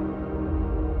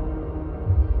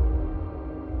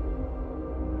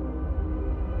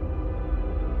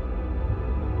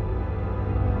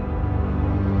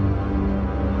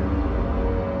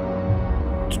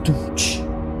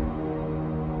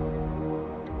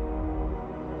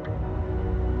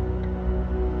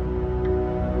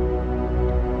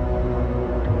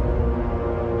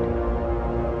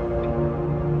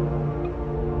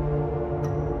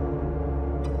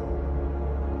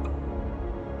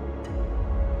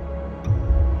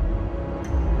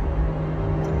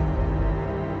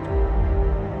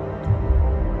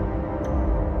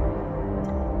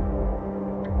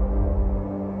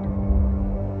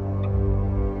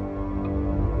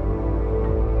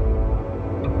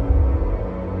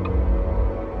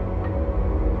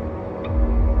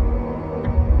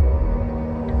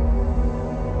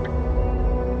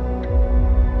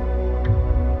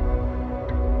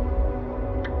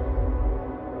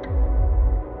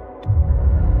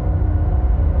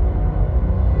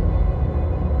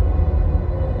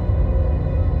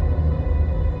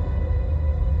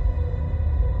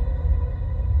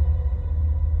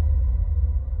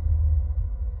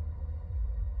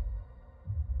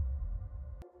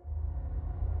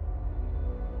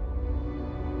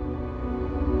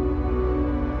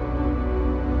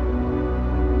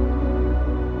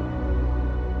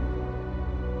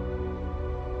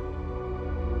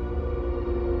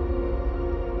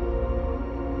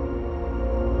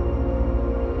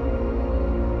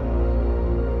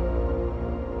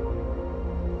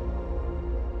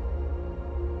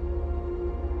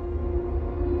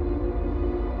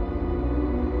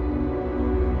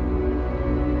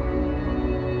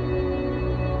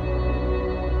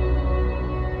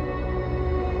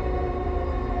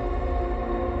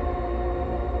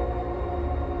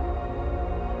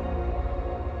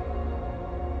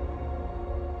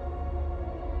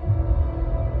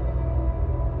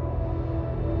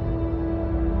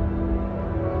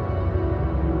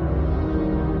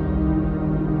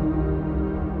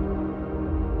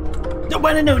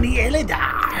 one and only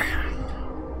Eladar.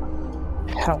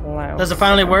 Hello. Does it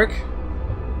finally work?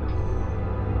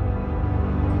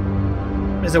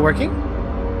 Is it working?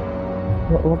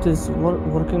 What is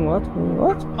working? What?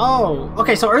 Oh,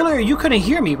 okay. So earlier you couldn't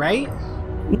hear me, right?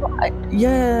 No,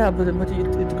 yeah, but it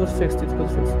got fixed. It got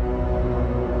fixed.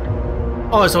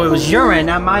 Oh, so it was your end,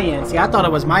 not my end. See, I thought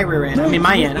it was my rear end. No, I mean,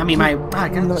 my end. I mean, my.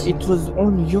 No, it was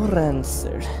on your end,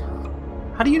 sir.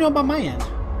 How do you know about my end?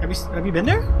 Have you been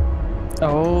there?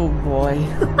 Oh boy.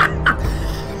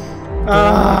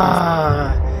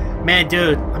 Man,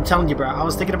 dude, I'm telling you, bro. I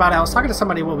was thinking about it. I was talking to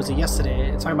somebody. What was it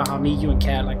yesterday? Talking about how me, you, and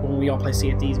Kat, like when we all play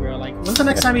Sea of Thieves, we were like, when's the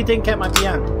next time you think Kat might be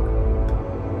on?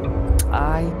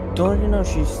 I don't really know.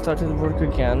 She started work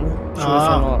again. She was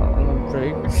on a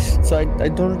break, so I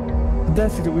don't.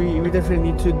 Definitely, we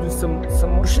definitely need to do some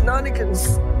more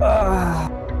shenanigans.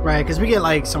 Right, because we get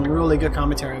like some really good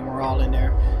commentary when we're all in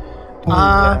there.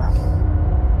 Yeah.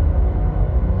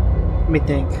 Let me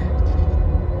think.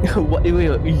 What,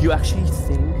 wait, you actually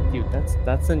think, dude?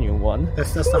 That's a new one.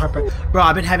 That's the hard part, bro.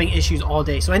 I've been having issues all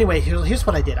day. So anyway, here's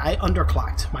what I did. I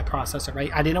underclocked my processor.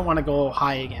 Right, I didn't want to go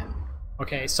high again.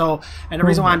 Okay, so and the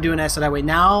reason why I'm doing that so that way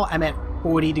now I'm at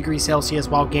 40 degrees Celsius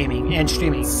while gaming and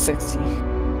streaming. Sexy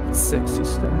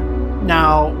stuff.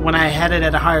 Now, when I had it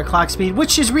at a higher clock speed,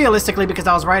 which is realistically because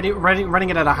I was running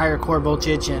it at a higher core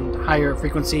voltage and higher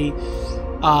frequency,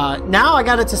 now I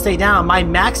got it to stay down. My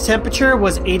max temperature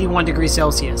was 81 degrees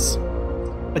Celsius.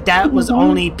 But that was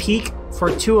only peak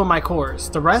for 2 of my cores.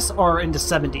 The rest are in the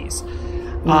 70s.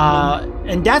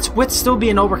 And that's with still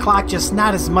being overclocked, just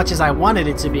not as much as I wanted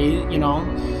it to be, you know.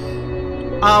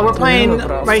 We're playing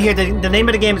right here. The name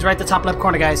of the game is right at the top left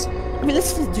corner, guys. I mean,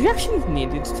 do you actually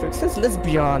need it, Trix? Let's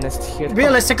be honest here.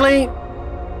 Realistically,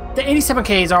 the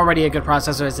 87K is already a good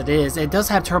processor as it is. It does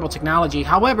have turbo technology.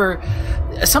 However,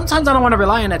 sometimes I don't want to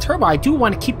rely on that turbo. I do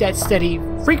want to keep that steady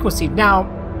frequency. Now,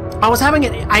 I was having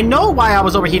it. I know why I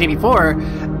was overheating before.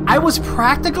 I was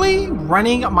practically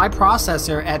running my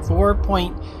processor at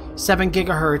 4.7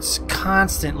 gigahertz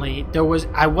constantly.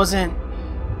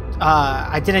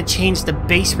 I didn't change the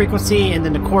base frequency and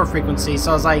then the core frequency.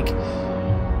 So I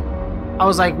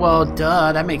was like, well,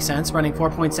 duh, that makes sense. Running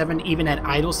 4.7 even at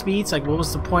idle speeds. Like, what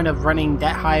was the point of running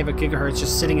that high of a gigahertz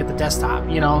just sitting at the desktop,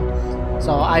 you know?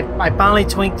 So I finally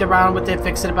twinked around with it,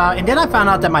 fixed it about, and then I found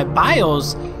out that my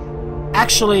BIOS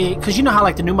actually, because you know how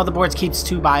like the new motherboards keeps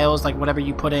 2 BIOS, like whatever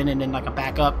you put in and then like a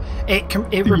backup, it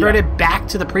reverted back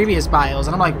to the previous BIOS,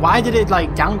 and I'm like, why did it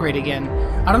like downgrade again?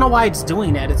 I don't know why it's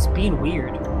doing that. It's being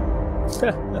weird.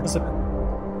 That's a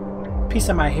piece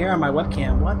of my hair on my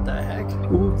webcam. What the heck?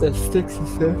 Ooh, that sticks,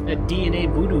 sir. A DNA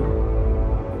voodoo.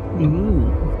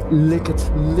 Lick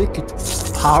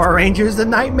it. Power Rangers the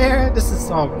nightmare? This is,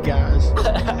 oh gosh.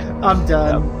 I'm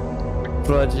done.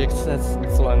 Projects,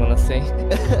 that's all I'm gonna say.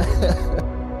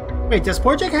 Wait, does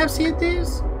Project have Sea of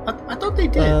Thieves? I thought they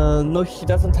did. No, he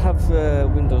doesn't have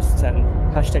Windows 10.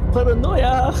 Hashtag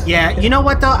paranoia. Yeah, you know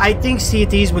what though? I think Sea of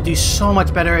Thieves would do so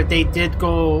much better if they did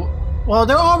go. Well,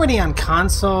 they're already on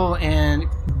console and.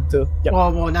 Yep.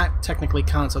 Well, not technically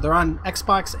console. They're on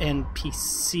Xbox and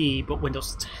PC, but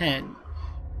Windows 10.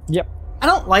 Yep. I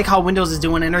don't like how Windows is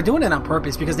doing it, and they're doing it on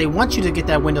purpose because they want you to get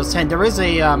that Windows 10. There is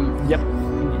a Yep.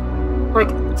 Like,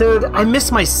 dude, I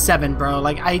miss my 7, bro.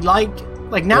 Like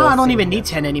now I don't even need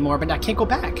 10 anymore, but I can't go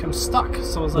back. I'm stuck.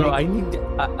 So it's like, no, I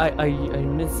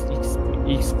miss XP.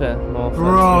 No,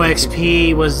 bro,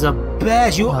 XP was the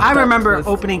best. I remember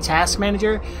opening Task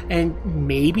Manager and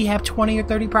maybe have 20 or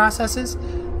 30 processes.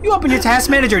 You open your Task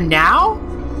Manager now,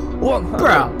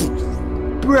 bro.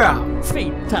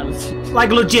 Fatality.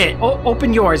 Like legit.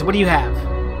 Open yours. What do you have?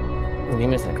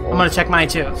 Name is like, I'm gonna check mine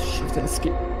too. Shift and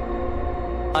skip.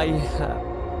 I have.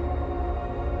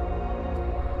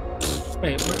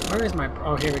 Wait, where is my?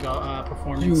 Oh, here we go.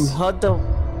 Performance. You had the.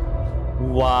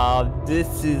 Wow,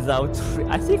 this is out.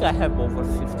 I think I have over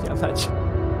 50. I'm not sure.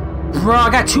 Bro, I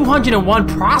got 201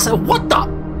 process. What the?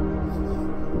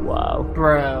 Wow.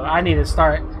 Bro, I need to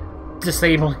start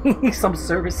disabling some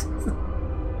services.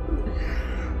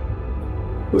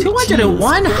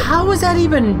 201? How is that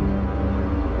even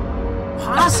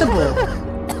possible?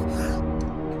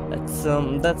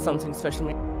 That's something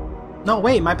special. No,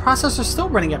 wait, my processor's still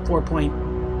running at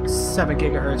 4.7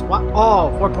 gigahertz. What?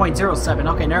 Oh, 4.07.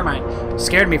 Okay, never mind.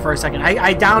 Scared me for a second.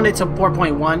 I downed it to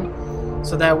 4.1,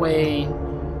 so that way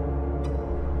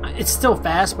it's still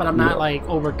fast, but I'm not like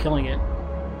overkilling it.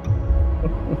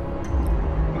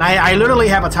 I literally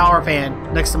have a tower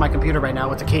fan next to my computer right now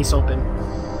with the case open.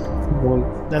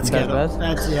 Whoa. That's ghetto.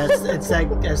 That's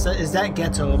it's that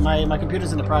ghetto. My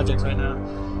computer's in the projects right now.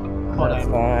 Hold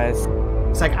on. Nice.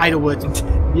 It's like Idlewood.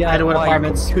 Yeah, Idlewood my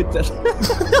Apartments. computer.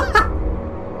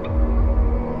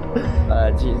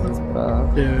 Jesus, bro.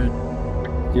 Dude,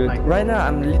 Like- right now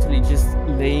I'm literally just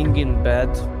laying in bed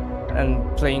and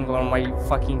playing on my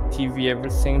fucking TV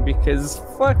everything because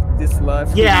fuck this life.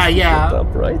 Yeah, We need to yeah. get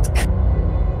up, right?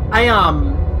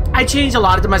 I changed a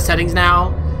lot of my settings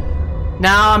now.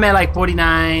 Now I'm at like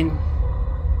 49.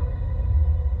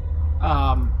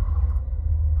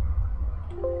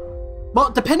 Well,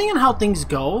 depending on how things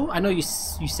go, I know you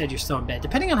said you're still in bed.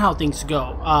 Depending on how things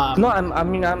go, No,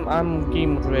 I'm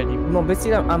game ready. No,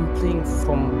 basically I'm playing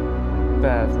from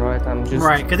bed, right? I'm just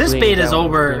right, because this laying beta is down.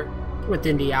 over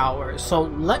within the hour. So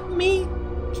let me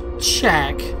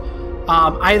check.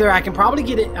 Either I can probably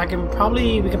get it. We can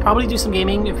probably do some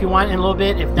gaming if you want in a little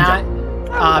bit. If not,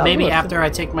 maybe after I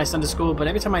take my son to school. But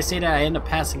every time I say that, I end up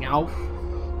passing out.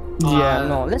 Yeah,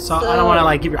 no, let's. So I don't want to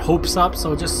like give your hopes up.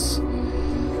 So just.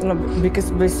 No,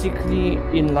 because basically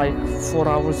in like 4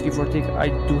 hours give or take, I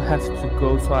do have to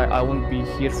go, so I won't be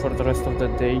here for the rest of the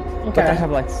day. But I Okay. have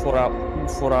like 4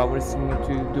 hours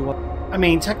to do what. I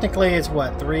mean, technically it's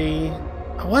what, 3?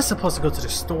 I was supposed to go to the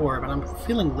store, but I'm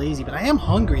feeling lazy. But I am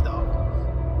hungry though.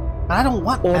 But I don't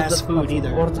want fast food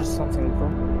either. Order something, bro.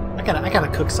 I gotta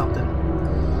cook something.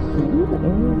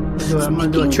 I'm gonna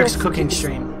do a tricks cooking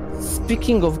stream.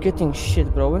 Speaking of getting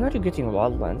shit, bro, when are you getting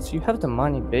Wildlands? You have the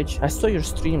money, bitch. I saw your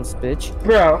streams, bitch.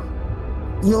 Bro.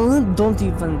 No, don't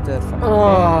even dare.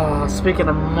 Oh, speaking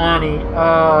of money,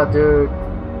 oh, dude.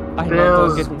 I know, don't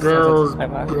Bills, get me bills,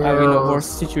 started. I'm in a bills. worse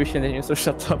situation than you, so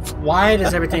shut up. Why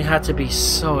does everything have to be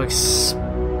so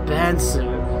expensive?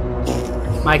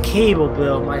 My cable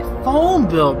bill, my phone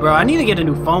bill, bro. I need to get a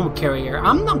new phone carrier.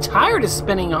 I'm tired of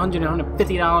spending $100, $150,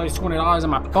 $200 on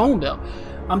my phone bill.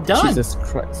 I'm done. Jesus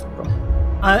Christ, bro.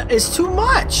 It's too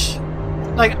much.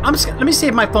 Like, let me see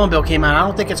if my phone bill came out. I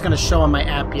don't think it's gonna show on my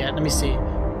app yet. Let me see.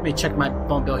 Let me check my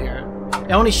phone bill here.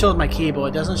 It only shows my cable.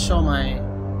 It doesn't show my.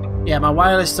 Yeah, my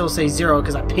wireless still says 0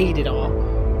 because I paid it all.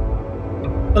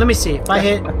 But let me see. If I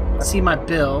hit see my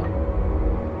bill.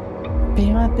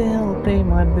 Pay my bill, pay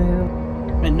my bill.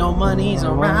 And no money's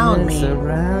around me.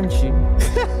 Around you.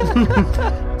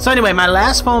 So anyway, my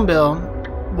last phone bill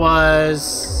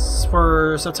was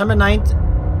for September 9th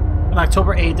and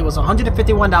October 8th. It was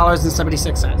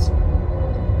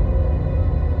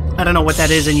 $151.76. I don't know what that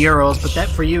is in euros, but that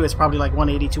for you is probably like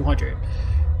 180, 200.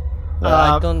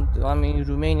 I mean, in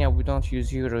Romania we don't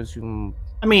use euros.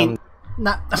 I mean,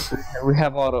 not. We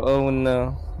have our own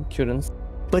currency.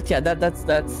 But yeah, that's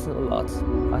a lot.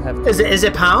 I have. Is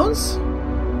it pounds?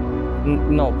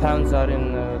 No, pounds are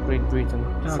in Great Britain.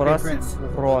 Oh, For Great us, Britain. it's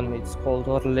RON. It's called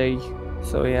Orlei.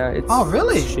 So yeah, it's. Oh,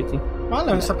 really? It's shitty. Well, I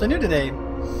learned something new today.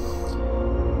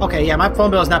 Okay, yeah, my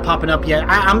phone bill is not popping up yet.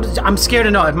 I'm scared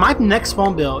to know if my next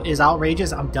phone bill is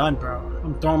outrageous. I'm done, bro.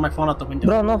 I'm throwing my phone out the window.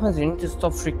 Bro, no offense, you need to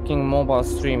stop freaking mobile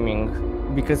streaming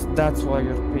because that's why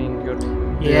you're paying your.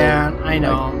 Yeah, I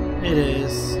know it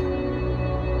is.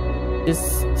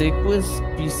 Just stick with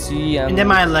PC And then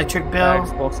my electric bill.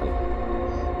 Xbox.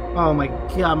 Oh my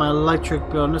god, my electric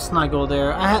bill. Let's not go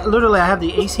there. Literally, I have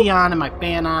the AC on and my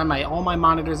fan on, all my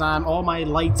monitors on, all my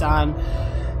lights on.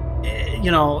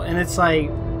 You know, and it's like,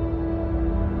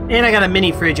 and I got a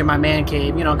mini fridge in my man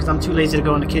cave. You know, because I'm too lazy to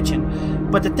go in the kitchen.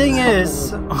 But the thing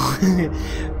is,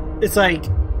 it's like,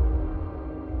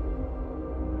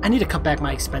 I need to cut back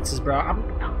my expenses, bro.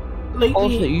 Lately,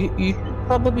 Also, you should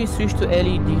probably switch to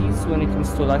LEDs when it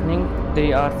comes to lighting.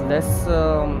 They are less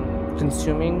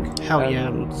consuming. Hell yeah.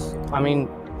 I mean,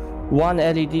 one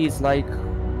LED is like.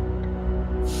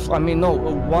 I mean, no,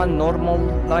 one normal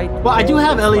light. Well, I do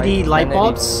have is LED like light 10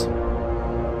 bulbs.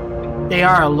 They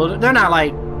are a little. They're not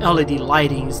like LED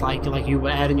lightings like you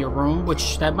would add in your room,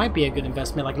 which that might be a good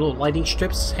investment, like little lighting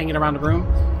strips hanging around the room.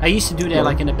 I used to do that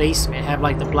like in the basement, have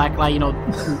like the black light, you know.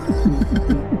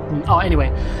 Oh, anyway,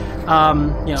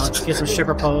 you know, get some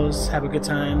stripper pose, have a good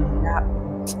time.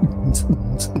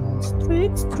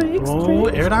 Oh,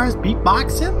 Erdar is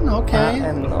beatboxing. Okay.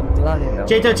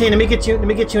 J13, let me get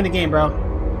you in the game, bro.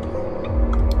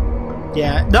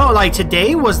 Yeah, no, like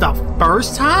today was the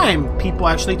first time people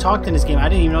actually talked in this game. I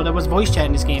didn't even know there was voice chat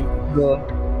in this game. Yeah.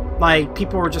 Like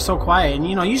people were just so quiet, and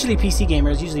you know, usually PC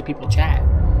gamers, usually people chat.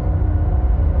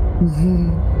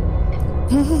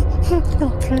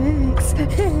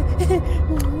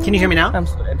 Can you hear me now? I'm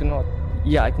sorry, I do not.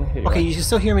 Yeah, I can hear you. Okay, you can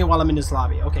still hear me while I'm in this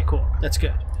lobby. Okay, cool. That's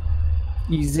good.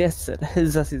 Yes, sir. That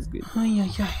is good.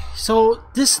 So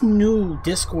this new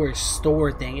Discord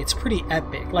store thing, it's pretty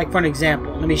epic. Like for an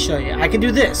example, let me show you. I can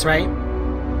do this, right?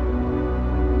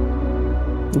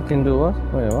 You can do what?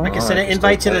 Wait, what? I can send an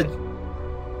invite to the.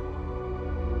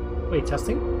 Wait,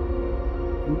 testing.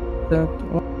 That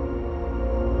one.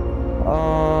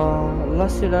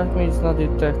 Last year that means not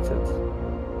detected.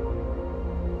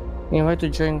 Invite to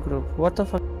join group. What the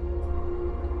fuck?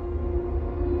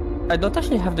 I don't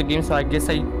actually have the game, so I guess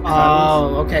I.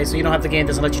 Oh, okay. So you don't have the game,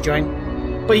 doesn't let you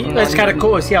join. But that's kind of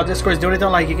cool. See how Discord's doing it though?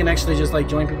 Like you can actually just like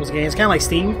join people's games. Kind of like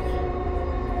Steam.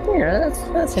 Yeah,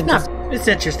 that's interesting. It's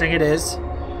interesting. It is.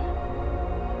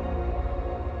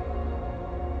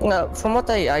 From what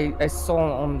I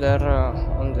saw on their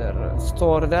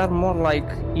store, they're more like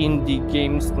indie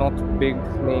games, not big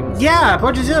names. Yeah,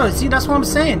 Project Zero. See, that's what I'm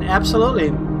saying. Absolutely.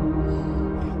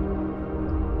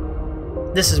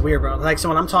 This is weird, bro. Like, so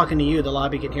when I'm talking to you, the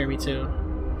lobby can hear me too.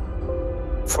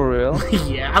 For real?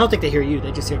 Yeah, I don't think they hear you.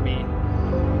 They just hear me.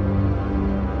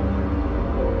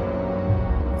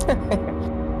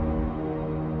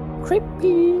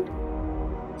 Creepy.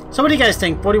 So what do you guys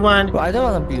think? 41? Well, I don't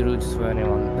want to be rude to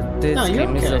anyone, but this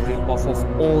game is a rip-off of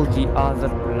all the other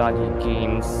bloody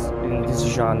games in this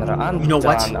genre. I'm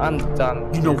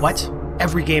done. You know what?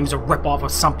 Every game is a rip-off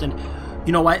of something.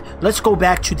 You know what? Let's go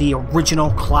back to the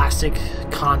original classic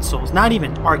consoles. Not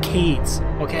even arcades,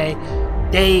 okay?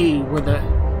 They were the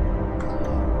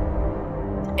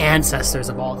ancestors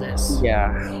of all this.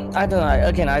 Yeah. I don't know.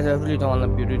 Again, I really don't want to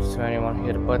be rude to anyone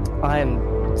here, but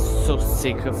I'm so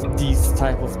sick of these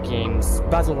type of games.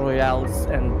 Battle Royales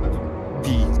and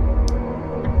these.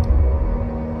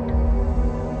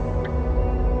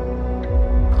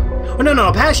 Oh,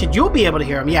 no, Passion, you'll be able to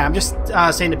hear them. Yeah, I'm just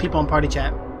saying to people in party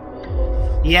chat.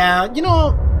 Yeah, you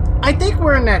know, I think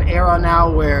we're in that era now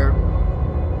where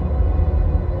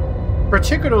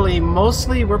particularly,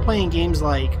 mostly, we're playing games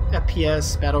like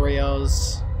FPS, Battle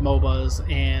Royales, MOBAs,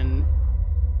 and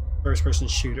first-person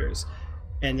shooters.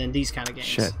 And then these kind of games.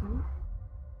 Shit.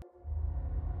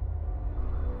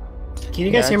 Can you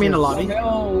guys hear me in the lobby?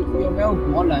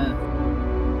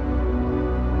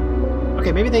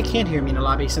 Okay, maybe they can't hear me in the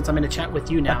lobby since I'm in a chat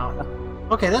with you now.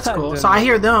 Okay, that's cool. So I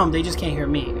hear them, they just can't hear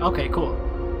me. Okay, cool.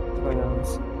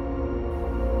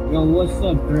 Yo, what's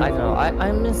up, bro? I don't know,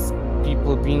 I miss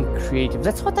people being creative.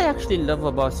 That's what I actually love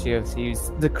about Sea of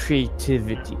Thieves, the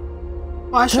creativity.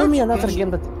 Well, Tell me another game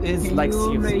that is like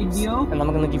Sea of Thieves, and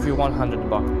I'm gonna give you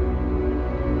 $100.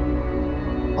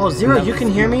 Oh, Zero, you can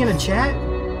hear me in the chat?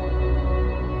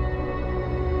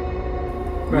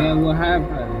 Yeah, what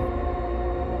happened?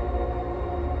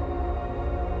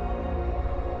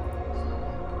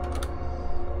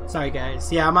 Sorry, guys.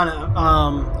 Yeah, I'm on a,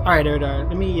 alright, Erdar,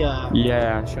 let me,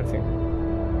 Yeah, sure thing.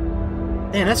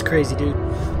 Man, that's crazy, dude.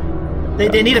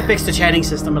 They need to fix the chatting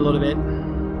system a little bit.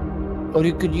 Or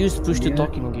you could use push to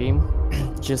talk in game.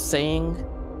 Just saying.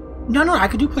 No, I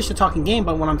could do push to talk in game,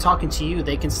 but when I'm talking to you,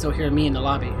 they can still hear me in the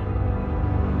lobby.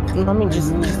 No, I mean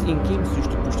just in game switch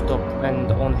to push to talk,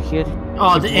 and on here.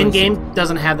 Oh, the in game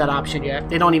doesn't have that option yet.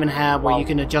 They don't even have where you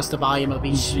can adjust the volume of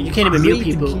each. You can't even mute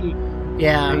people.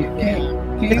 Yeah.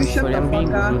 Can you shut the I'm being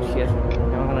fuck up? rude here.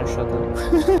 I'm gonna shut up.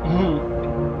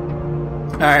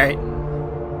 All right.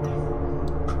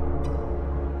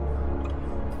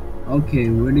 Okay,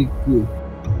 very cool.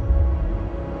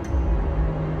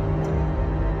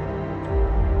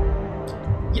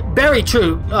 Yeah, very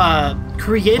true.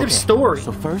 Creative story.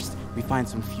 So first, we find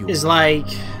some fuel. Is like.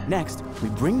 Next, we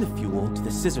bring the fuel to the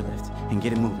scissor lift and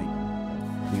get it moving.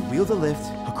 We wheel the lift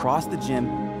across the gym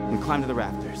and climb to the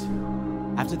rafters.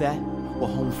 After that, we're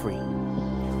home free.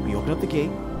 We open up the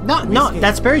gate. No,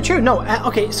 that's very true. No,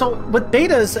 okay. So with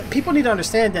betas, people need to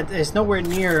understand that it's nowhere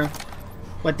near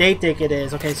what they think it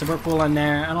is. Okay, so we're full on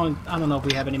there. I don't know if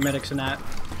we have any medics or not.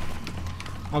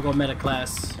 I'll go medic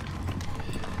class.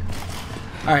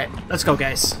 All right, let's go,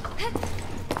 guys.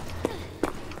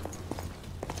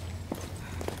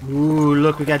 Ooh,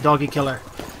 look, we got Doggy Killer.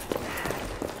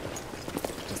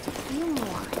 Just a few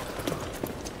more.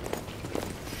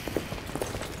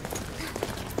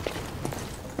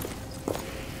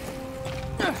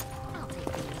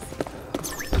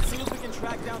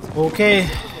 Okay.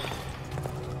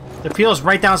 The Peel's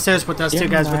right downstairs with us too,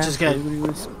 guys, which is good.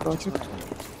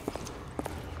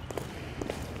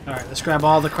 Alright, let's grab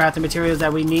all the crafting materials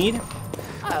that we need.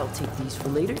 I'll take these for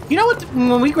later. You know what?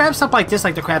 When we grab stuff like this,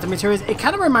 like the crafting materials, it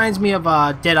kind of reminds me of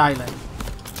Dead Island.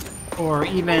 Or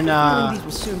even, these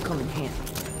will soon come in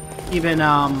handy. Even,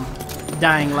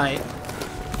 Dying Light.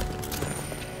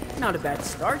 Not a bad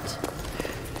start.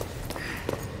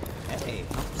 Hey,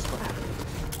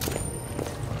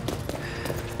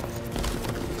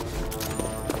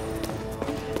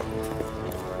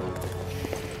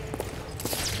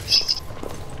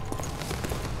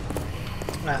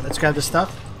 Alright, let's grab this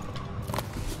stuff.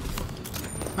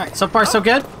 Alright, so far so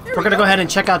good. We're gonna go ahead and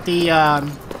check out the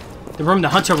room the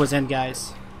hunter was in,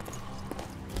 guys.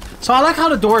 So I like how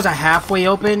the doors are halfway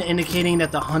open, indicating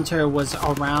that the hunter was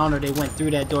around or they went through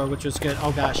that door, which was good.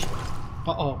 Oh gosh.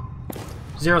 Uh-oh.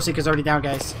 Zero Seeker's already down,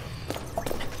 guys.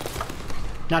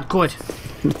 Not good.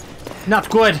 Not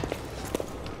good.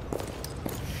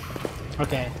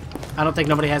 Okay. I don't think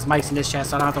nobody has mics in this chat,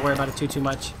 so I don't have to worry about it too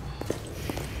much.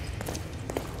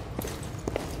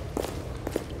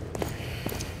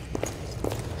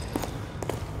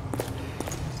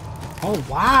 Oh,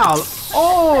 wow.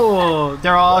 Oh,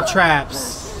 they're all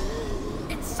traps.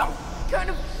 It's some kind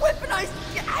of weaponized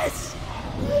gas.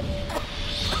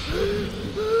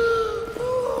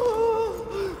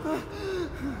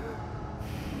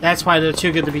 That's why they're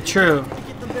too good to be true.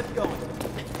 Get the lift going.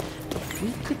 If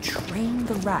we could train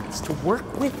the rats to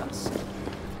work with us.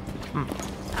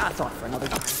 I thought for another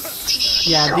time.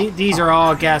 Yeah, these are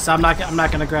all gas. I'm not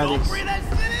gonna grab these.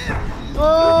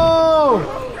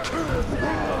 Oh!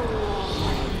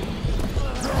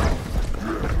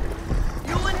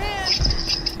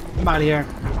 I'm out of here.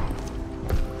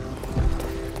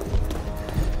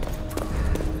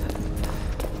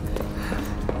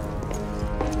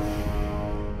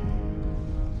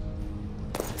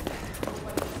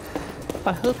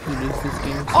 I hope you lose this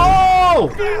game. Oh!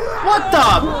 What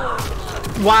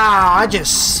the? Wow, I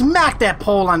just smacked that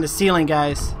pole on the ceiling,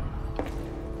 guys.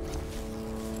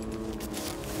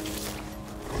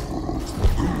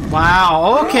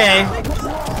 Wow, okay.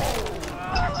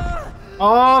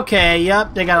 Okay,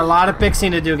 yep, they got a lot of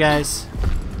fixing to do, guys.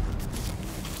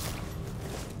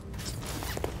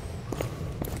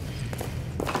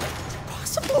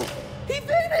 Possible. He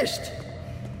vanished.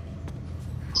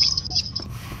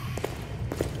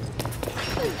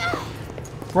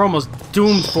 We're almost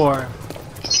doomed for.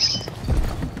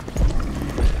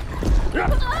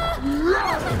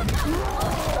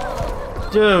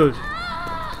 Dude.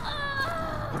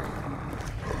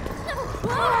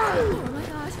 Oh my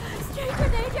gosh, stranger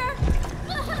danger!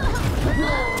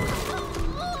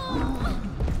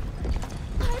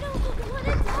 I don't want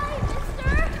to die,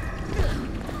 mister!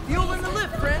 Fuel in the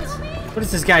lift, friends! What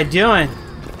is this guy doing?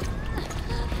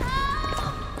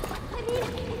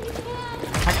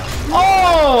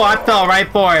 Oh, I fell right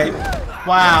for it.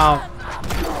 Wow.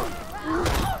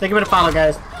 Thank you for the follow,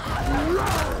 guys.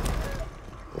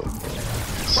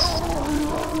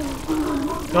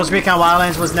 Ghost Recon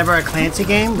Wildlands was never a Clancy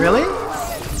game? Really?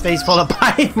 Space full of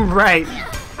pipe? Right.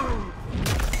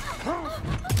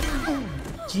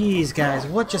 Jeez, guys,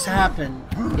 what just happened?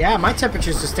 Yeah, my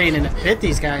temperatures are staying in the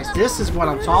 50s, guys. This is what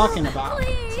I'm talking about.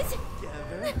 Please!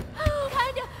 Oh,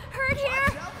 kinda hurt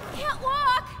here. Can't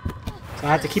walk. So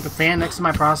I have to keep a fan next to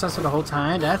my processor the whole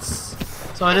time? That's...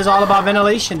 So it is all about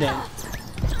ventilation then.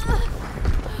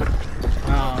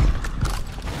 Wow.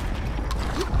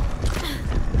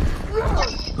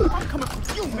 I'm coming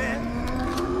for you, man.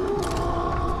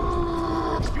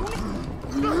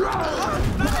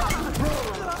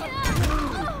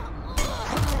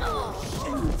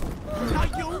 Not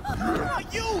you.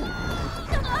 Not you.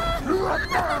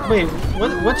 Wait,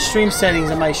 what stream settings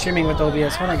am I streaming with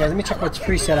OBS? Hold on, guys. Let me check what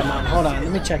preset I'm on. Hold on.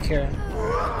 Let me check here.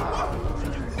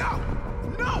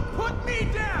 No, put me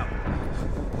down.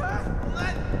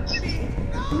 Let me.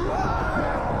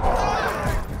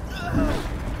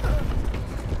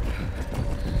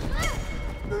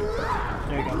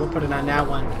 There you go. We'll put it on that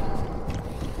one.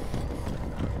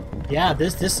 Yeah,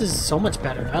 this is so much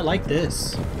better. I like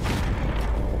this.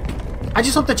 I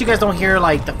just hope that you guys don't hear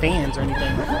like the fans or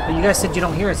anything. But you guys said you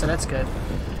don't hear it, so that's good.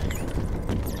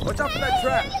 Watch out for that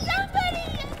trap.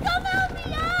 Come help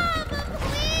me up,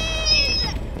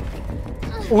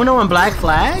 please! Uno and Black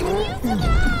Flag?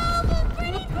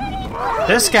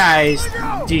 This guy's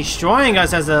destroying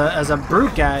us as a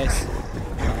brute, guys.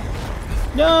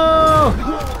 No!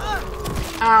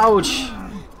 Ouch!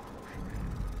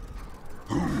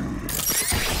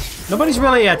 Nobody's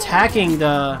really attacking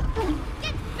the...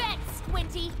 Get bent,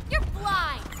 Squinty! You're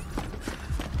blind!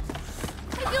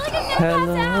 I feel like I'm Hello.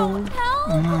 gonna pass out!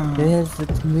 Help! Is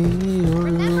it me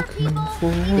you're looking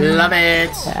for? Love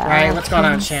it! Alright, what's going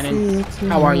on, Shannon?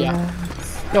 How are ya?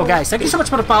 Yo, guys, thank you so much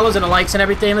for the follows and the likes and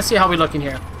everything. Let's see how we looking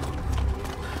here.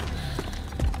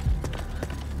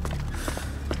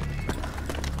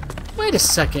 Wait a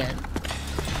second.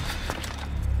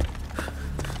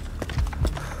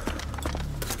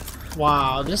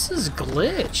 Wow, this is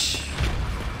glitch.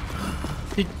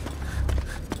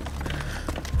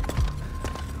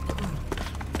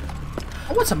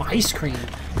 I want some ice cream.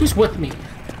 Who's with me?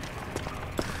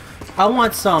 I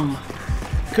want some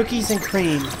cookies and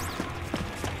cream.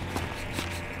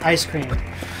 Ice cream.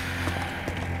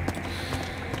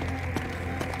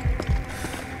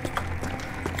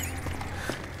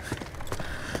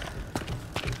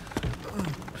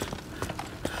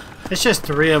 It's just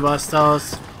 3 of us, though.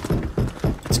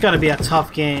 It's gonna be a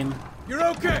tough game. You're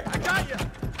okay. I got you.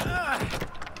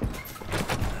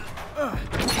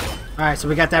 Alright, so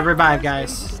we got that revive,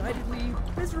 guys. Decidedly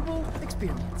miserable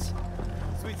experience.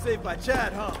 Sweet save by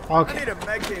Chad, huh? Okay. I need a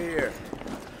mecha here.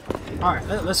 Alright,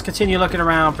 let's continue looking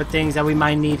around for things that we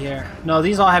might need here. No,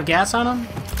 these all have gas on them?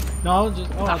 No,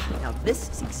 just... Oh. Now this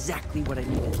is exactly what I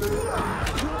needed.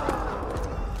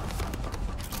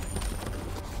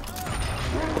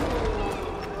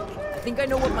 I think I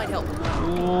know what might help.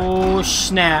 Oh,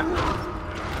 snap.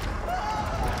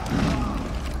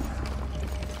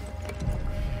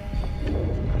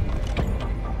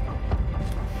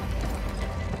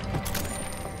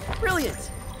 Brilliant!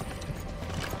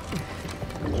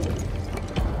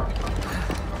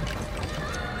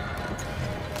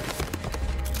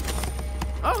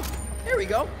 Oh, there we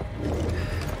go.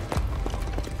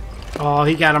 Oh,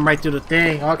 he got him right through the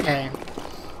thing. Okay.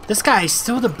 This guy is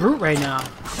still the brute right now.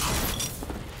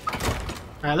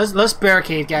 Alright, let's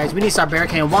barricade, guys. We need to start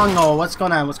barricading. Wong, no, what's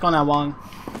going on? What's going on, Wong?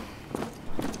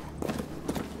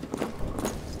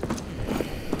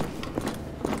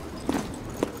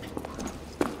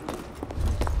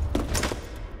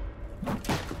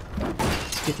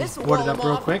 Let's get this boarded up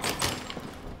real quick.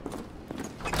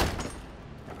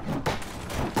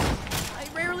 I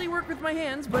rarely work with my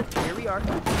hands, but here we are.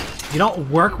 You don't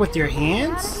work with your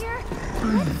hands?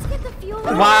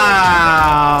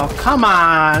 Wow, come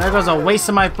on. There goes a waste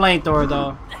of my flamethrower,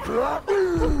 though.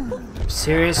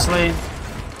 Seriously?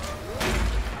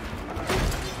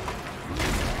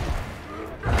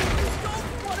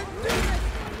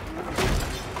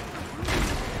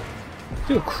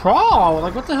 Dude, crawl!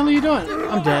 Like, what the hell are you doing?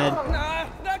 I'm dead.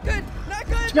 Not good. Not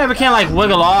good. You never can't, like,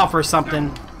 wiggle off or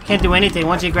something. Can't do anything.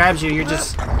 Once he grabs you, you're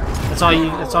just... That's all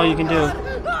you can do.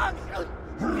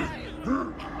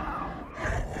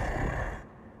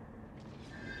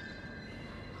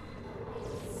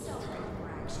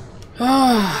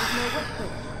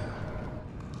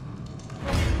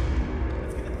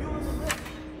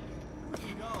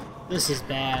 This is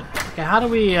bad. Okay, how do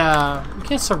we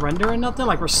can't surrender or nothing?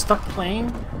 Like we're stuck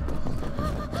playing?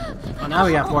 Oh, now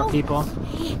we got 4 people.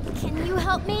 Hey, can you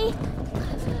help me?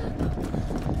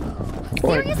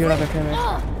 Wait, do you have a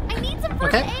camera? I need some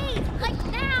first aid, like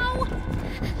now.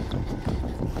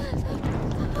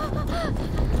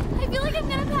 I feel like I'm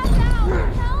gonna pass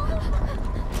out. Help!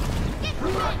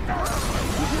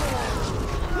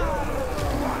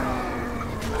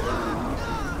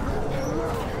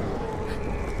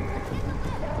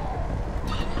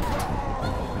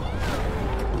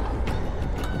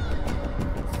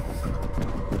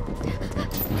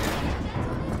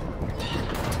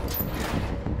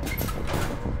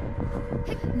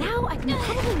 Now I can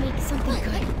probably make something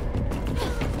good.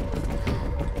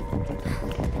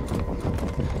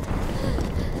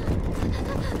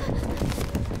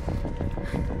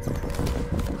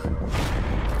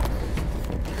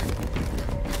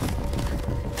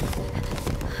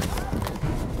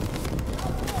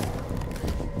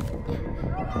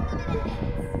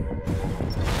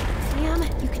 Sam,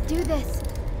 you can do this.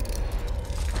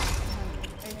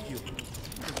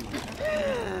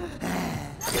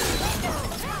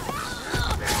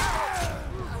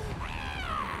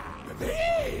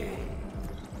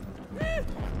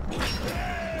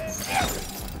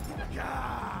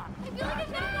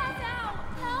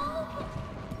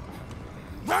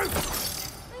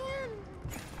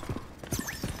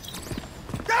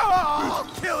 I'll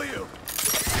kill you!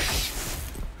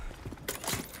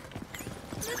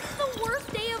 This is the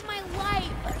worst day of my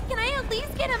life. Can I at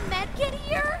least get a med kit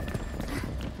here?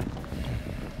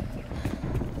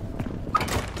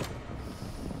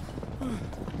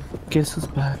 Guess who's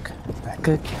back? Back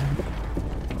again.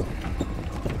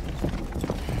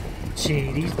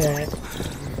 Gee, he's dead.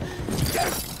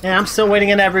 Yeah, I'm still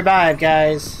waiting on that revive,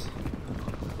 guys.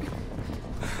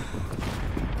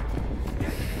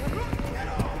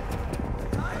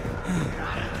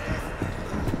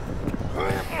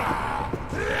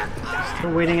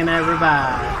 Still waiting on that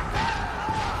revive.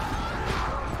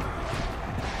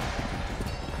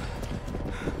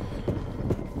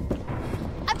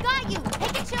 I've got you.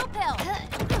 Take a chill pill.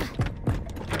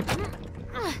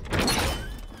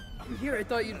 I'm here. I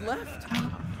thought you'd left.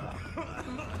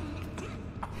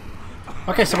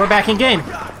 Okay, so we're back in game.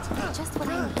 Just what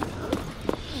I need.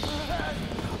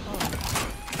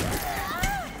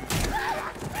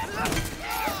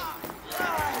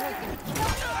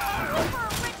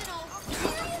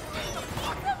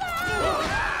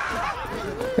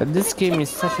 This game is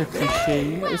such a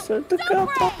cliche. It's so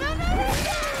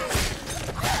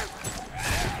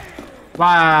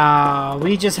Wow,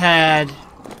 we just had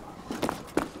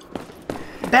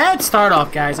bad start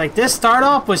off, guys. Like, this start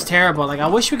off was terrible. Like, I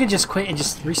wish we could just quit and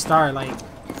just restart. Like,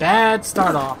 bad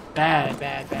start off. Bad,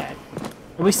 bad, bad.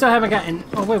 And we still haven't gotten...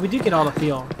 Oh, wait, we do get all the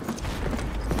fuel.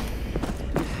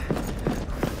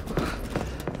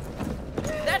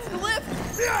 That's the lift!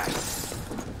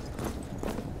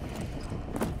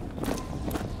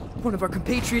 One of our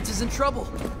compatriots is in trouble.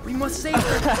 We must save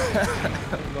her.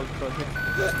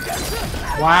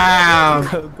 Wow.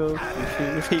 Go,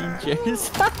 Rangers.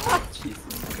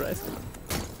 Jesus Christ.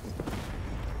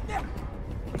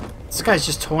 This guy's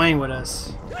just toying with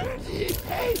us. I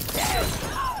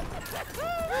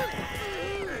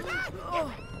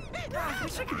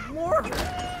wish I could more.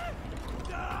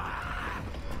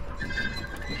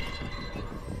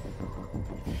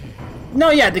 No,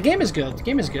 yeah, the game is good. The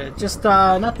game is good. Just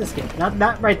not this game.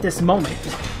 Not right this moment.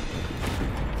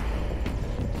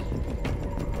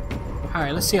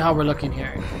 Alright, let's see how we're looking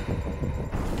here.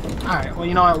 Alright, well,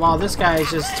 you know what? While this guy is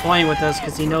just toying with us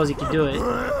because he knows he can do it,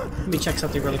 let me check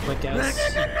something really quick, guys.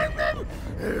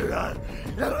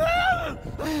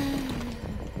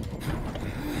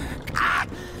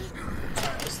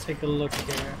 Let's take a look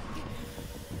here.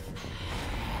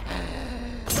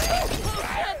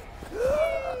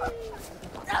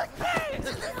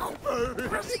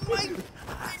 Pressing my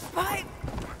pipe.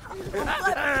 I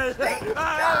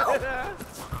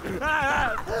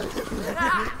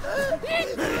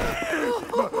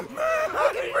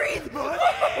can breathe.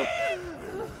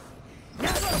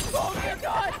 Oh my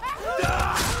God!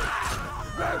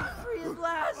 Breathe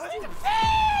last.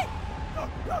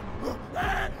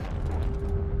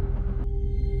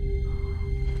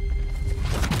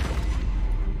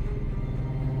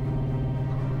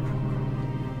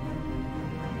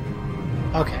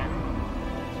 Okay.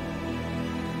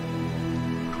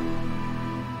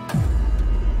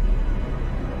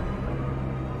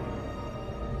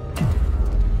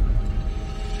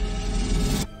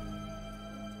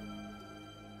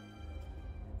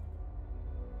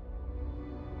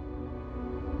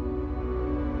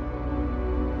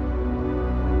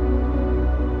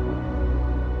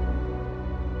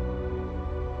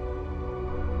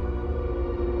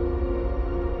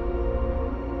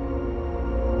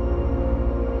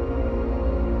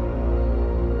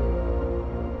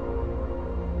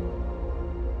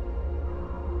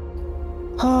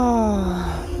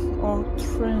 All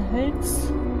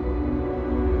trades.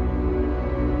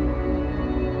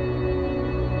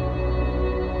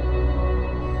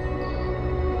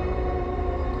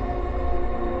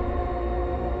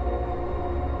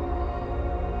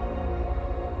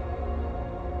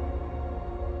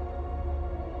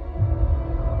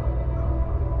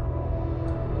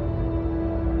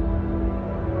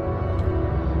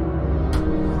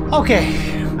 Okay.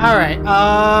 Alright,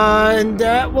 and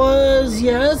that was,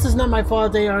 yes, it's not my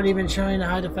fault they aren't even trying to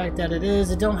hide the fact that it is.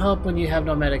 It don't help when you have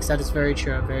no medics. That is very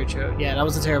true, very true. Yeah, that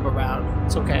was a terrible round.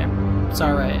 It's okay. It's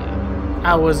alright.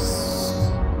 I was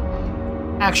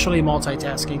actually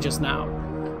multitasking just now.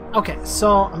 Okay,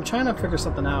 so I'm trying to figure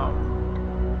something out.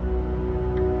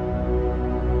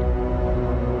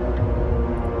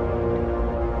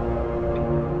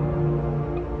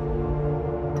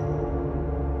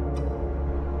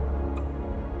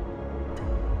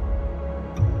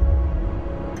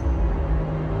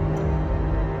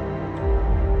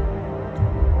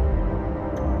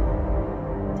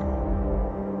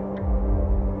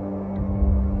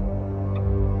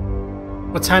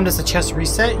 What time does the chest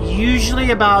reset?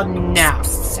 Usually about now.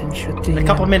 In a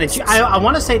couple minutes. I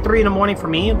want to say 3 in the morning for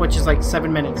me, which is like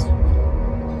 7 minutes.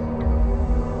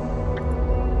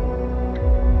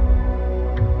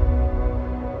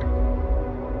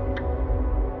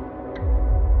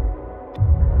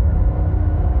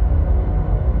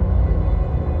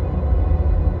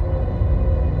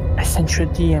 Essential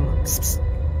DM.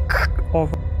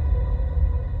 Over.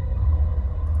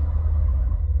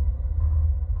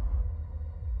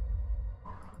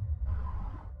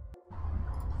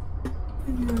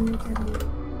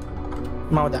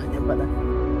 Mau tanya pada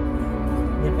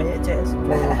ya kayak CS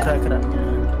gerak-geraknya,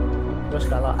 terus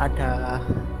kalau ada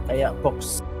kayak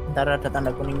box ntar ada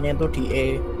tanda kuningnya itu di E,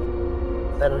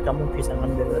 ntar kamu bisa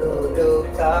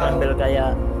ngambil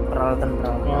kayak peralatan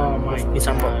terus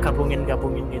bisa gabungin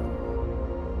gitu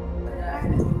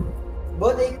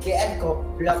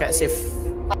pakai shift.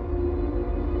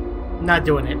 Not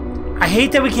doing it. I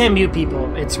hate that we can't mute people.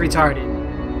 It's retarded.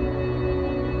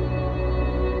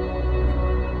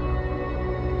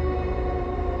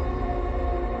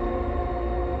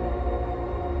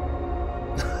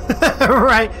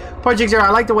 Right, Project Zero. I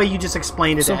like the way you just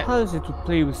explained it. So how is it to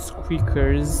play with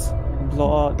squeakers,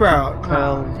 blood? Bro,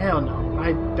 hell no.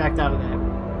 I backed out of that.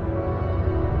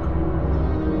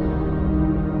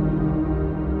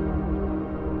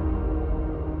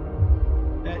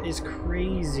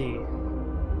 crazy.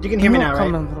 You can hear me now,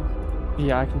 right? Comment, bro.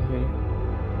 Yeah, I can hear you.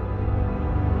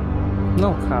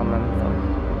 No comment,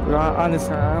 bro.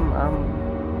 Honestly,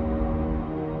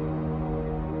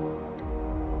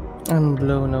 I'm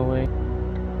blown away.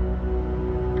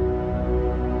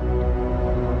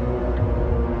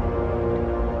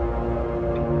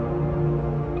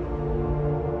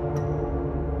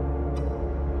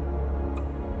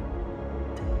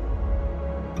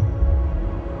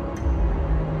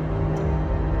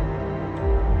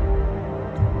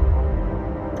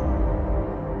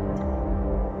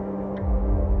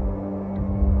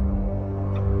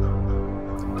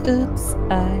 Oops,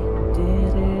 I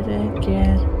did it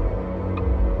again.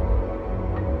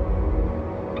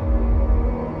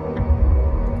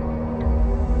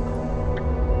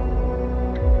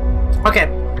 Okay.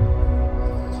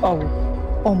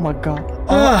 Oh my god.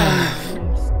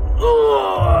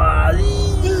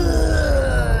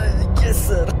 Yes,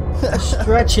 sir.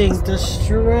 The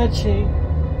stretching.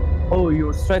 Oh, you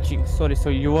were stretching. Sorry, so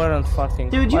you weren't farting.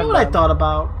 Dude, you know what I thought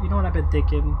about? You know what I've been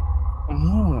thinking?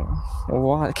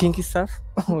 What? Kinky stuff?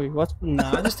 Wait, what? No,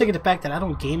 I'm just thinking the fact that I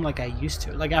don't game like I used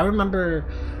to. Like, I remember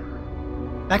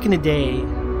back in the day,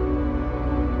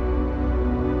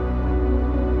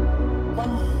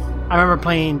 I remember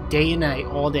playing day and night,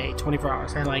 all day, 24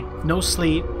 hours. I had like no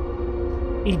sleep,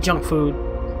 eat junk food.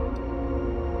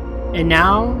 And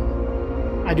now,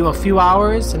 I do a few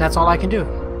hours and that's all I can do.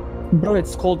 Bro,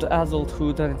 it's called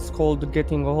adulthood and it's called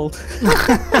getting old.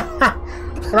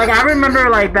 Like, I remember,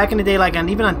 like, back in the day, like,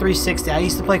 even on 360, I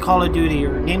used to play Call of Duty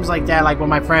or games like that, like, with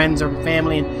my friends or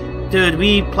family. And, dude,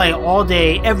 we play all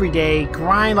day, every day,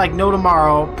 grind like no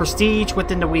tomorrow, prestige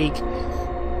within the week.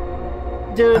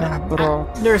 Dude,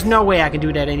 there's no way I can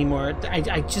do that anymore.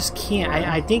 I just can't.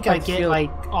 I think I get, like,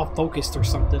 off focused or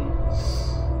something.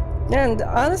 And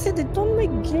honestly, they don't make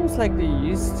games like they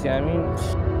used to. I mean...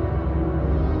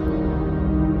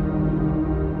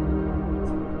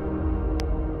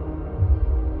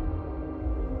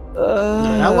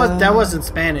 that wasn't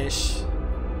Spanish.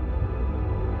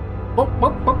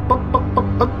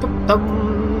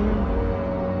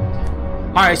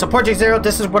 Alright, so Project Zero,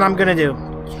 this is what I'm gonna do.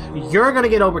 You're gonna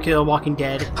get overkill Walking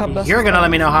Dead. You're gonna let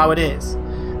me know how it is.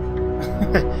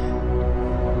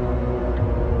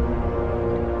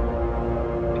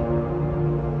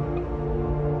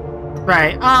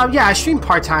 Right, yeah, I stream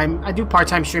part-time. I do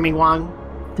part-time streaming, Juan.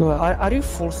 Are you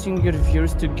forcing your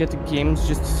viewers to get games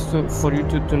just for you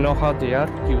to know how they are?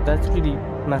 Dude, that's really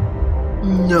mad.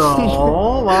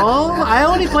 No, well, I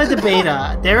only played the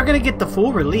beta. They're gonna get the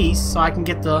full release, so I can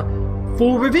get the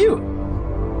full review.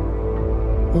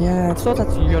 Yeah, it's not that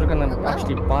you're gonna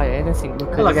actually buy anything.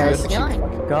 Hello, guys.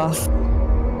 Gosh.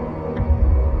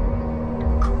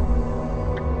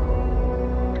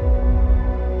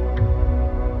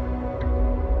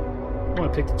 I'm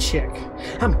gonna pick the chick.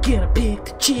 I'm gonna pick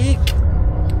the chick.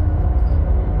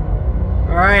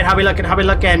 Alright, how we looking? How we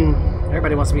looking?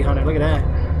 Everybody wants to be hunted. Look at that.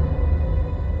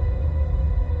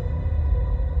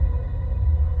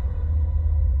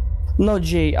 No,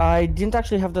 Jay, I didn't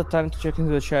actually have the time to check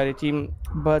into the charity,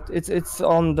 but it's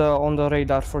on the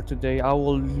radar for today. I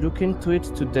will look into it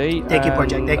today. Thank you,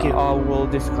 Project. Thank you. I will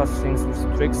discuss things with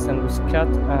Trix and with Kat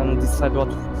and decide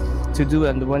what to do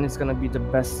and when it's gonna be the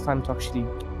best time to actually.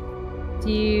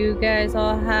 Do you guys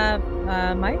all have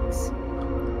mics?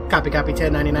 Copy,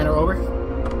 1099 or over.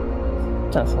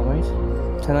 That's alright.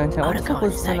 1099. What the fuck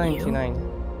was 1099?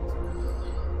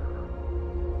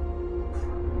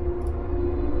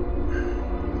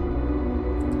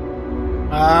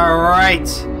 All right.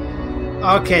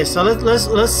 Okay, so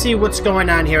let's see what's going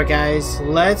on here, guys.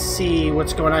 Let's see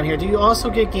what's going on here. Do you also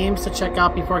get games to check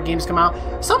out before games come out?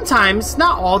 Sometimes,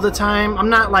 not all the time. I'm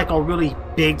not like a really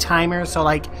big timer, so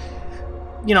like,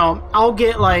 you know, I'll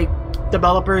get like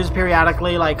developers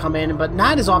periodically like come in, but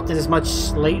not as often as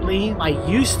much lately. I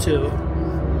used to.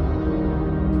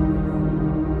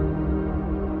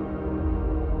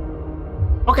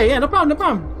 Okay, yeah, no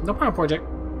problem, Project.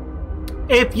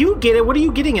 If you get it, what are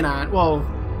you getting it on? Well,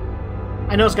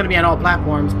 I know it's going to be on all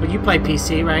platforms, but you play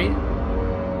PC, right?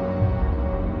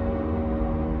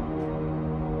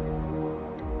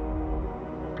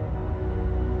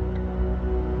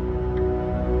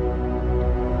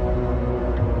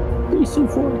 PC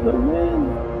for the win.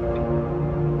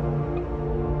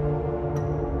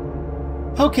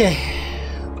 Okay.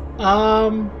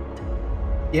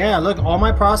 Yeah, look, all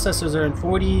my processors are in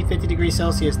 40, 50 degrees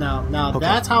Celsius now. Now, okay,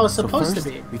 that's how it's supposed to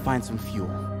be. We find some fuel.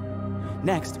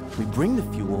 Next, we bring the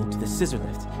fuel to the scissor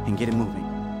lift and get it moving.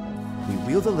 We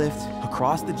wheel the lift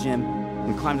across the gym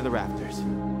and climb to the rafters.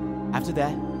 After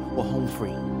that, we're home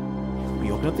free.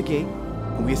 We open up the gate,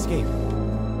 and we escape.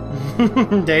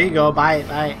 There you go. Buy it.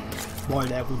 Buy it. Boy,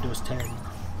 that Windows 10.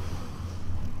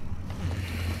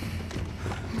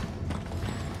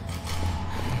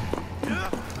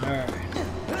 Alright.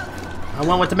 I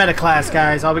went with the medic class,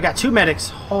 guys. Oh, we got 2 medics.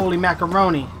 Holy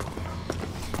macaroni.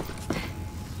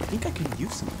 I think I can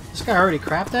use some. This guy already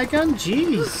crapped that gun?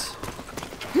 Jeez.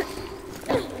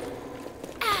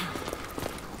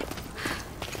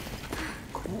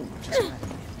 Cool. Just right.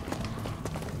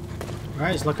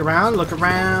 Alright, let's look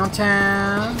around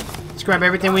town. Let's grab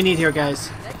everything we need here, guys.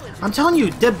 I'm telling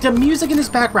you, the music in this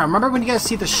background, remember when you guys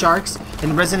see the sharks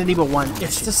in Resident Evil 1?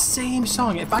 It's the same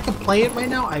song. If I could play it right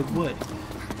now, I would.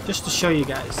 Just to show you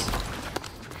guys.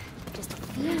 Just a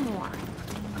few more.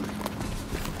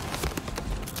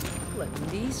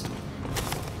 These?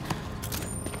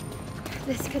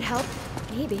 This could help,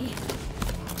 maybe.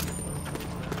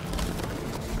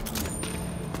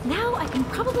 Now I can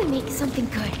probably make something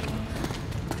good.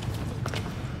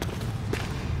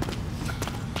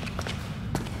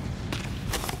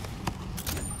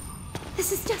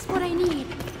 This is just what I need.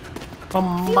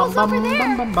 Bum bum bum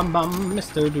bum bum bum,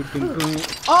 Mr. Doo-Doo-Doo.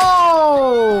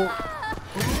 Oh!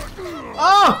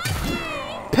 Oh!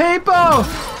 People!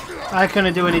 I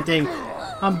couldn't do anything.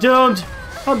 I'm doomed.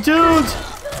 I'm doomed.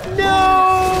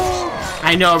 No!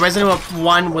 I know, Resident Evil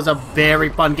 1 was a very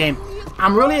fun game.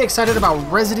 I'm really excited about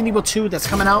Resident Evil 2 that's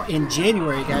coming out in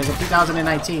January, guys, of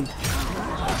 2019.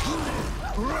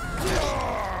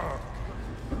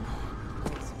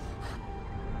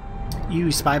 You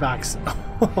Spybox.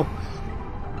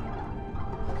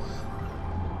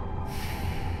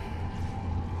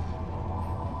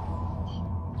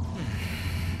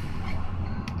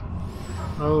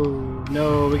 Oh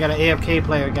no, we got an AFK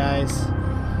player, guys.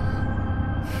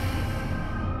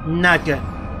 Not good.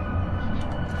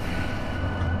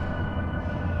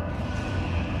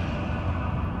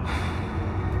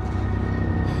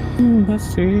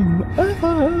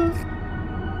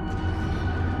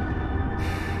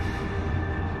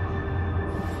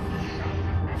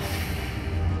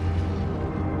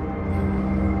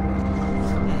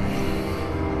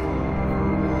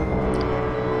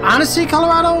 Honestly,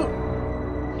 Colorado,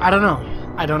 I don't know.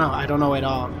 I don't know at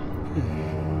all.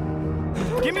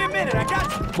 Give me a minute, I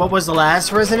got you. What was the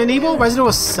last Resident Evil? Resident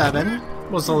Evil 7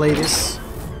 was the latest.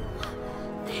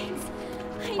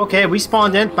 Okay, we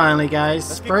spawned in finally,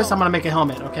 guys. First, I'm gonna make a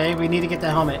helmet, okay? We need to get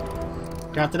that helmet.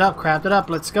 Craft it up,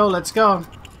 let's go, let's go.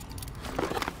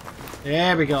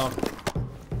 There we go.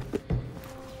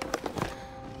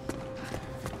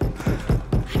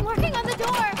 I'm working on the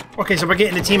door. Okay, so we're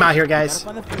getting the team out here, guys.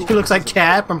 He looks like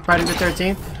Cat from Friday the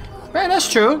 13th. Right, that's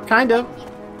true, kind of.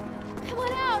 Come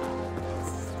on out.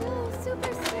 It's still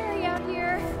super scary out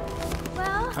here.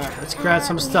 Well, Alright, let's grab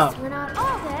some stuff. we're not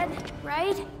all dead,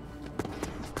 right?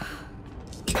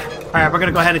 Alright, we're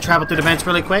gonna go ahead and travel through the vents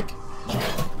really quick.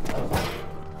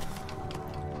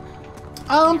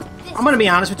 I'm gonna be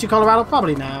honest with you, Colorado,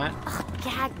 probably not.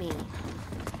 Gag me. I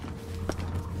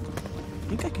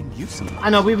think I can use some. I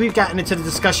know we've gotten into the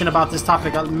discussion about this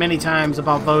topic many times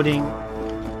about voting.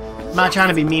 I'm not trying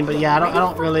to be mean, but yeah, I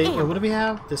don't really. What do we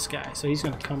have? This guy, so he's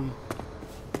gonna come.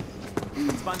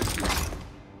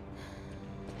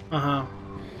 Uh-huh.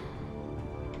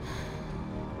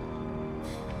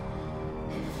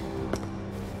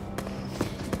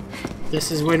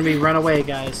 This is when we run away,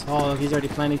 guys. Oh, he's already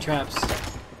planting traps.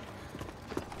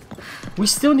 We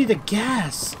still need the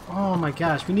gas. Oh my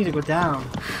gosh, we need to go down.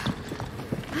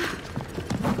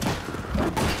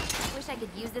 Wish I could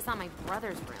use this on my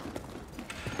brother's room.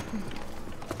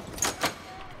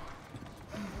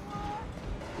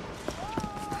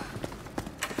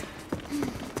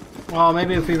 Well,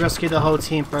 maybe if we rescue the whole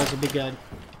team first, it'd be good.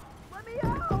 Let me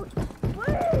out!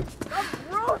 Please! I'm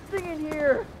roasting in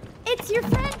here! It's your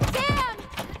friend Sam!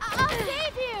 I'll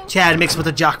save you! Chad mixed with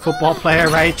a jock football player,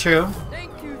 right? True.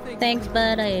 Thanks,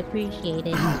 bud. I appreciate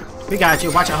it. We got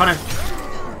you. Watch out, Hunter.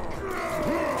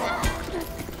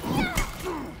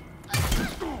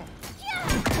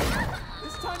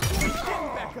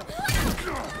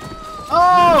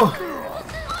 Oh!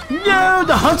 No!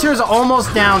 The Hunter's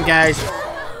almost down, guys.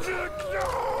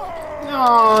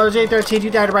 Oh, J13,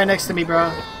 you died right next to me, bro.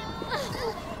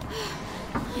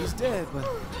 He's dead, but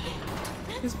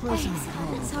his place is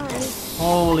home. Sorry.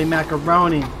 Holy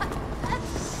macaroni.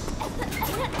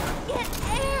 Get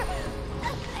air!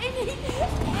 I need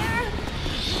air!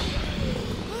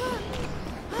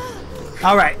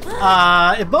 Alright,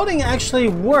 if voting actually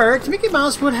worked, Mickey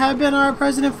Mouse would have been our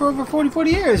president for over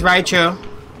 40 years, right, True?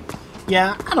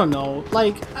 Yeah, I don't know.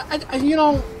 Like, I you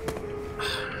know,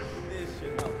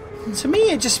 to me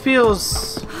it just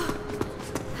feels...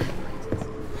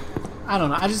 I don't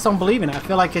know. I just don't believe in it. I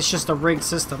feel like it's just a rigged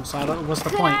system. So I don't. What's the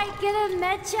point? Could I get a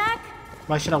med check?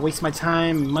 Why should I waste my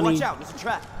time, money? Watch out, there's a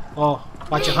trap. Oh,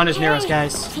 watch your Hunter's near us,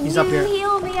 guys. He's up here. Can you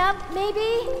heal me up,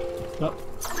 maybe? Oh,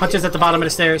 Hunter's at the bottom of the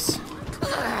stairs.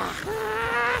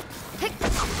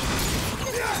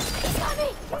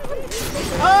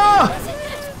 Oh!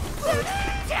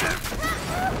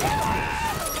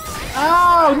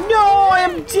 Oh no! I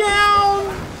am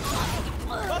down!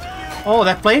 Oh,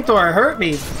 that flamethrower hurt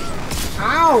me.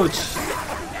 Ouch!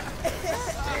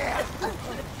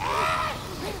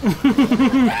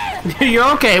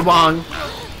 You're okay, Wong.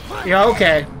 You're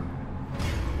okay.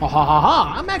 Ha ha ha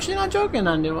ha! I'm actually not joking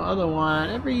on the other one.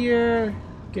 Every year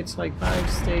gets like 5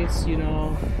 states, you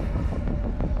know.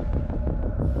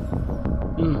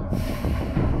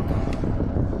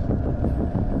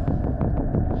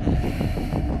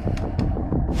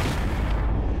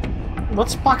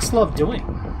 What's Foxglove doing?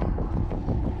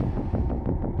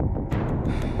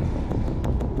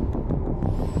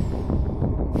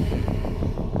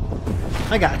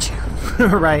 I got you.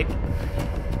 Right.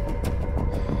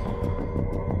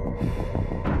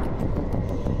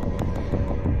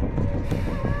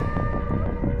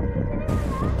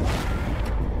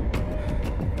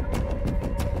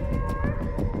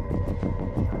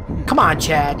 Come on,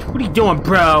 Chad. What are you doing,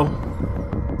 bro?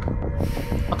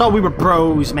 I thought we were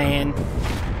bros, man.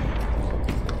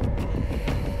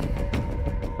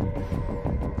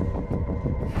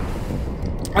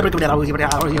 I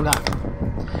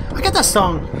got that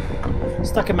song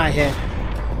stuck in my head.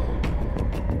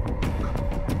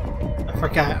 I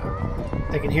forgot.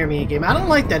 They can hear me in game. I don't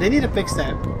like that. They need to fix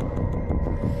that.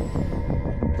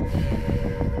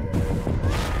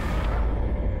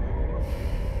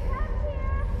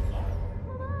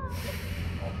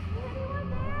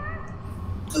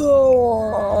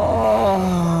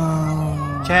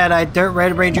 Chad, I Dirt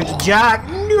Red Ranger to Jack.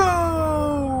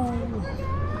 No!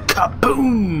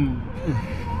 Kaboom!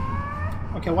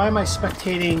 Okay, why am I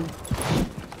spectating?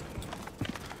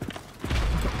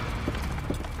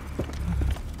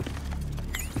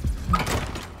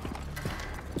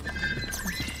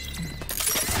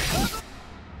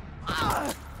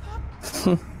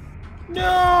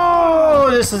 No!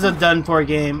 This is a done for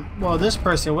game. Well, this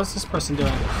person, what's this person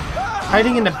doing?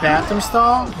 Hiding in the bathroom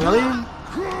stall? Really?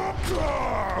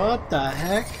 What the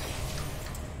heck?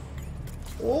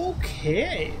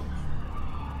 Okay.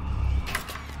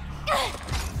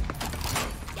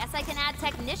 Guess I can add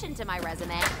technician to my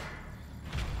resume.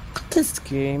 This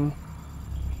game.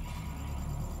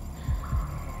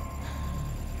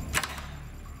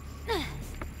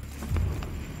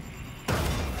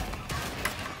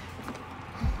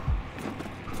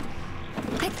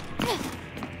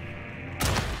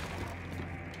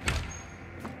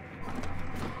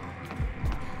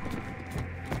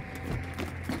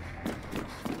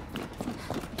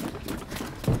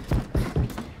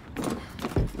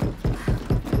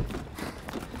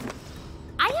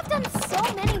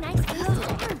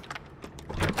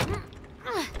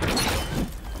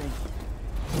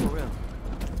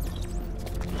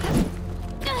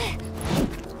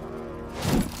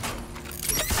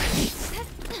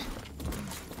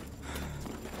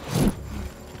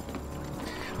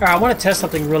 Alright, I want to test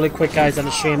something really quick, guys, on the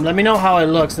stream. Let me know how it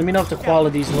looks. Let me know if the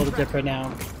quality is a little different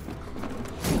now.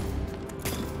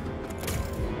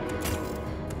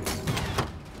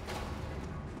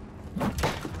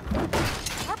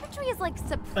 Carpentry is like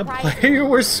A surprising. player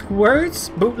with squirts?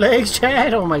 Bootlegs,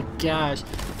 Chad? Oh my gosh.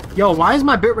 Yo, why is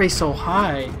my bitrate so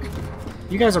high?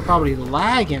 You guys are probably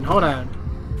lagging. Hold on.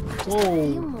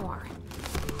 Whoa.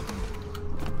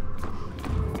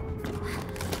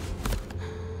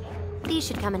 These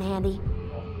should come in handy.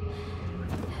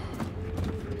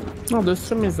 No, the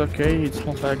stream is okay. It's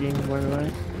not lagging, by the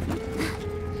way.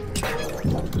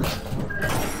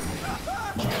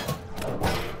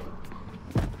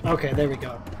 Okay, there we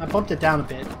go. I bumped it down a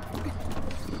bit.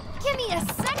 Give me a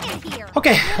second here.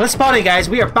 Okay, let's spawn it, guys.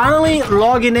 We are finally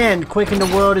logging in. Quick, and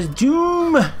the world is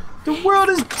doomed. The world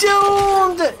is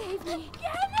doomed.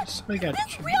 This real life.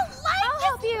 I'll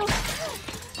help you.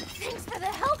 Thanks for the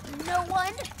help, no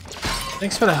one.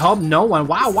 Thanks for the help, no one.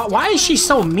 Wow, why is she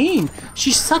so mean?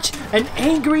 She's such an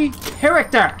angry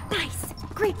character. Nice.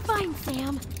 Great find,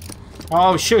 Sam.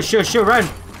 Oh, shoot, run.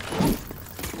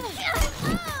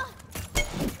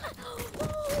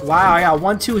 Wow, I got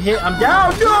 1-2 hit. I'm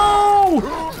down.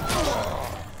 No!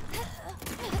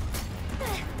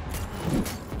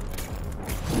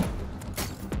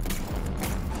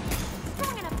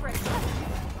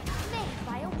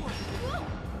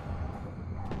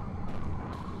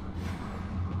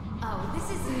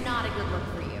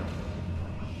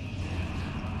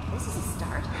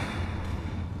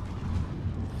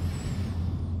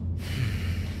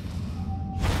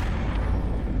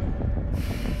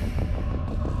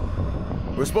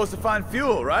 We're supposed to find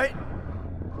fuel, right?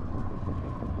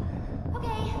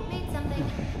 Okay, made something.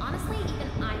 Honestly, even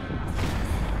I know.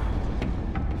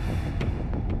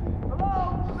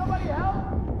 Hello? Somebody help?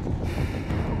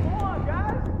 Come on,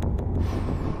 guys.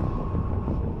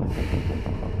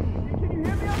 Can you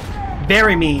hear me up there?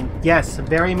 Very mean. Yes,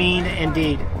 very mean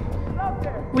indeed.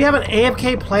 We have an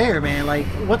AFK player, man. Like,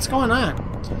 what's going on?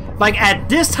 Like, at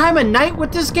this time of night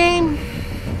with this game,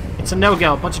 it's a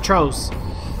no-go. Bunch of trolls.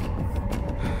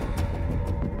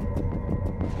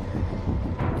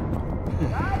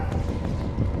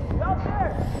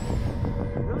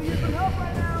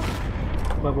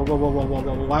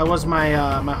 Whoa. Why was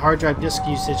my my hard drive disk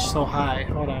usage so high?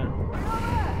 Hold on.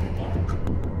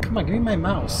 Come on, give me my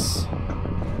mouse.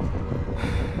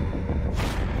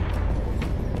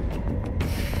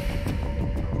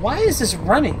 Why is this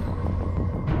running?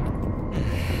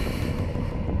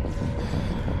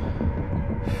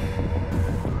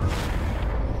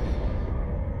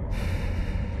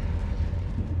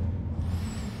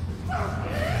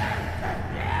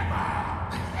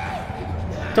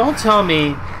 Don't tell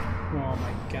me. Oh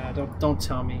my god, don't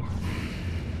tell me.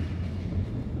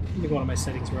 Let me go to my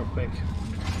settings real quick.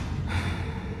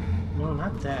 No,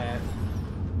 not that.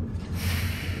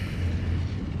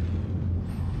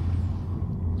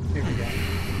 Here we go.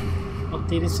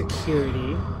 Updated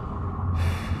security.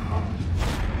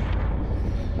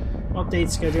 Update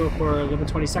schedule for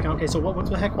 11/22. Okay, so what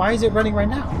the heck? Why is it running right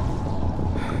now?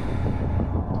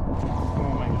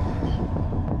 Oh my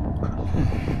god.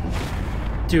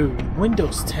 Dude,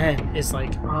 Windows 10 is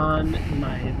like on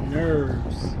my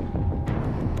nerves.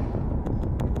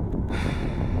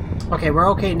 Okay, we're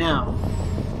okay now.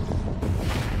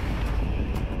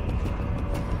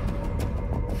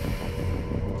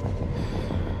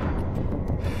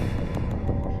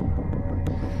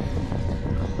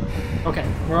 Okay,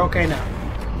 we're okay now.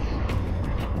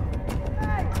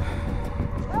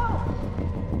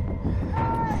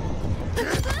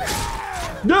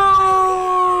 No!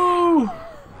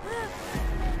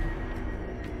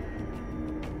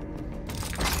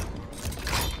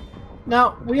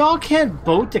 Now, we all can't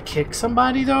vote to kick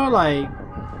somebody though, like...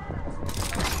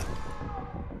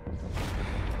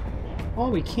 Oh,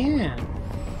 we can.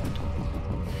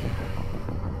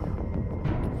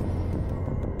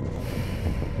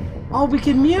 Oh, we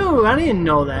can mute! I didn't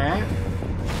know that.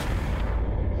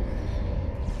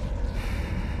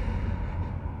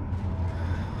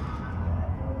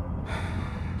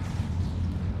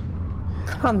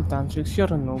 Fantastic, you're a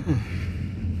noob.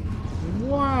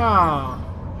 Wow.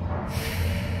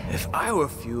 If I were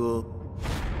fuel...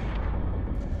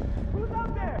 Who's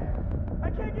out there? I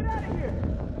can't get out of here!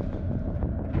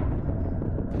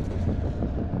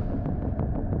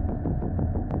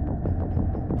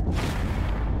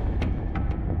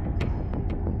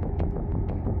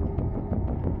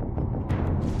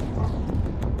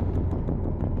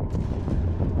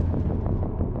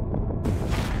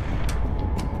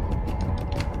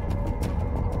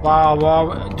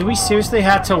 Wow, do we seriously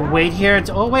have to wait here?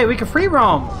 Oh wait, we can free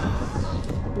roam!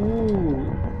 Ooh.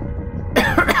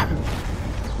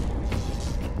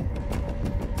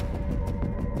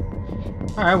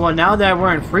 Alright, well now that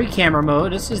we're in free camera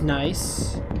mode, this is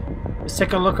nice. Let's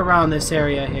take a look around this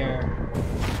area here.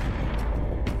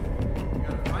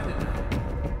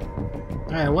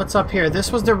 Alright, what's up here?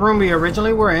 This was the room we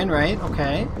originally were in, right?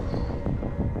 Okay.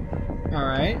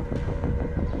 Alright.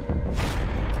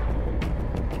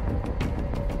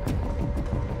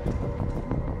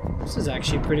 This is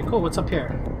actually pretty cool. What's up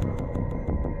here?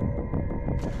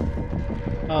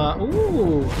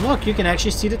 Ooh, look, you can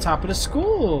actually see the top of the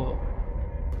school.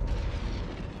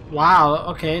 Wow,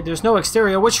 okay, there's no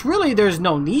exterior, which really there's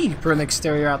no need for an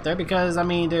exterior out there because, I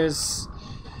mean, we're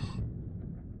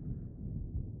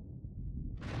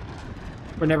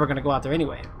never going to go out there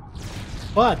anyway.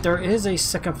 But there is a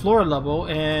second floor level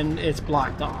and it's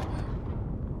blocked off.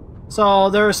 So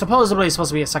there's supposedly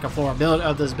supposed to be a second floor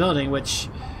of this building, which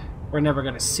we're never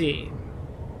gonna see.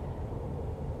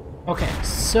 Okay,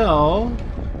 so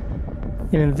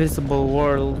in invisible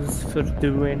worlds for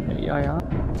doing yeah.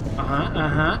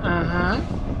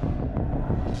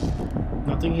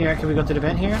 Nothing here. Can we go to the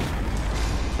vent here?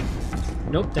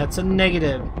 Nope, that's a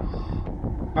negative.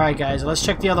 Alright guys, let's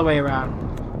check the other way around.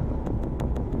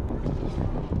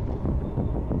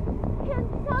 Can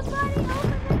somebody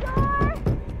open the door?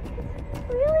 It's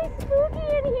really spooky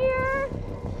in here.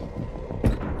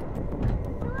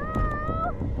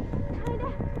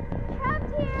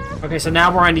 Okay, so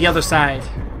now we're on the other side.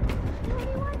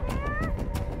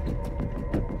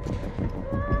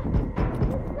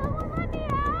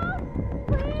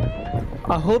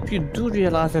 I hope you do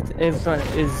realize that everyone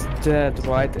is dead,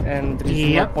 right? And there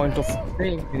is no point of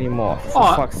playing anymore.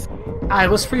 For fuck's sake. I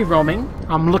was free roaming.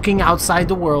 I'm looking outside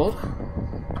the world.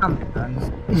 I'm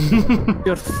done.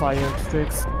 You're fired,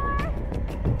 Trix.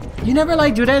 You never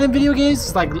like do that in video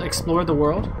games? Like explore the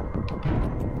world?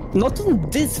 Not in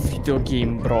this video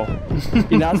game, bro.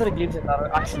 In other games that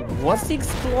are actually worth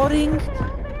exploring,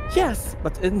 yes,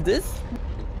 but in this.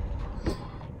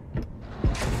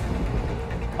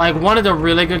 Like one of the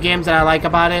really good games that I like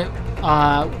about it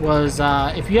was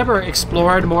if you ever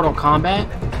explored Mortal Kombat.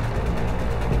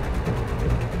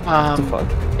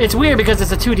 It's weird because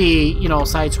it's a 2D, you know,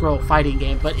 side-scroll fighting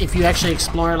game. But if you actually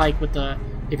explore, like with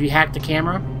if you hack the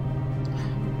camera,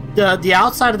 the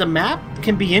outside of the map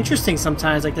can be interesting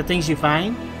sometimes. Like the things you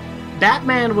find.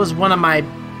 Batman was one of my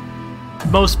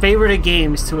most favorite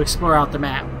games to explore out the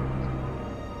map.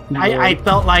 I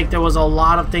felt like there was a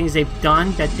lot of things they've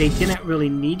done that they didn't really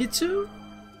need it to.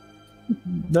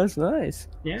 That's nice.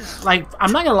 Yeah, like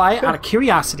I'm not gonna lie, out of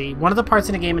curiosity, one of the parts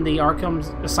in the game in the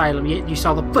Arkham Asylum, you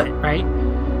saw the foot, right?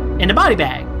 In the body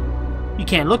bag. You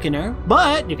can't look in there,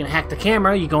 but you can hack the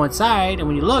camera, you go inside, and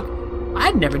when you look,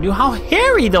 I never knew how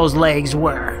hairy those legs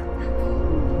were.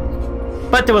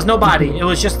 But there was no body, it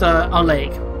was just a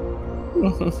leg.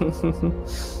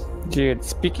 Dude,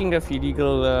 speaking of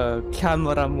illegal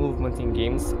camera movement in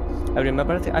games, I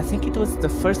remember, I think it was the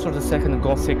first or the second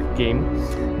Gothic game.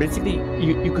 Basically,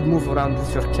 you could move around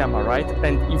with your camera, right?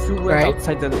 And if you were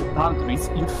outside the boundaries,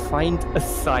 you'd find a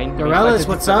sign. Gorillaz,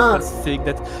 what's up? Saying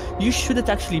that you shouldn't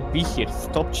actually be here.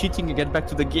 Stop cheating and get back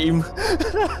to the game.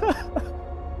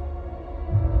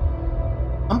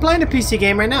 I'm playing a PC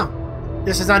game right now.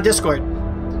 This is on Discord.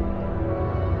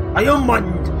 I am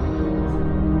one.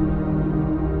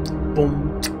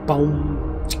 Boom, boom.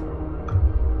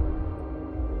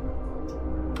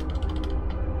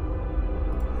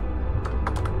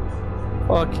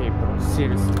 Okay, bro,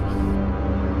 seriously.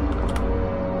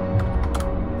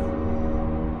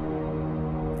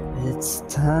 It's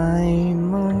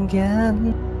time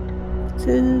again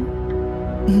to.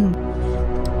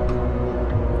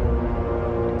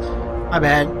 My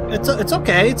bad. It's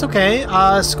okay. It's okay.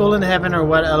 Skull in heaven or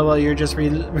what? LOL. You're just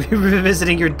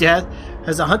revisiting your death.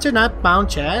 Has a hunter not found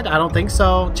Chad? I don't think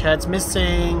so. Chad's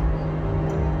missing.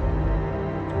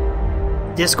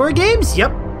 Discord games?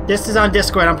 Yep. This is on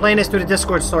Discord. I'm playing this through the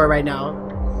Discord store right now.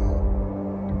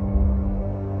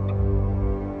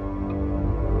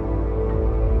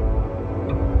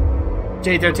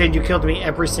 J13, you killed me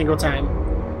every single time.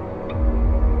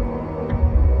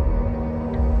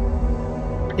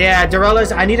 Yeah,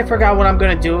 Dorellas, I need to figure out what I'm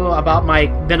going to do about my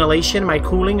ventilation, my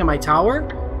cooling in my tower.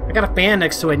 I got a fan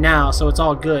next to it now, so it's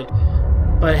all good.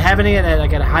 But having it at,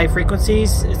 like, at high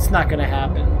frequencies, it's not going to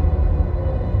happen.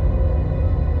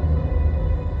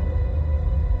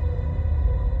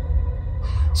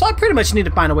 So I pretty much need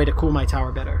to find a way to cool my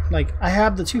tower better. Like, I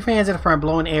have the two fans at the front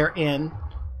blowing air in,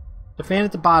 the fan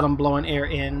at the bottom blowing air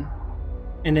in,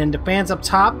 and then the fans up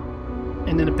top,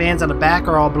 and then the fans on the back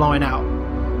are all blowing out.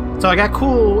 So I got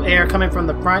cool air coming from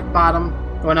the front, bottom,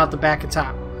 going out the back and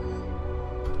top.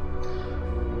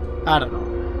 I don't know.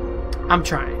 I'm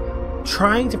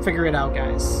trying to figure it out,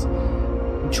 guys.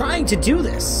 I'm trying to do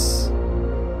this.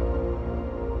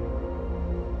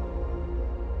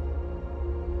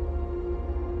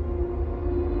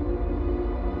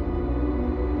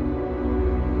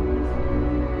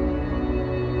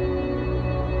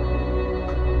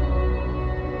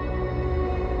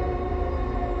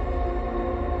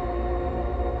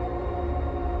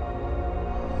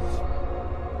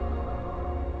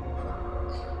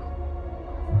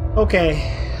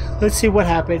 Okay, let's see what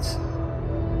happens.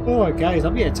 Oh, guys,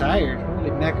 I'm getting tired. Holy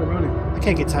macaroni. I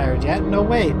can't get tired yet. No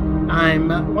way. I'm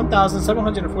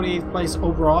 1,748th place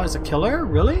overall as a killer?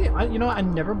 Really? You know, I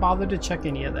never bothered to check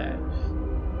any of that.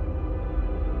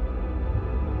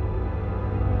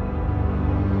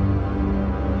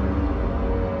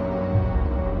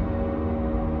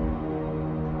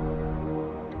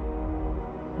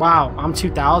 Wow, I'm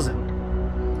 2,000.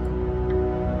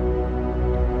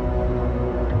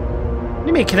 What do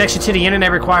you mean connection to the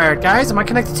internet required? Guys, am I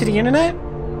connected to the internet?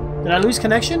 Did I lose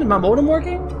connection? Is my modem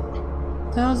working?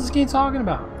 What the hell is this game talking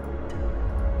about?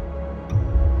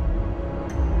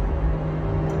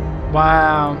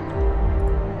 Wow.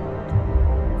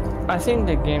 I think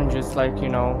the game just like, you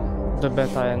know, the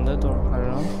beta ended, or I don't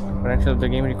know. Connection to the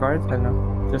game required? I don't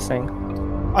know. Just saying.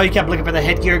 Oh, you kept looking for the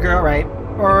headgear girl, right?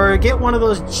 Or get one of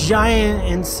those giant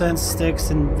incense sticks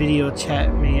and video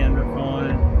chat me on the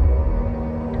phone.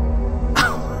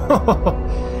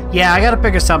 Yeah, I gotta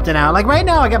figure something out. Like right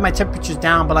now I got my temperatures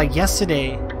down, but like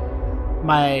yesterday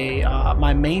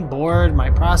my main board, my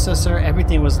processor,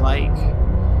 everything was like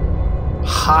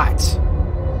hot.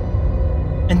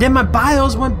 And then my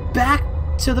BIOS went back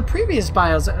to the previous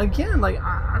BIOS again. Like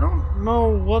I don't know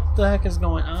what the heck is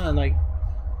going on. Like,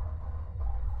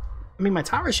 I mean, my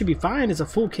tower should be fine. It's a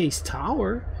full case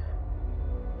tower.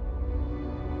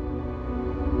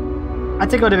 I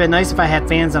think it would have been nice if I had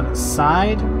fans on the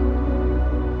side.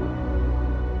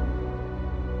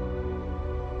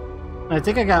 I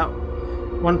think I got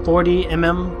 140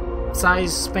 mm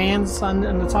size fans on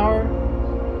the tower.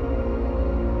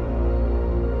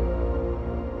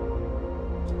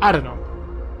 I don't know.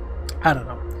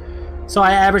 So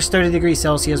I average 30 degrees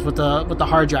Celsius with the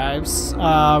hard drives.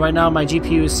 Right now my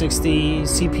GPU is 60,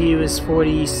 CPU is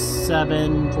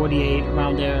 47, 48,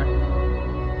 around there.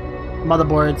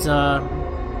 Motherboard's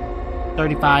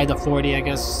 35 to 40, I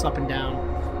guess, up and down.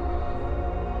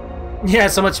 Yeah,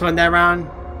 so much fun that round.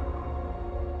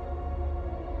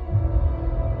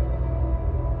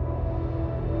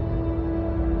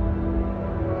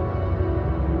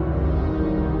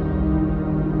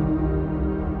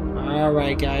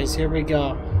 Alright guys, here we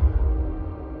go.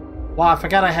 Wow, I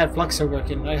forgot I had Fluxer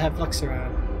working. I had Fluxer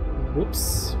on.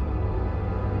 Whoops.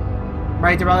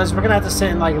 Right, brothers, we're gonna have to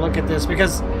sit and like look at this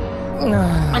because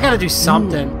I gotta do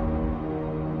something.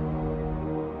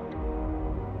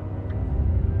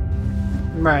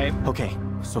 Right. Okay,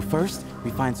 so first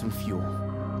we find some fuel.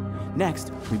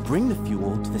 Next, we bring the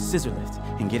fuel to the scissor lift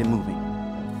and get it moving.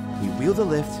 We wheel the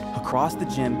lift across the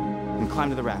gym and climb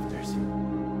to the rafters.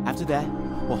 After that,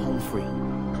 we're home free.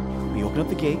 We open up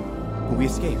the gate and we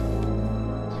escape.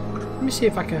 Let me see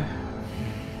if I can.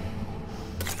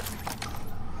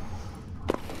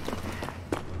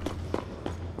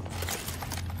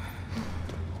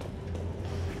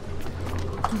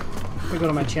 Let me go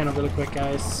to my channel really quick,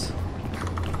 guys.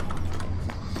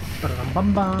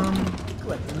 Bum bum.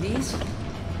 What, these?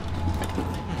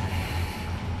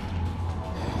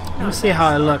 Let me see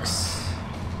how it looks.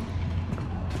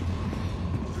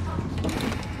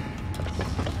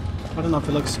 I don't know if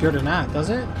it looks good or not, does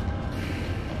it?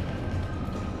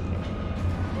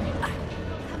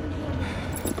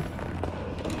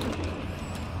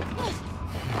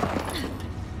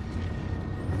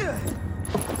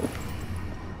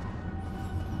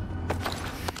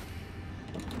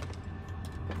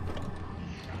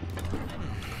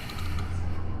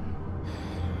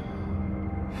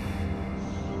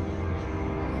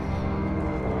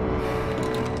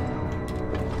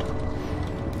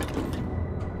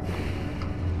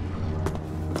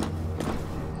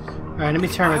 Alright, let me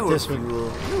turn it this way.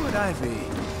 Who would I be?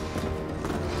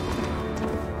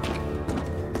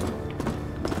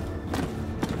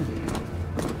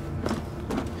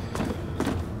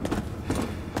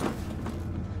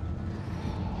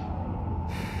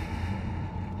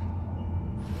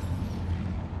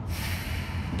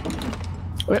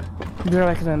 Wait, be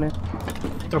right back in a minute.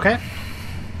 Okay.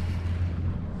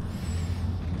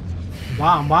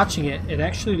 Wow, I'm watching it. It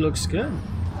actually looks good.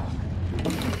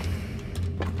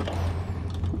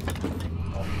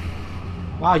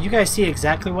 Wow, you guys see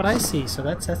exactly what I see, so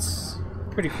that's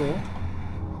pretty cool.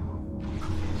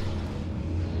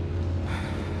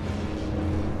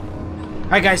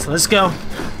 Alright guys, let's go.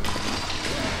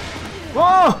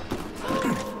 Whoa!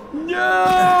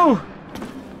 No!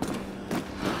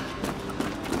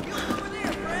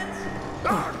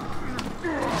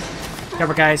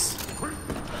 Cover, guys.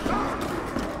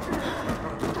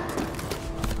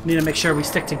 Need to make sure we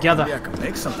stick together. Yeah, I can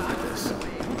make something like this.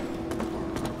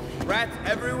 Rats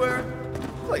everywhere? This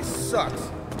place sucks.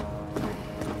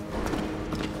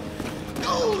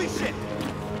 Holy shit!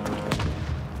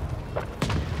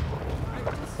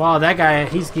 Wow, that guy,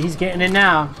 he's getting it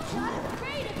now.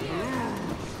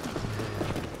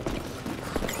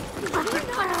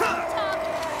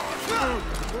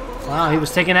 Wow, he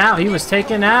was taken out. He was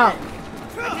taken out.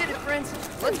 I did it, friends.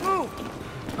 Let's move.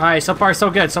 All right, so far so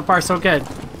good. So far so good.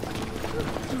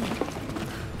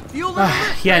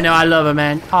 Yeah, no, I love it,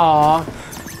 man. Aww. I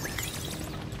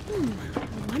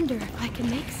wonder if I can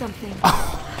make something.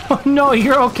 Oh, no,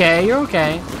 you're okay. You're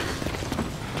okay.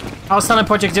 I was telling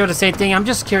Project Zero the same thing. I'm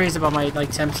just curious about my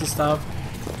like temps and stuff.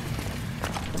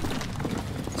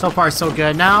 So far, so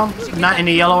good. Now, I'm not in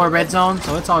the yellow or red zone,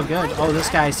 so it's all good. Oh, this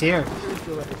guy's here.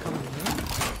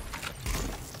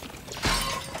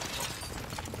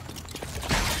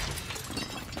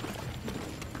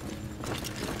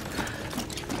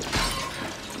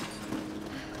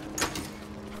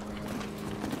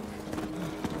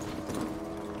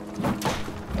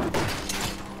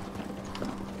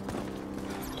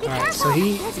 Alright, so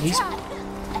he's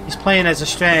playing as a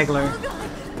straggler.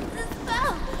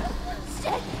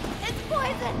 Shit, it's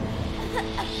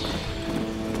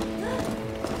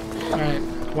Alright,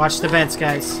 watch the vents,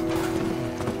 guys.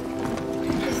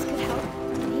 This could help.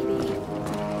 Maybe.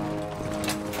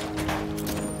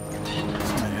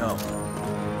 This might help.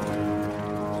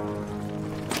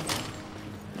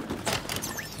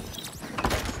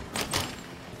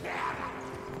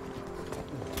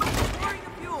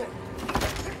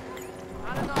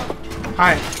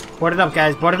 Alright, board it up,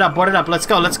 guys. Board it up, board it up. Let's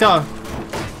go, let's go.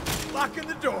 Locking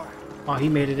the door. Oh, he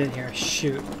made it in here.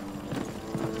 Shoot.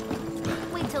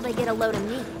 Wait till they get a load of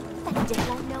me. That dick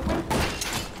won't know it.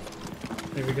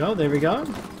 There we go, there we go.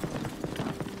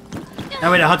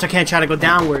 That way the hunter can't try to go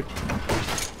downward.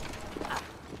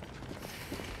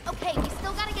 Okay, we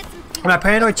still gotta get some fuel. My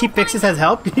paranoid cheap fixes has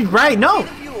helped? Right, no!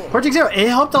 Project Zero, it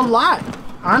helped a lot.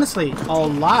 Honestly, a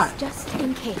lot. Just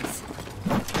in case.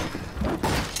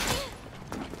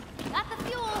 Got the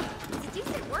fuel. It's a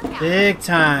decent workout. Big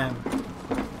time.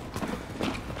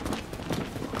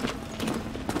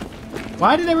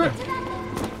 Why did they Let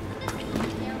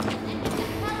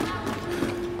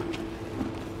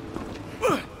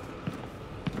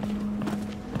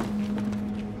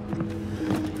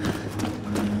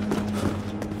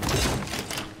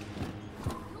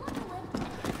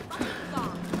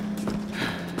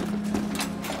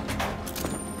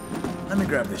me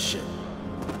grab this shit.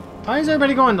 Why is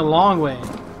everybody going the long way?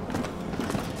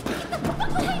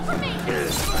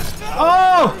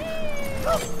 Oh!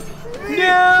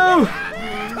 No!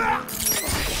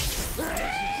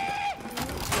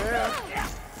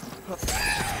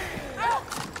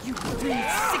 You green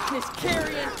sickness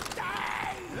carrying.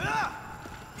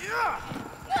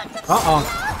 Uh-oh.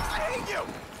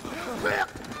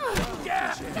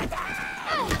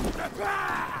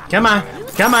 Come on.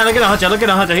 Come on, look at the hunter. Look at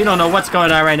the hunter. He don't know what's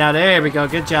going on right now. There we go.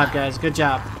 Good job, guys. Good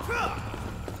job.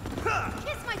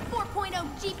 Kiss my 4.0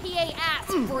 GPA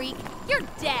ass, freak. You're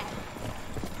dead.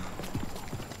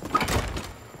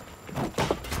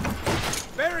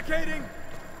 Barricading.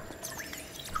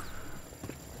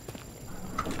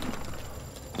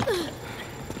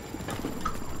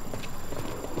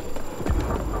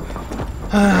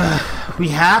 We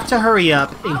have to hurry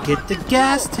up and get the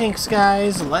gas tanks,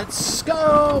 guys. Let's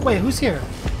go. Wait, who's here?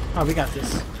 Oh, we got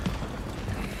this.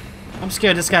 I'm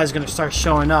scared this guy's gonna start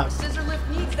showing up. Scissor lift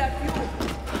needs that fuel.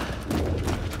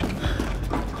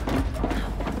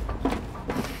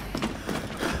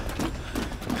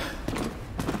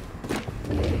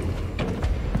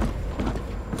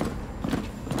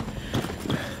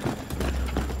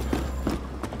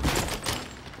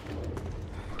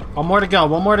 One more to go.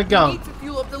 One more to go. Need to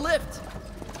fuel up the lift.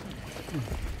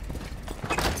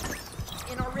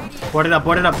 Board it up.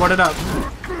 Board it up. Board it up.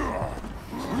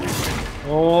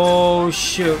 Oh,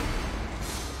 shoot.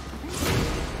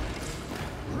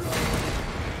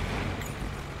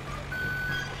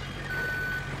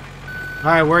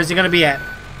 Alright, where is he going to be at?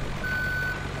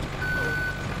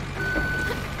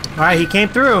 Alright, he came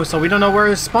through, so we don't know where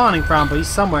he's spawning from, but he's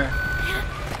somewhere. I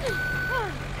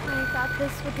thought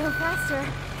this would go faster.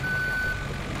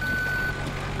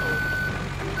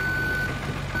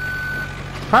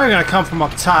 Probably going to come from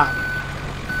up top.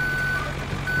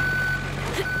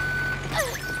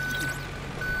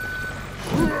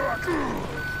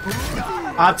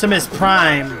 Optimus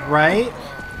Prime, right?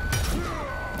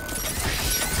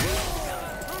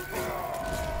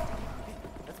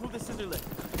 Let's move the scissor lift.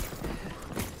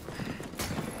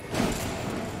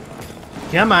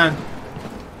 Come on.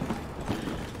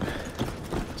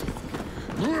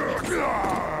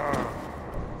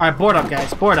 Alright, board up,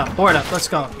 guys. Board up, board up. Let's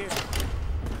go.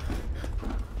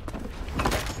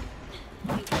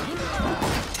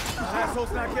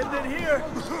 Asshole's not getting in here.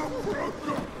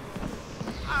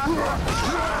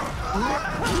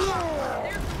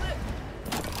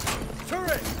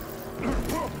 Turret.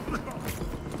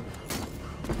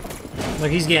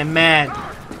 Look, he's getting mad.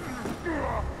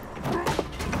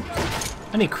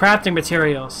 I need crafting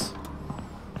materials.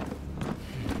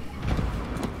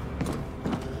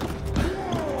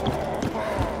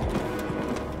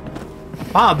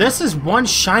 Wow, this is one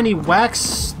shiny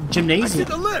wax gymnasium. I see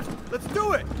the lift. Let's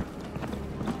do it.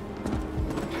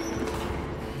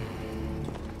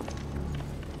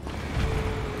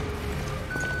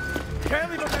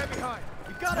 Can't leave a man behind.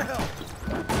 We gotta help.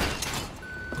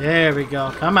 There we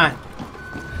go. Come on.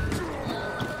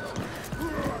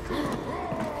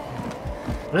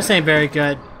 This ain't very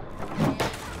good.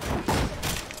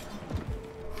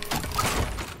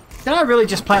 Did I really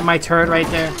just plant my turret right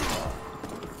there?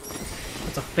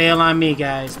 That's a fail on me,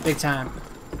 guys. Big time.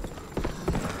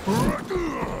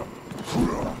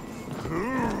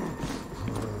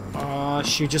 Oh,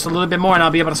 shoot. Just a little bit more and I'll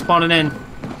be able to spawn it in.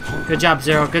 Good job,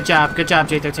 Zero. Good job. Good job,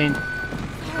 J13.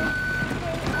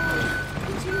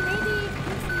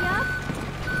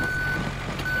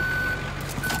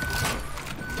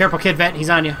 Careful, Kid Vet. He's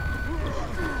on you.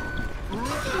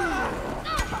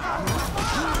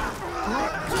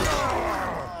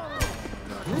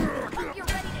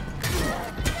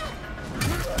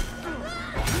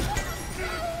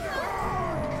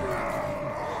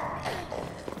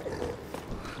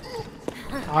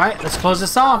 Alright, let's close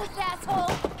this off.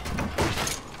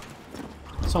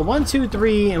 So 1, 2,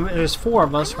 3, and there's 4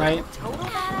 of us, right?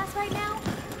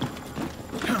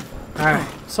 Alright,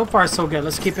 so far so good.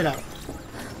 Let's keep it up.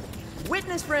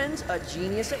 Witness, friends, a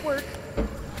genius at work.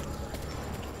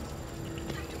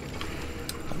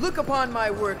 Look upon my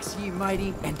works, ye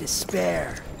mighty, and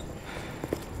despair.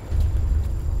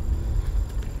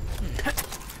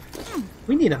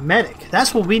 We need a medic.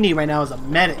 That's what we need right now is a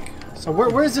medic. So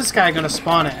where's this guy gonna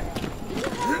spawn at?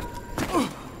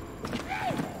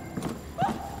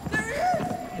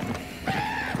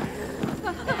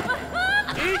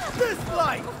 Eat this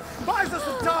light! Buys us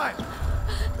some time!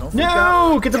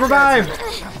 No! Get the revive!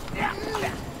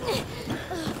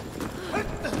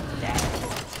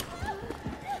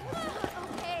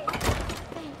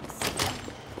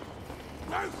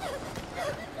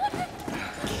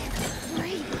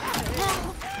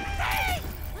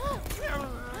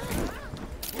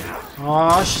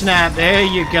 Oh snap, there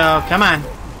you go. Come on.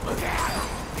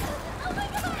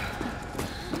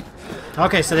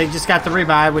 Okay, so they just got the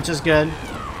revive, which is good.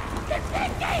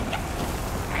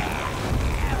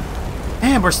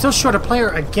 Man, we're still short a player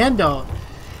again though.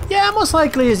 Yeah, most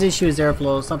likely his issue is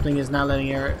airflow. Something is not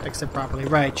letting air exit properly.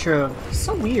 Right, true. It's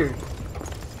so weird.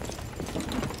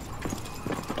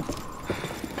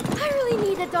 I really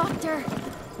need a doctor.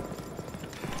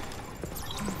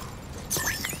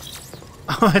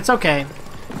 Oh, it's okay.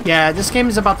 Yeah, this game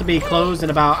is about to be closed in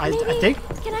about, I think.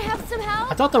 Can I have some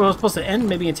help? I thought that was supposed to end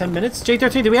maybe in 10 minutes.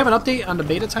 J13, do we have an update on the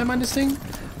beta time on this thing?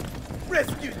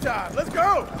 Rescue time! Let's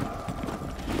go!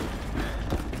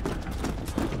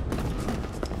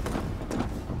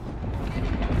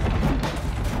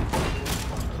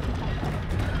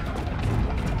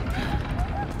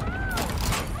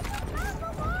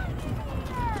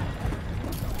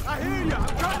 I hear you!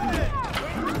 I'm coming in!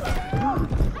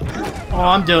 Oh,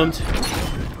 I'm doomed.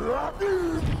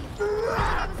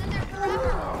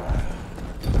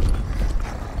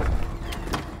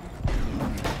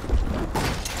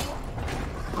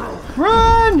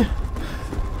 Run!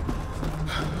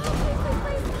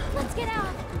 Let's get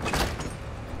out.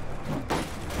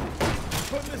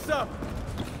 Put this up!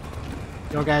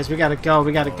 Yo, guys, we gotta go.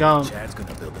 We gotta go. Chad's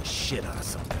gonna build the shit out of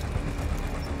something.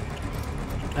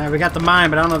 Alright, we got the mine,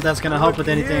 but I don't know if that's gonna help with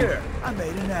Looky anything. here. I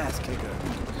made an ass kicker.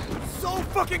 So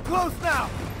fucking close now!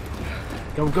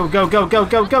 Go, go, go, go, go,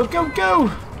 go, go, go,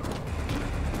 go!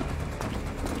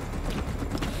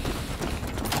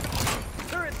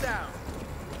 Turret down!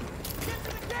 Get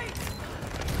to the gate!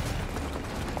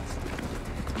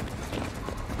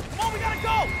 Come on, we gotta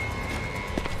go!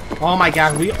 Oh my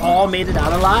god, we all made it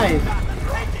out alive.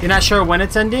 You're not sure when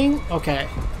it's ending? Okay.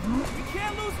 We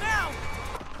can't lose now!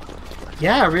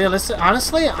 Yeah, realistic.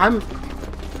 Honestly, I'm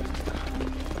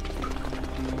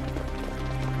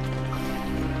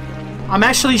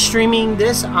actually streaming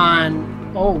this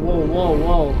on. Oh, whoa, whoa,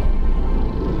 whoa.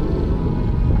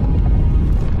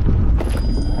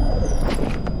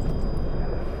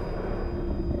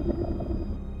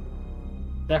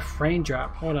 That frame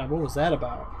drop. Hold on, what was that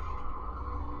about?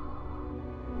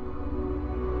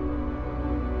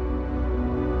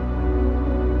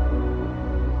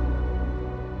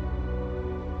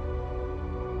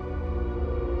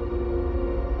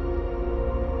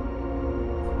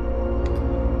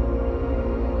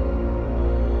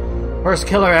 Worst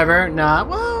killer ever? Nah,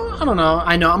 well, I don't know.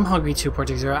 I know, I'm hungry too,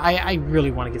 Project Zero. I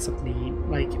really want to get something to eat.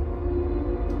 Like,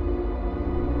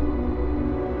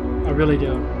 I really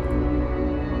do.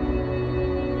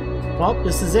 Well,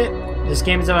 this is it. This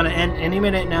game is about to end any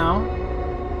minute now.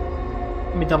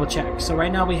 Let me double check. So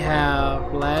right now we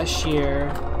have last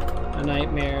year, A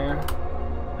Nightmare,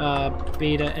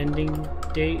 beta ending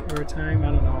date or time.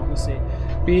 I don't know. Let's see.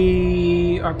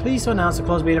 We are pleased to announce the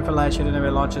closed beta for last year that never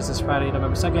launches this Friday,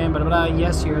 November 2nd. But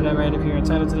yes, you're right. If you're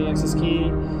entitled to the access key,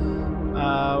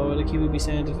 the key will be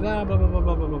sent to blah blah blah blah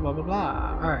blah blah blah blah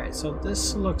blah. All right. So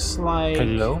this looks like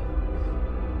hello.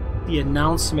 The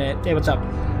announcement. Hey, what's up?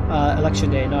 Election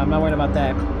day. No, I'm not worried about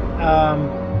that.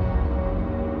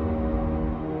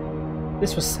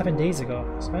 This was 7 days ago,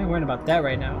 so I ain't worried about that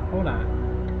right now. Hold on.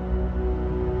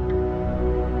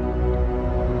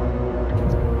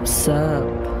 What's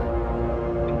up?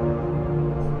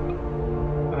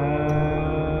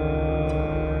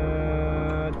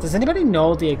 Does anybody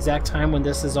know the exact time when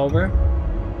this is over?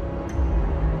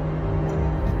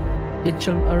 It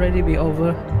should already be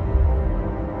over.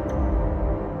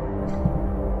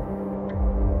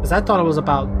 Because I thought it was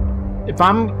about... If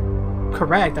I'm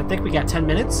correct, I think we got 10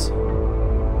 minutes.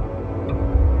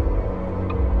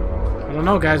 I don't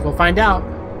know, guys. We'll find out.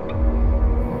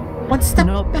 What's the...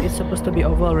 Nope, it's supposed to be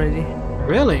over already.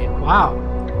 Really? Wow.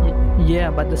 Yeah,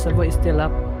 but the server is still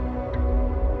up.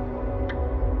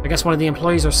 I guess one of the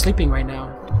employees are sleeping right now.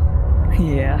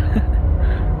 Yeah.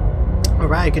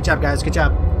 Alright, good job, guys. Good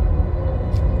job.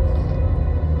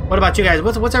 What about you guys?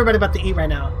 What's everybody about to eat right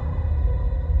now?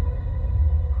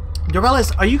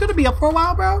 Dorellis, are you going to be up for a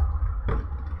while, bro?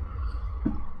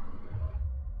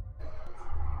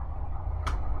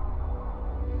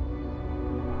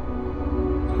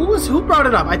 Who brought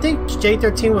it up? I think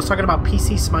J13 was talking about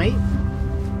PC Smite.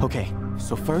 Okay,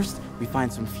 so first we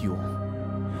find some fuel.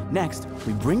 Next,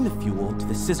 we bring the fuel to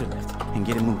the scissor lift and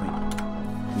get it moving.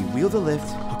 We wheel the lift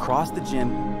across the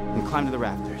gym and climb to the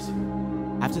rafters.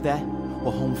 After that,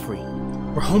 we're home free.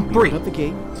 We're home free. Open up the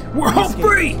gate. We're home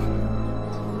free!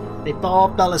 They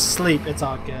all fell asleep. It's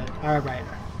all good. Alright.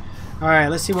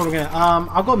 Alright, let's see what we're gonna...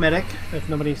 I'll go medic, if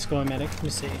nobody's going medic. Let me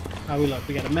see. How we look.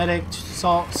 We got a medic,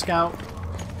 salt, scout,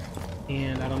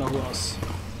 and I don't know who else.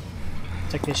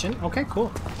 Technician. Okay,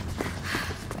 cool.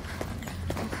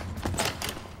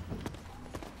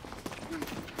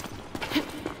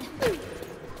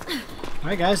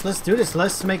 Alright guys, let's do this.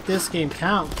 Let's make this game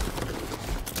count.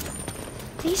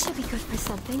 These should be good for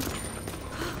something.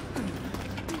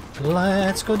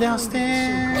 Let's go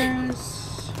downstairs.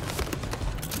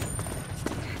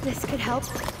 This could help,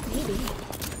 maybe.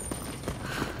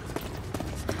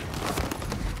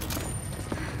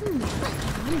 I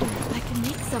wonder if I can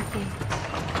make something.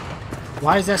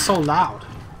 Why is that so loud?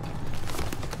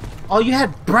 Oh, you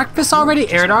had breakfast already,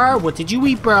 Erdar? What did you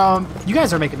eat, bro? You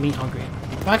guys are making me hungry.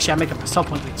 Well, actually, I'm making myself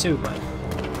hungry too, but...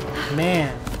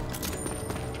 Man.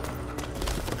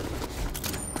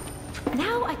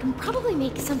 Now I can probably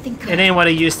make something good. It ain't what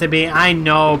it used to be. I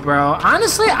know, bro.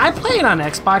 Honestly, I play it on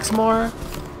Xbox more.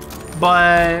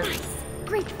 But... Nice.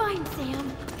 Great find,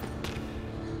 Sam.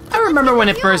 I remember when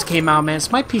it first came out, man.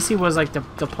 Smite PC was like the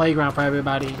playground for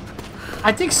everybody.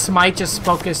 I think Smite just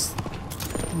focused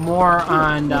more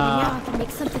on... Now I can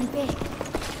make something big.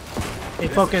 They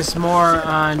focus more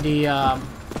on the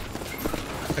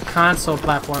console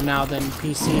platform now than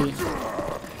PC.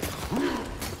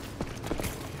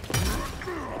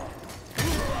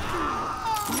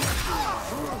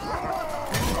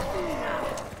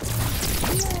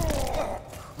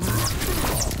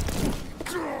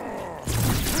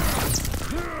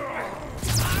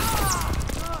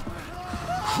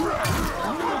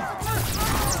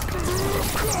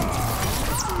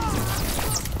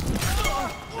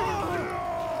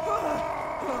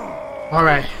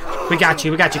 Alright, we got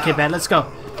you, Kid Bad. Let's go.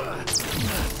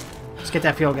 Let's get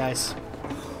that fuel, guys.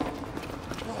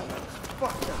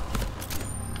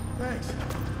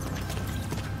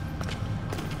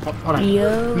 Oh, hold on.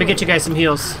 Let me get you guys some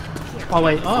heals. Oh,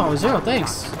 wait. Oh, Zero,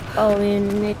 thanks. Oh, we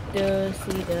need to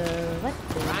see the... what?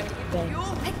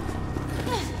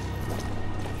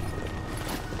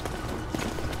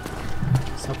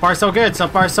 So far, so good. So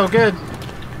far, so good.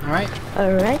 Alright.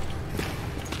 Alright.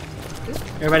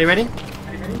 Everybody ready?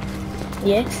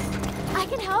 Yes. I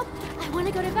can help. I want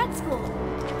to go to vet school.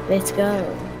 Let's go.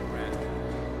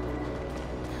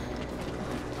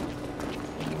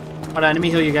 Hold on, let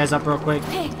me heal you guys up real quick.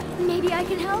 Hey, maybe I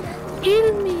can help?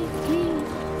 Heal me, please.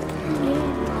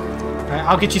 Alright,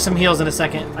 I'll get you some heals in a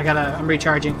second. I'm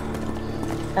recharging.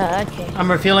 Okay.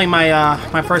 I'm refilling my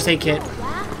my first aid kit.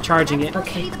 Charging it.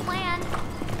 Okay.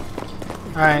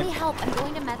 Alright. Need help. I'm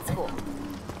going to med school.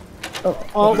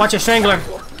 Oh, watch a strangler.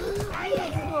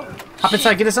 Hop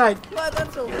inside, get inside.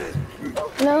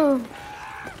 No.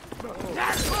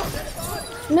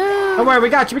 No. Don't worry, we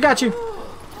got you.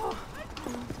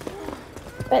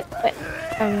 But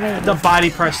I'm ready. The body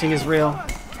pressing is real.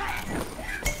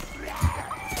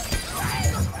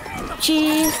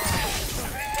 Cheese.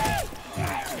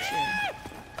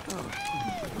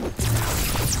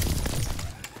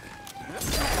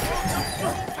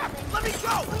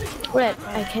 Wait,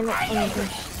 I cannot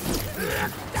finish.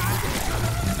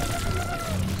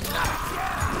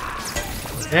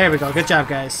 There we go. Good job,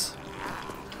 guys.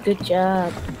 Good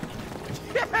job.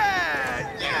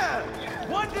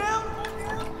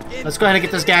 Let's go ahead and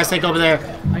get this gas tank over there.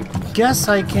 I guess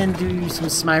I can do some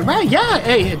smite. Right, yeah.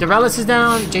 Hey, Dorellis is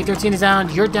down. J13 is down.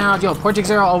 You're down. Yo, Project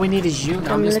Zero, all we need is you.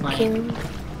 No, I'm looking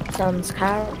some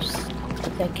scars.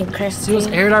 I can craft. Seals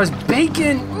Erdar's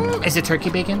bacon. Is it turkey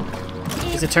bacon?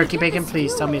 Is it turkey bacon?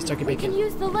 Please tell me it's turkey bacon.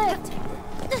 Use the lift.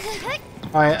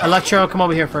 Alright, Electro, come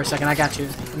over here for a second. I got you.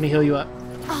 Let me heal you up.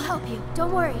 I'll help you.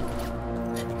 Don't worry.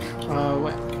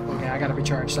 Wait. Okay, I gotta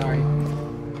recharge. Sorry.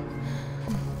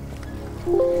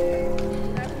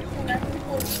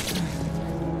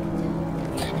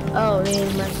 Oh, we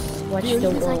must watch the Seems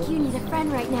wall. like you need a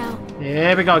friend right now.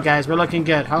 Here we go, guys. We're looking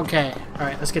good. Okay.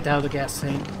 Alright, let's get the hell of the gas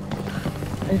tank.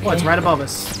 Oh, it's right above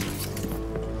us.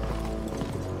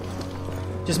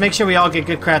 Just make sure we all get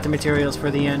good crafting materials for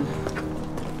the end.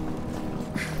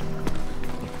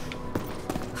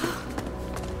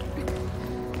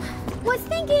 Was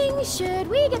thinking, should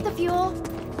we get the fuel?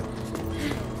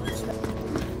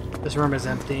 This room is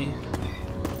empty.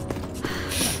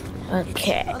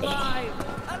 Okay.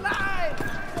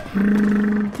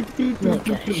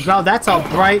 Wow, that's a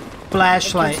bright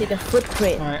flashlight. I can see the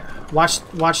footprint. Alright,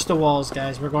 watch the walls,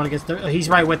 guys. We're going against the... He's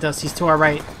right with us. He's to our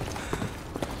right.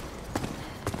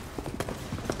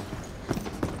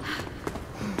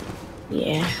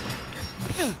 Yeah.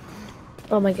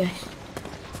 Oh my gosh.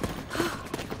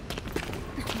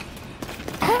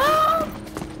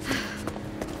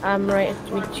 I'm right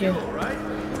with you.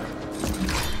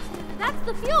 That's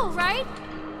the fuel, right?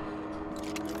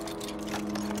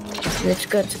 Let's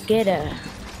go together.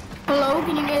 Hello,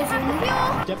 can you guys hear me?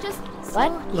 Yep. Just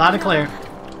What? Loud and clear.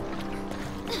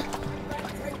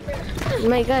 Oh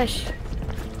my gosh.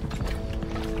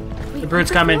 The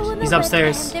brute's coming. He's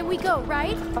upstairs. And then we go,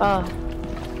 right? Oh.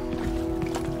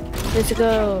 Let's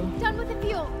go. Done with the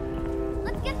fuel.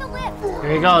 Let's get the lift.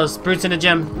 There he goes. Brute's in the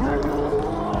gym.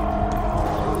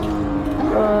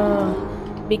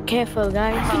 Be careful,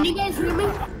 guys. Can you guys hear me?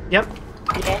 Yep.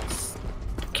 Yes.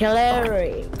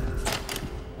 Calorie.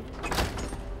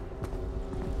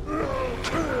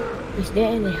 Is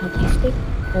there any hockey stick?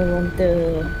 I want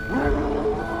to...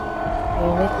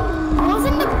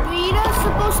 Wasn't the beta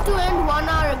supposed to end 1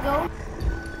 hour ago?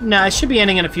 Nah, it should be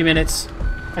ending in a few minutes.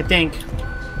 I think.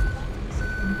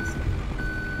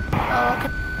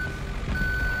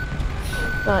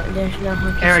 But there's no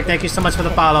hockey Eric, thank you so much for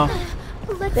the follow.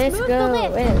 Let's go.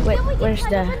 Wait, where's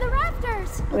the...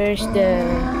 Where's the...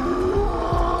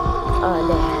 Oh,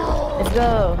 there. Let's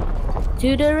go.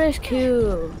 To the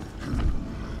rescue.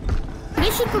 They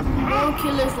should put more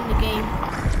killers in the game.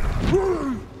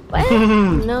 What?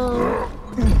 No.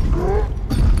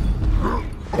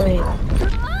 Wait.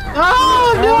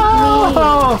 Oh no!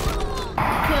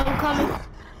 Okay, I'm coming.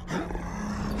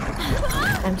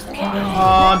 I'm scared.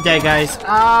 Oh, I'm dead, guys.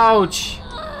 Ouch!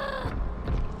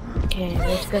 Okay,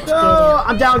 let's go together. Oh,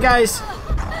 I'm down, guys.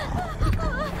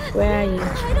 Where are you?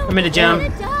 I'm in the gym.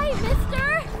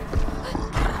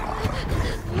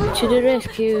 To the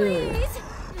rescue.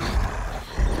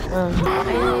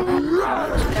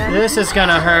 This is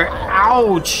gonna hurt.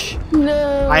 Ouch!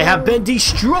 No. I have been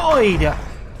destroyed.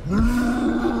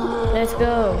 Let's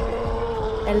go.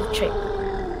 Electric.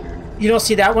 You don't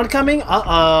see that one coming?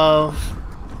 Uh-oh.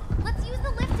 Let's use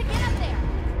the lift to get up there.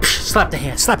 Slap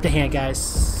the hand,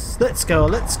 guys. Let's go,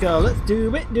 let's do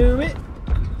it,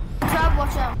 Crab,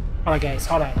 watch out. Hold on, guys,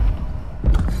 hold on.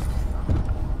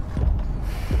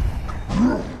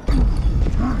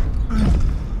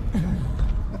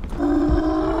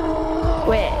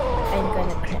 Wait, I'm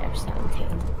gonna grab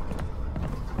something.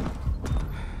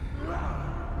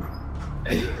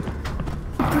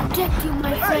 Protect you,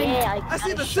 my friend. Yeah, I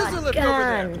see the scissor lift over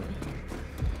there.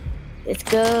 Let's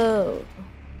go.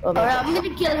 Oh my Alright, God. I'm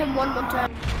gonna kill him one more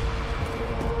time.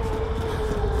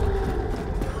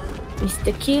 He's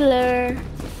the killer.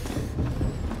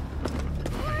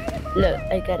 Look,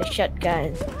 I got a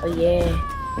shotgun. Oh yeah.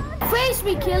 Face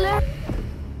me, killer.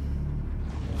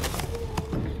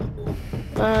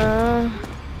 Oh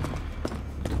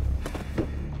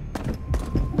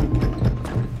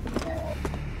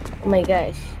my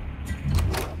gosh.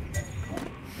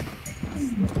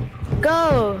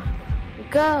 Go!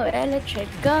 Go, electric,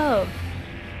 go!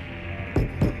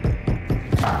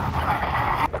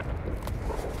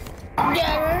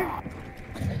 Jared.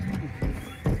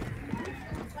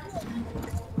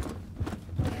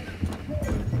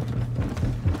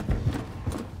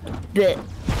 Bit.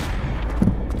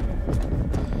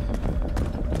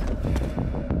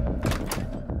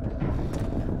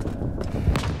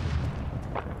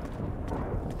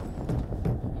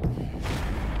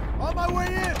 On my way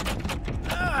in.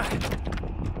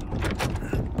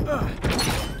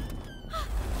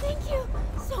 Thank you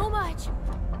so much.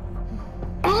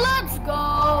 Let's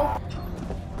go.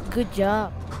 Good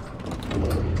job.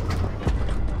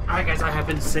 Alright, guys, I have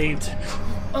been saved.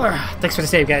 Thanks for the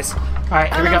save, guys.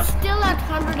 Alright, here we go. I'm still at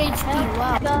 100 HP.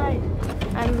 Wow.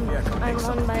 I'm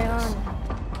on my own.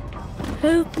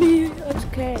 Help me, I'm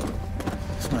scared.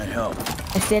 This might help.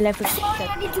 I still have a Sorry,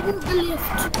 I need to move the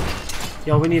lift.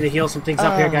 Yo, we need to heal some things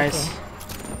up here, guys.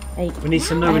 Okay. We need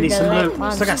some loot, we need some loot.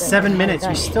 We still got 7 minutes.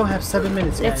 We still have 7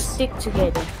 minutes, Let's guys. stick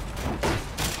together.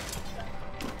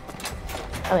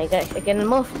 Oh my gosh, I can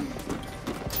move.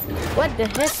 What the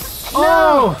heck? Oh!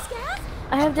 No!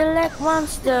 I have the leg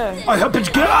monster. I hope it's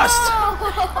gassed!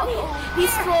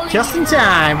 He's falling. Just in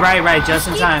time. Right, just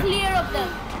in time. Clear of them.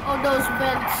 All those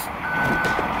vents.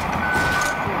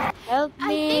 Help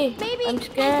me. Maybe I'm I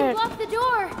can scared. block the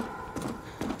door.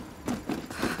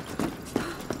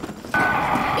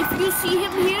 If you see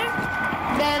him here,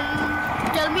 then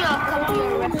tell me I'll come to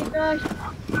your rescue. Oh my gosh.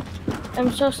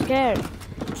 I'm so scared.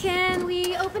 Can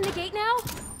we open the gate now?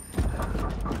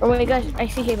 Oh my gosh, I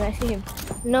see him.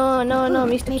 No,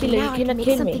 Mr. Killer, you cannot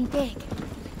kill me. Big.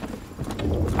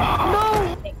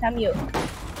 No! Hey, come you.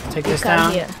 Take this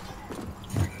down. Here.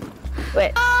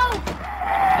 Wait. I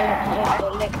have a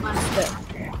leg master.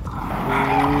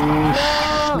 Ooh,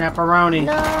 snapperoni.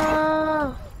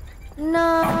 No!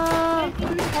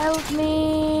 Help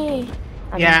me!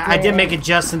 Yeah, I did make it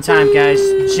just in time, guys.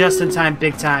 Just in time,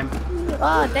 big time.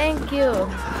 Oh, thank you.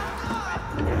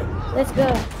 Let's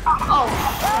go. Oh,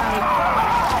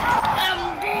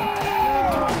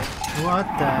 what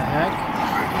the heck?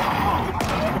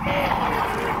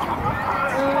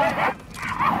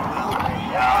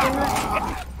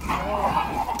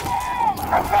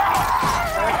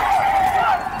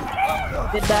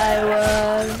 Goodbye,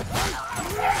 world.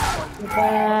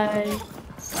 Goodbye.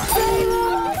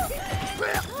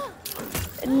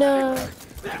 No.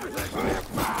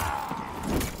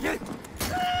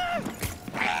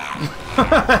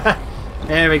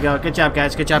 There we go. Good job,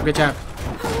 guys. Good job.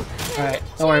 Alright,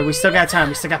 don't worry. We still got time.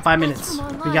 We still got 5 minutes.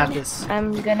 We got this.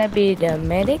 I'm gonna be the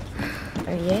medic.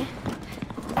 Oh, yeah?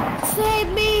 Save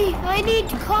me! I need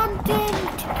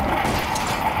content!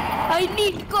 I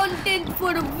need content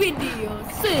for a video.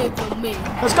 Save me.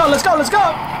 Let's go!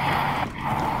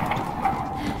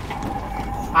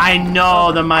 I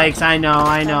know the mics. I know.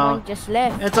 Someone just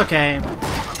left. It's okay.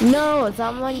 No,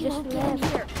 someone just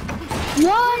left.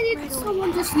 Why did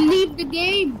someone just leave the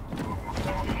game?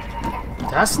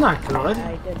 That's not good.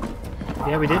 I did.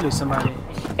 Yeah, we did lose somebody.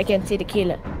 I can see the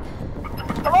killer.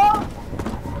 Hello?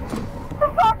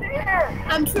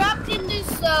 I'm trapped in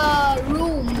this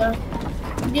room.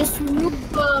 This room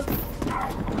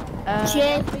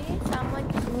Someone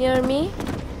near me.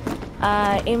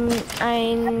 In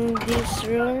this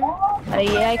room.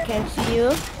 Yeah, I can see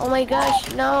you. Oh my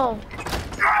gosh, no.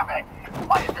 Damn it!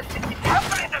 Why is this keep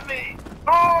happening to me?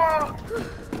 Oh!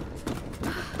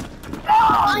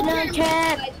 No,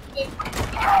 Chad.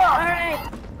 Alright.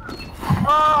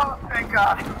 Oh, thank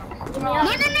God. No.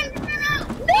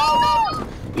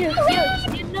 You,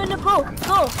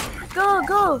 no,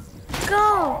 go.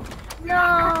 No.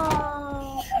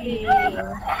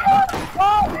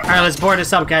 Alright, let's board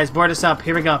us up, guys. Board us up.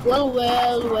 Here we go.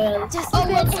 Well. Just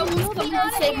someone's coming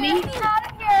to save me.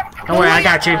 Don't worry, I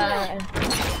got you.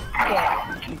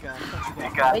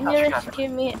 When you rescue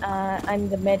me, I'm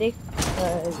the medic.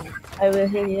 I will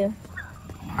heal you.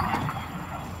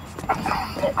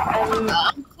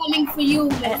 I'm coming for you,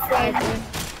 my friend.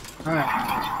 Alright.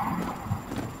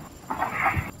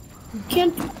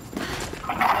 Can't.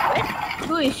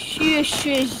 Who is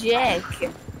Jack?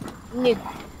 Nick.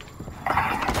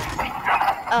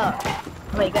 Oh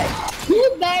my gosh. Who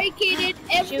barricaded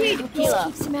every door?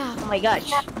 Oh my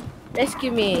gosh.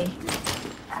 Rescue me.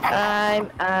 I'm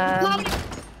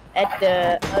at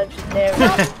the legendary.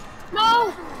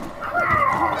 No!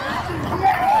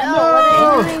 What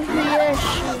are you doing here?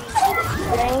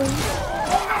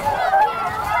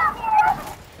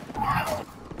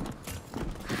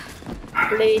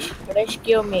 Please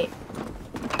rescue me.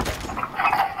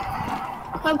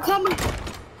 I'm coming.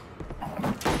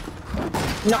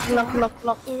 Knock.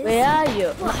 Where are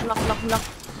you? Knock.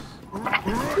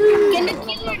 Can the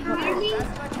killer hear me?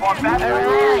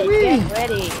 Alright, get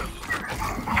ready.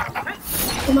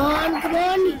 Come on.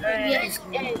 Yes.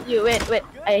 You wait.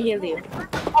 I heal you.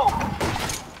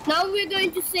 Now we're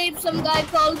going to save some guy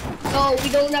called. No, we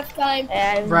don't have time.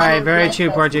 Right, very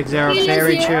true, Project Zero.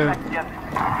 Very true.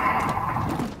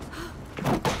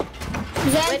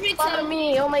 Wait for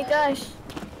me. Oh my gosh.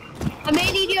 I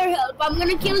may need your help. I'm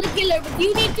gonna kill the killer, but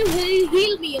you need to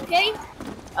heal me, okay?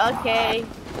 Okay.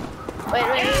 Wait.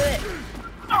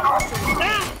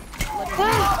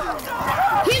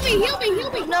 Heal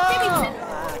me. No.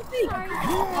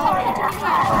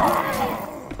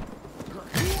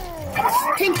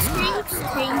 Thanks.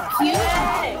 Thank you.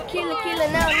 Killer,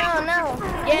 no.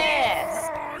 Yes.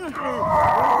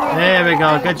 There we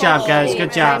go. Good job, guys.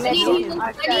 Good job. I need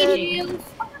heals.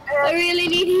 I really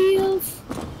need heals.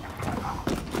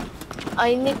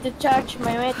 I need to charge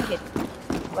my medkit.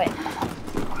 Wait.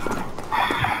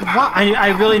 What? I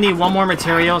really need one more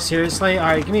material. Seriously?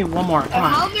 Alright, give me one more. Come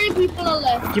on. How many people are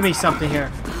left? Give me something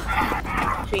here.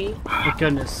 HP. Thank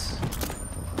goodness.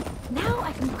 Now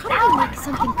I can probably make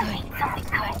something good.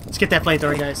 Let's get that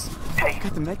flamethrower, guys.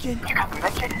 Got the medkit?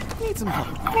 Need some help.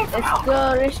 Let's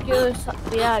go rescue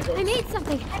the others. I made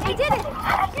something. I did it.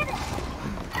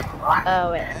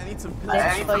 Oh wait.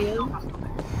 That's for you.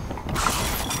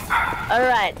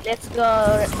 Alright, let's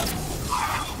go.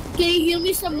 Can you heal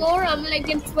me some more? I'm like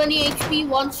in 20 HP,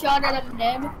 one shot and I'm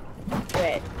dead.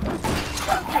 Wait.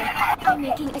 Okay, I'm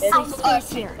making a safe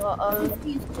space here. Oh,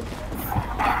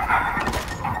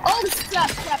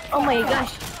 crap. Oh my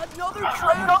gosh.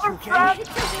 Another trap.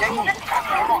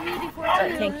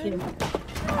 Thank you.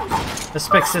 Let's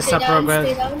fix this up real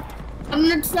quick. I'm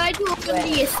gonna try to open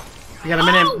these. We got a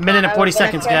minute and 40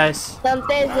 seconds, guys. Some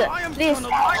taser. Please.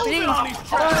 Run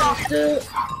to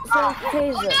some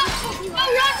taser.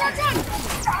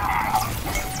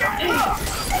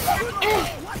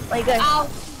 My gosh. Ow.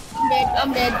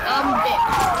 I'm dead.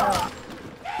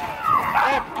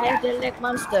 Wait, there's the leg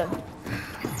monster.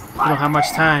 We don't have much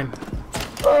time.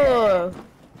 Oh,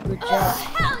 good job.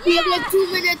 We have like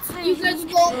 2 minutes. You guys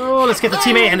go. Oh, let's get the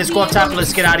teammate and let's go up top and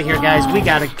let's get out of here, guys. We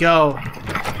gotta go.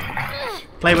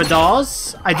 Play with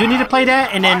dolls. I do need to play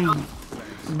that, and then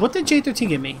what did J13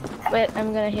 give me? Wait,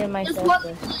 I'm gonna heal myself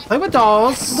first. Play with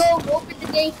dolls. Go, open the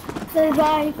gate.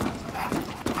 Survive.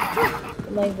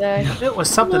 Oh my gosh. It was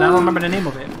something. I don't remember the name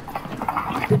of it.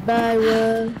 Goodbye,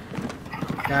 world.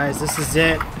 Guys, this is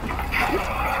it.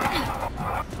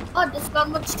 Oh, there's not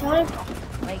much time.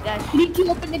 Oh my gosh. You need to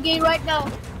open the gate right now.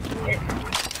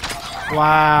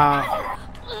 Wow.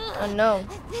 Oh no.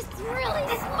 This is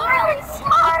really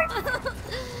smart.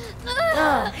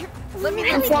 Let me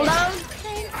fall down.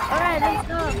 Alright, let's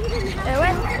go.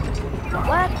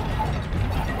 What?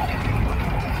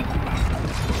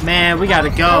 Man, we gotta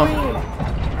go.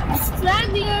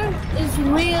 Strangler is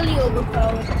really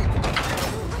overpowered.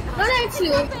 Not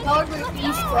actually overpowered, but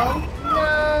really strong.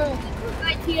 No.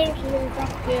 Right here.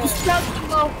 Just drop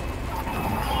him off.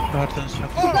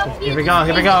 Here we go.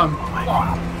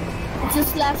 It's a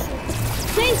slasher.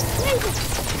 Please.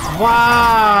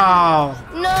 Wow.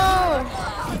 No.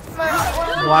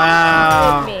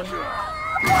 Wow.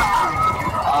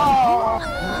 Oh.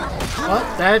 What?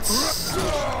 That's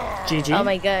GG. Oh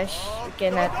my gosh. We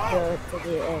cannot go to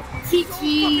the end. GG.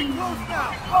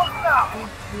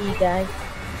 You guys.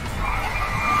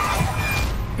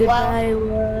 Goodbye,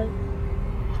 world.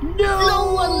 No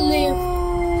one lived.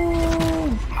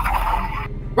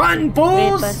 Run,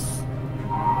 fools!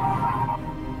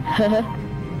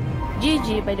 GG,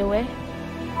 by the way.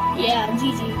 Yeah,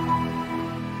 GG.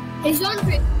 Hey,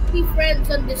 Andre, be friends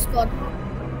on Discord.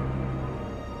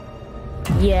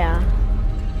 Yeah.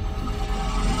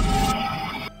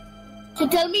 So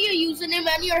tell me your username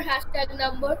and your hashtag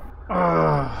number.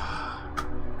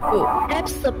 Oh,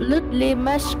 absolutely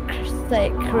massacre.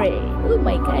 Oh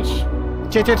my gosh.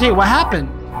 JTT, what happened?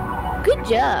 Good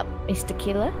job, Mr.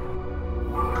 Killer.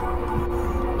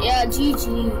 Yeah,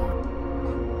 GG.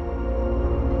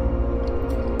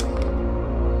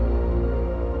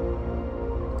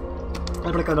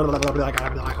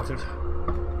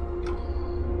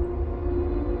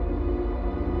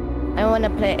 I wanna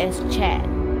play as chat.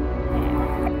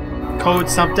 Code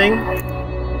something?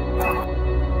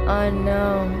 Oh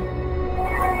no.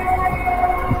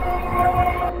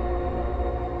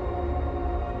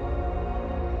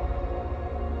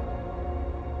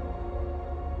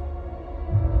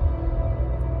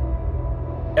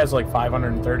 It has like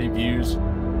 530 views.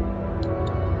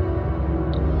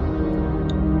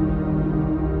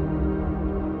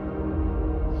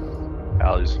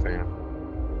 Allie's a fan.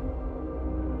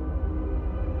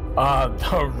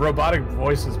 The robotic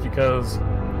voices, because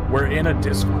we're in a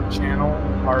Discord channel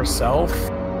ourselves,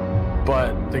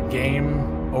 but the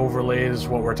game overlays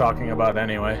what we're talking about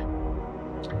anyway.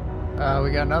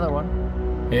 We got another one.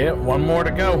 Yeah, one more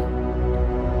to go.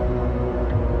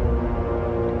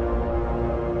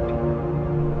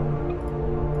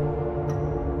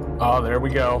 Oh, there we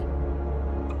go.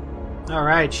 All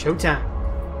right, showtime.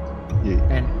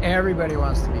 And everybody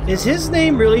wants to be. Is his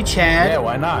name really Chad? Yeah,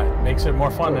 why not? Makes it more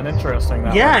fun and interesting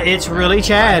that Yeah, way. it's really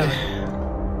Chad.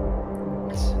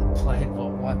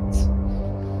 Playable once.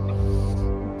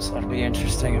 So it'll be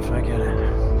interesting if I get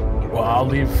it. Well, I'll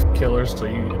leave killers till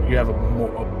you have a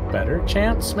better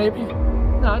chance, maybe?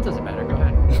 No, it doesn't matter. Go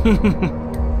ahead.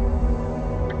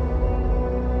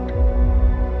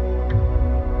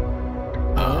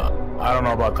 I don't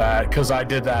know about that, because I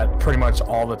did that pretty much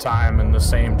all the time, and the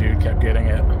same dude kept getting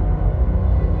it.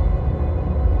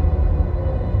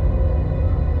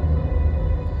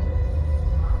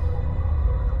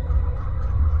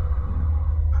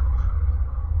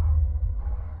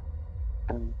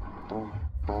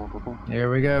 Here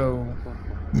we go.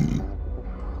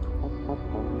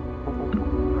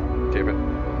 Tape it.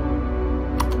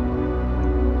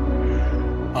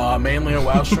 Mainly a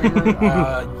WoW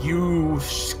streamer. You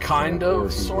kind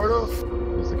of, sort of.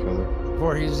 He's the killer.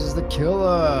 Voorhees is the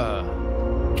killer.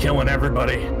 Killing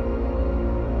everybody.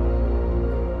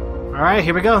 Alright,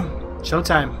 here we go.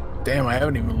 Showtime. Damn, I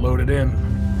haven't even loaded in.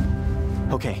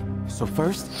 Okay, so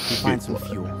first, we find some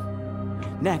fuel.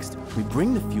 Next, we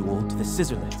bring the fuel to the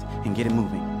scissor lift and get it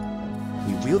moving.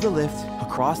 We wheel the lift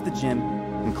across the gym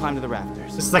and climb to the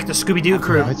rafters. This is like the Scooby-Doo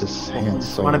crew. Why is his hand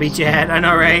so Wanna be Chad? I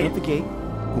know, right? At the gate,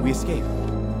 and we escape.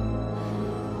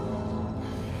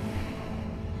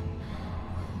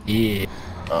 Yeah.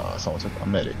 Someone took a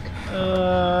medic.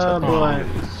 Boy.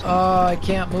 Oh, I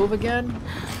can't move again?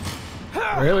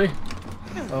 Really?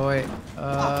 Oh, wait.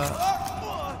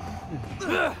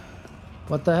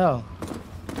 What the hell?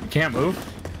 You can't move?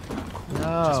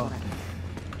 No.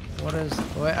 What is...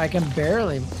 Wait, I can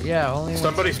barely... Yeah, only...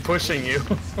 Somebody's pushing you.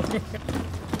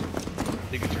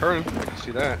 You can turn. I can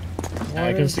see that.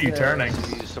 I can see you turning.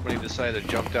 Somebody decided to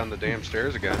jump down the damn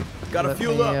stairs again. Gotta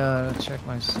fuel up. Check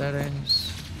my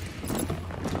settings.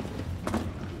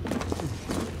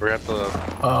 We're at the...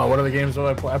 what are the games that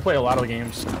I play? I play a lot of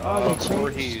games.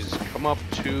 Voorhees, come up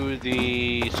to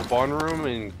the spawn room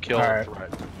and kill Alright.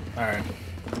 Threat. Alright.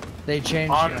 They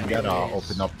changed... You gotta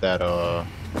open up that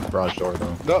garage door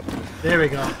though. Nope. There we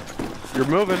go. You're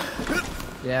moving.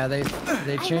 Yeah, they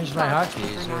changed my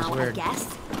hotkeys. It was weird.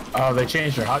 Oh, they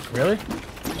changed their hot... Really?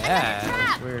 Yeah, it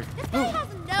was weird. This guy has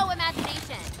no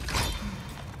imagination.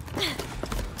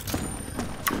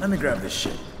 Let me grab this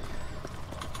shit.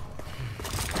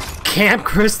 Camp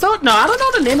Crystal? No, I don't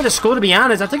know the name of the school, to be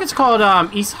honest. I think it's called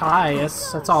East High.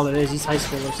 That's all it is, East High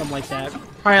School or something like that.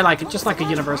 Probably like just like a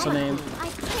universal name. I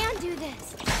can do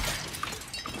this.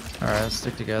 Alright, let's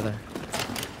stick together.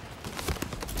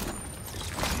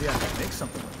 Maybe I can make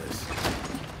something with this.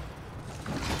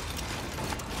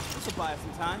 This will buy us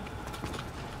some time.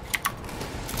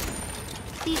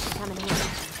 These should come in handy.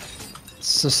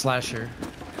 It's a slasher.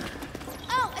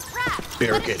 Oh, a trap!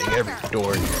 Barricading every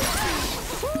door here.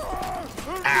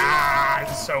 Ah,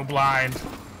 he's so blind.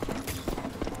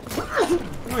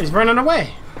 Oh, he's running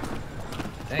away.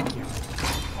 Thank you.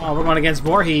 Oh, we're going against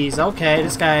Voorhees. Okay,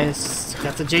 this guy's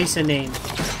got the Jason name.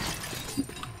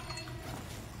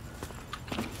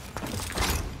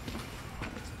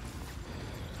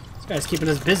 This guy's keeping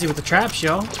us busy with the traps,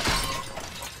 yo.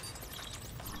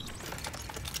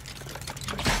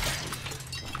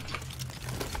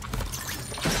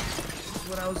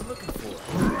 What I was looking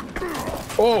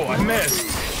for. Oh, I missed.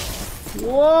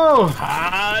 Whoa!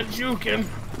 Ah, juking.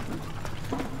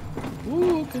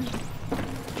 Juking.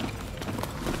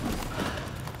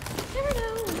 Never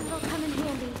know when it'll come in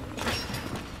handy.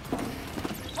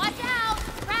 Watch out!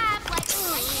 Trap, like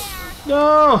right there.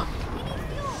 No!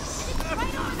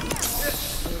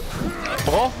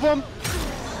 Both of them?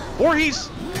 Voorhees!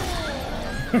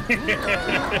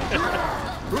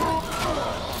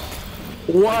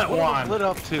 What one? one? Lit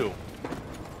up too.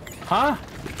 Huh?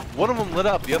 One of them lit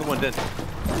up, the other one didn't.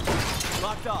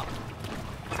 Locked off.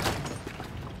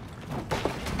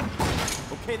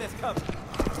 Okay, that's covered.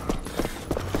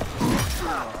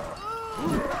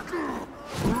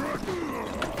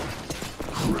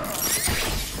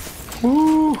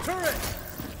 Ooh.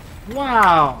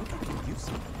 Wow.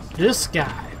 This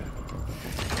guy.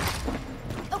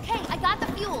 Okay, I got the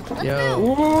fuel. Let's Yo.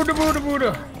 move. Ooh, da boo da boo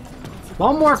da.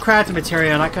 One more crafting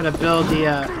material and I could have built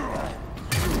the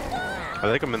I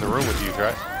think I'm in the room with you,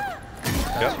 right?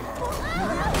 Yep.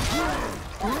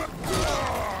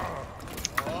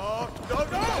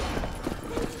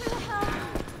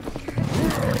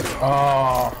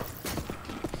 Oh.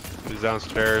 He's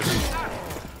downstairs.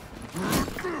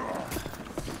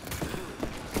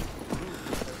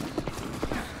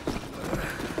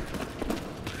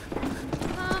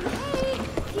 Hey,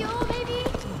 fuel maybe?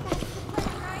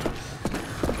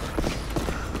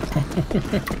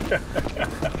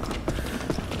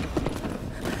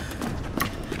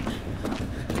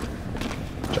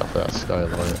 Drop that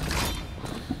skylight.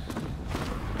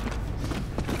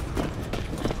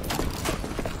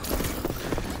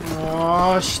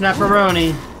 Oh,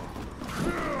 snapperoni.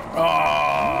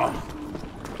 Oh.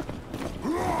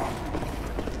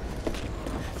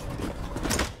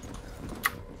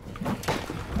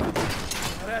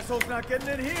 That asshole's not getting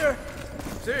in here.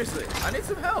 Seriously, I need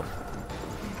some help.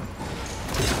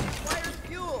 Fire's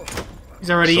fuel. He's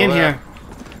already in here.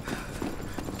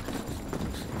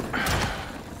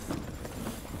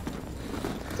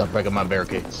 Stop breaking my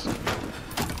barricades.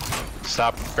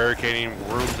 Stop barricading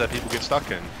rooms that people get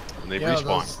stuck in and they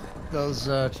respawn. Those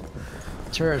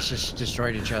turrets just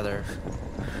destroyed each other.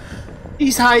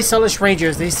 East High Sullish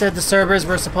Rangers. They said the servers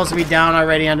were supposed to be down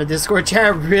already on the Discord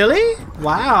chat. Really?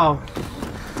 Wow.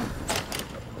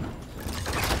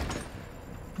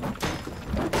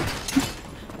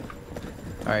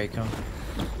 Alright, come.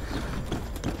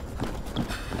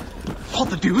 What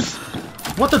the deuce?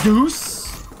 What the deuce?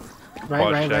 Right,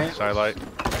 Watch right, that right. Sidelight.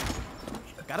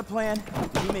 Got a plan.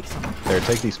 Let me make some. There,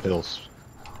 take these pills.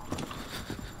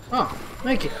 Oh,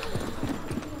 thank you.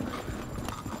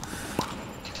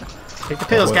 Take the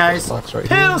pills, Oh, guys. box right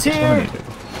Pills here. here.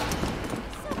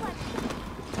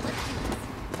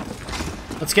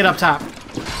 That's Let's get up top.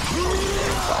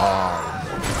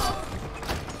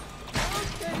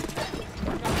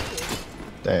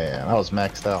 Damn, I was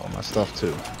maxed out on my stuff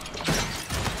too.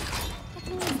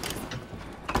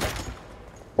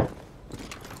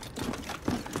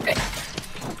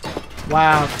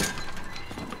 Wow.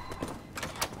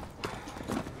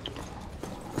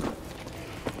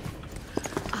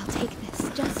 I'll take this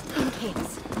just in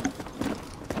case.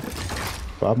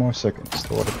 5 more seconds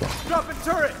to water pump. Drop a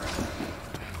turret!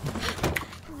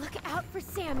 Look out for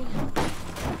Sammy.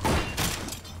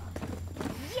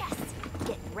 Yes!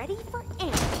 Get ready for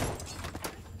Annie.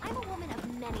 I'm a woman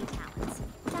of many talents.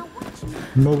 Now watch me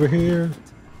I'm over here.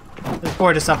 Let's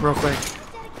board this up real quick.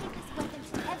 dedicate this weapon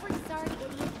to every sorry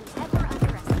idiot who ever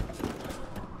underestimated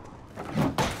me.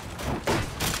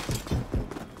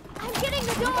 I'm getting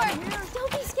the door!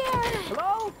 Don't be scared!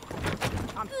 Hello?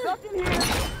 I'm stuck in here.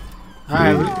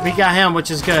 Alright, we got him,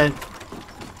 which is good.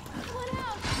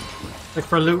 Look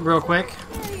for loot real quick.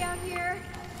 Scary out here.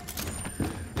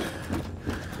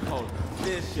 Oh,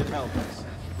 this should help us.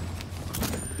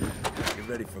 Get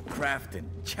ready for crafting,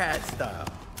 Chad style.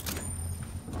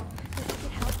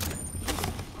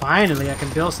 Finally, I can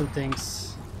build some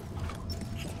things.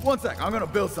 One sec, I'm gonna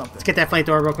build something. Let's get that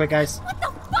flamethrower real quick, guys.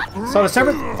 So the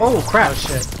server. Oh crap! Oh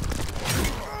shit.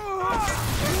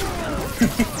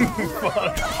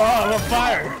 Oh, I'm on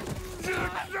fire.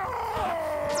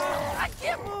 I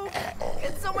can't move.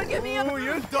 Can someone get me up? Oh,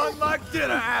 you're done like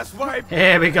dinner, asswipe.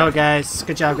 There we go, guys.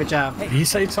 Good job, good job. He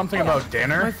said something about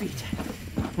dinner. My feet.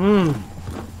 Hmm.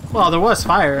 Well, there was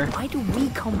fire. Why do we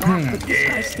come back but this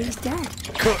guy stays dead?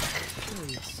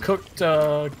 Cooked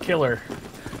killer.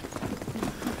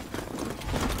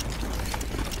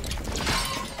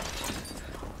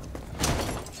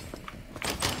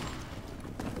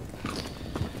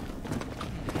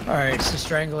 Alright, it's the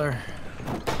Strangler.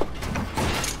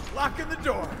 Locking the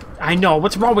door. I know.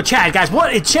 What's wrong with Chad, guys?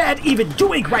 What is Chad even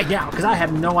doing right now? Because I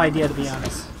have no idea, to be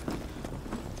honest.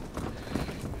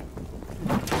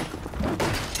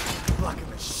 Blocking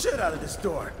the shit out of this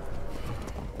door.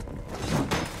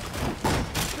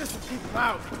 This will keep him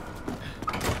out.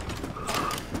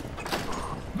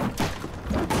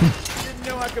 Didn't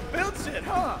know I could build shit,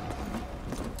 huh?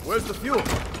 Where's the fuel?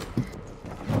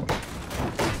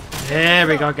 There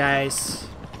we go, guys.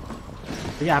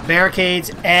 We got barricades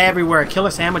everywhere.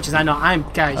 Killer sandwiches. I know.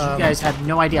 Guys, you guys have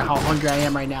no idea how hungry I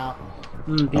am right now.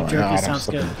 Beef jerky sounds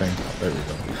good. There we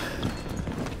go.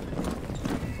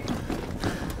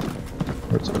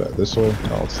 Where's it at? This way?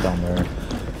 Oh, it's down there.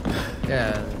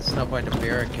 Yeah, there's no point to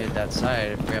barricade that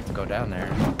side if we have to go down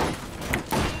there.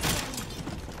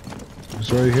 It's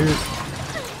right here.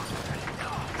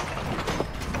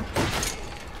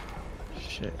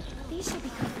 Shit. These should be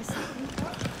good for something.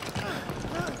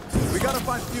 We gotta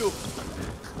find fuel.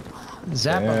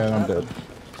 Zap Yeah, him. I'm dead.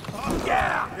 Oh,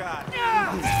 yeah! God.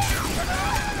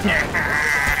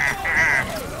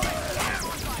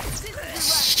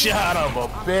 Son of a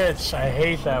bitch. I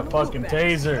hate that fucking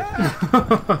taser.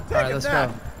 Alright, let's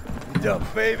go. Dumb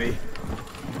baby.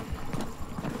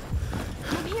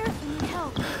 I'm here if you need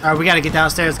help. Alright, we gotta get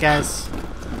downstairs, guys.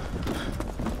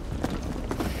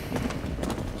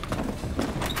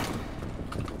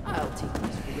 I'll take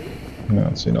this for you. I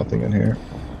don't see nothing in here.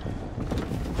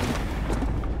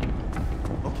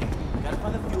 Okay, we gotta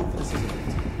find the fuel for the scissor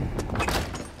lift.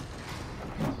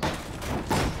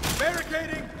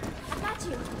 Barricading! I got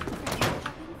you.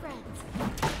 Helping friends.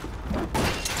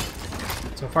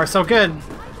 So far, so good.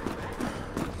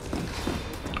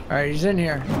 Alright, he's in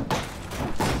here.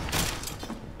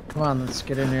 Come on, let's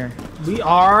get in here. We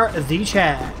are the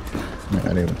Chad. I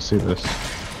didn't even see this.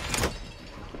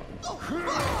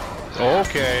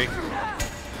 Okay.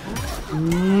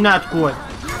 Not good.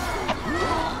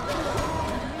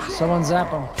 Someone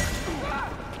zap him.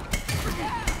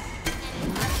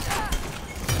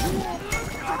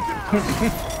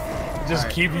 Just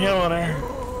keep healing her.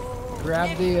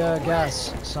 Grab the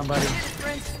gas, somebody.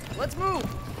 Friends, let's move.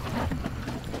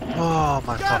 Oh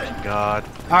my fucking god.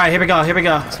 Alright, here we go, here we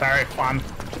go. Sorry, Juan.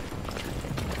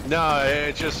 No,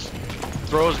 it just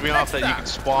throws me off that you can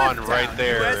spawn right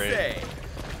there. Pay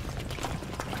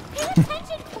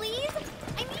attention, please.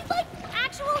 I need like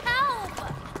actual help.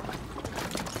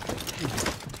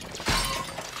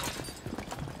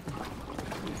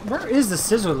 Where is the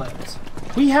scissor lift?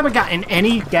 We haven't gotten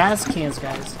any gas cans,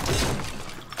 guys.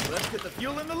 Let's get the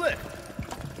fuel in the lift.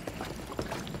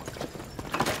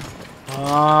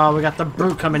 Oh, we got the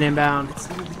brute coming inbound.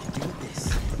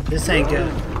 This ain't good.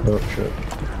 Oh shit.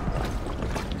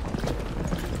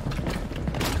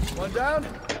 One down.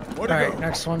 All right,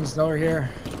 next one's over here.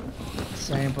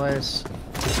 Same place.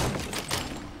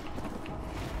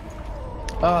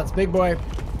 Oh, it's big boy.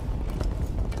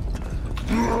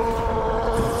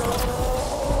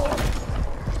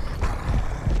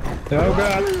 Oh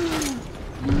god.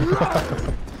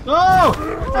 Oh!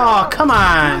 Oh, come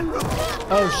on!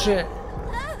 Oh shit.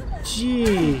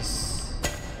 Jeez.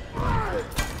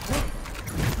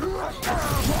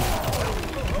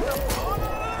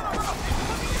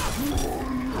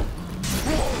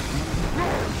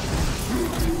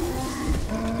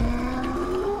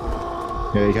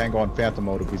 Yeah, you can't go on phantom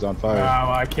mode if he's on fire.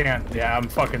 No, I can't. Yeah, I'm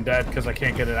fucking dead because I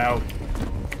can't get it out.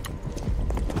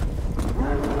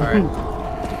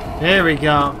 Alright. There we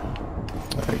go.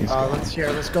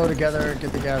 Let's go together,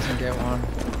 get the gas and get one.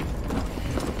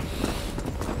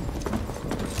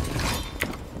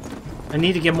 I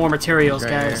need to get more materials,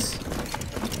 Right guys.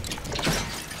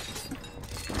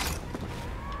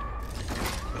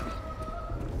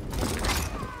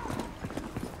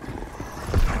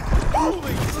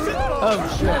 Oh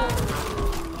shit.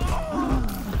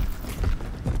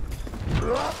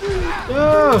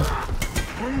 Oh.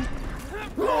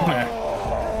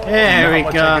 There we Not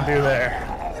much go. I can do there.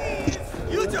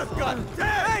 You just got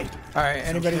dead. Alright,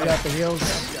 anybody got the heals?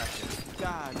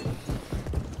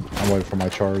 I'm waiting for my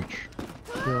charge.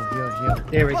 Heal, heal, heal.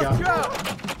 There we go.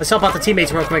 Let's help out the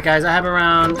teammates real quick, guys. I have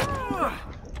around...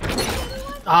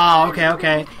 Oh, okay,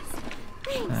 okay.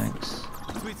 Thanks.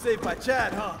 Sweet save by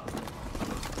Chad, huh?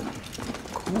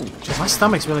 Jeez, my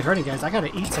stomach's really hurting, guys. I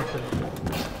gotta eat something.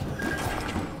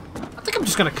 I think I'm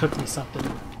just gonna cook me something.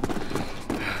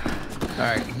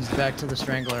 Alright, he's back to the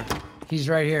strangler. He's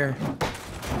right here.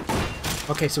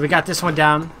 Okay, so we got this one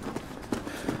down.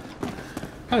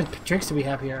 What kind of drinks do we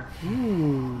have here?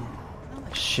 Ooh.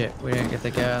 Shit, we didn't get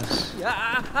the gas.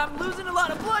 Yeah, I'm losing a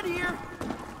lot of blood here.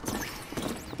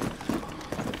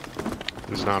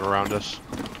 He's not around us.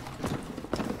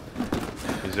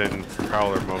 He's in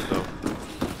prowler mode though.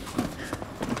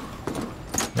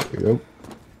 There we go.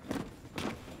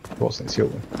 Boston's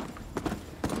healing.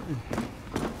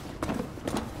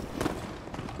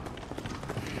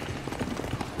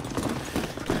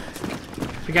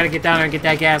 We gotta get down there and get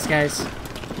that gas, guys.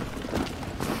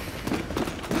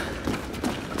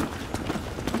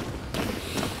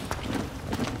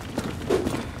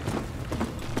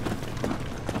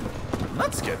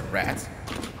 Let's get rats.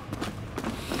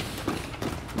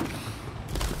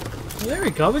 Well, there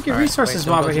we go. We get Alright, resources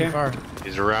wait, while don't we're go too here. far.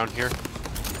 He's around here.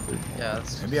 Yeah,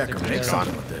 let's Maybe I stick can make together.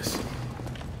 something with this.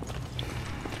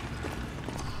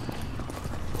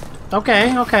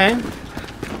 Okay, okay.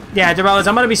 Yeah, Dorellas,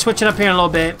 I'm gonna be switching up here in a little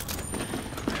bit.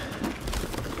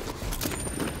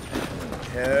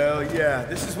 Hell yeah,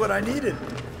 this is what I needed.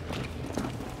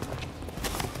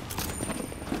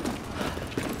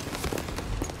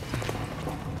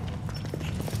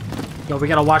 Yo, we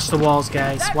gotta watch the walls,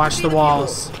 guys. Watch the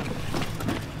walls.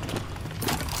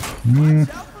 This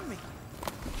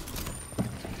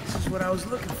is what I was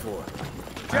looking for.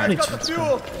 Chad got the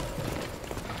fuel.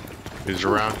 He's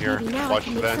around here. Maybe now I Watch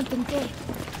can the make vent. something big.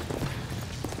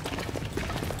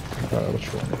 Which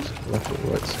one is it? Left or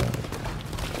right side?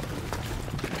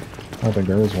 I don't think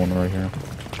there is one right here.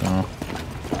 No.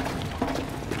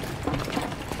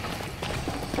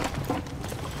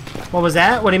 What was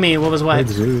that? What do you mean? What was what?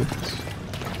 He's in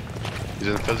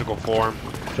physical form.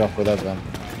 Jump for that then.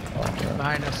 Oh, yeah.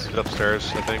 Behind us. He's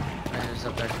upstairs, I think. He's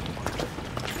up there.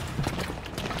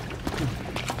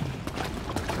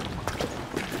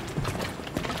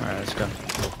 Alright, let's go.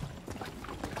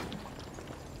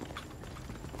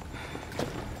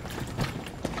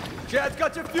 Chad's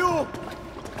got your fuel.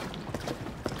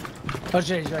 Oh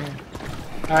shit, he's right here.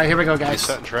 Alright, here we go, He's guys.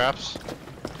 setting traps.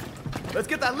 Let's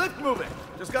get that lift moving.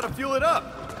 Just gotta fuel it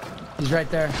up. He's right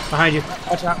there. Behind you.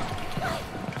 Watch out.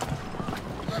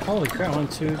 Holy crap. 1,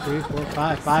 2, 3, 4,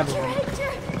 5. 5 of them.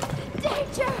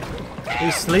 Danger!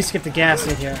 At least get the gas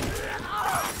in here.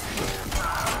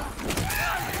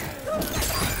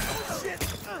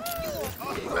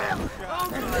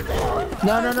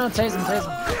 No, tase him, tase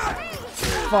him.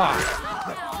 Fuck.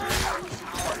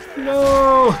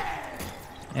 No!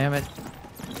 Damn it.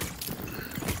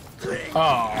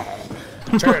 Oh,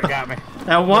 turret got me.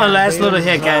 That one last little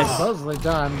hit, guys. Supposedly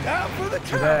done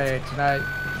today, tonight.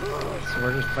 So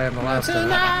we're just playing the last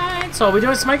Tonight. So are we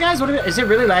doing Smite, guys? Is it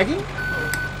really lagging?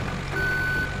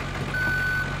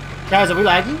 Guys, are we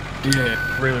lagging?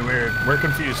 Yeah, really weird. We're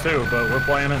confused too, but we're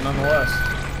playing it nonetheless.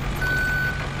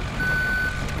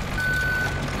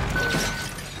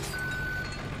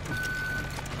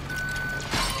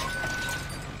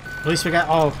 At least we got.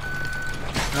 Oh,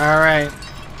 all right.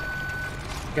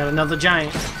 Got another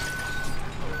giant.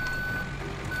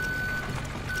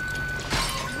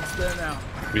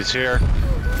 He's here,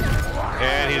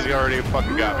 and he's already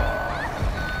fucking got me.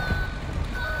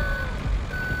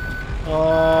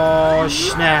 Oh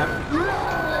snap!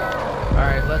 All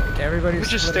right, let everybody. We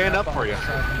just stand up for you.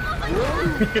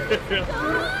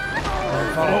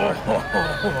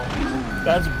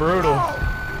 That's brutal.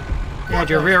 You had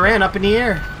your rear end up in the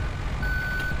air.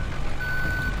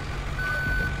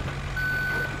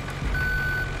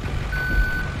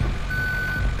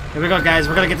 Here we go, guys.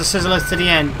 We're gonna get the Sizzlers to the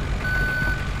end.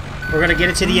 We're gonna get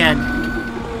it to the end.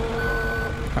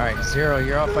 All right, Zero,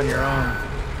 you're up on your own.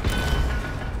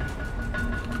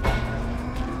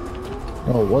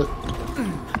 Oh, what?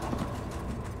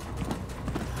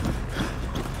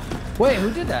 Wait,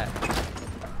 who did that?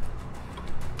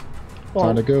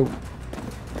 Time to go.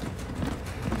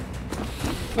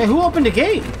 Hey, who opened the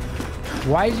gate?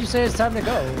 Why did you say it's time to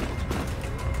go?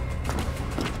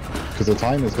 Because the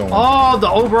time is going. Oh, the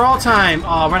overall time.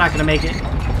 Oh, we're not gonna make it.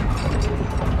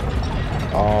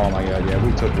 Oh my god, yeah,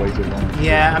 we took way too long.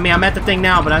 Yeah, I mean, I'm at the thing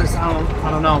now, but I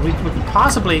don't know. We could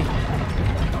possibly.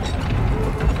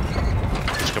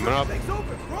 It's coming up.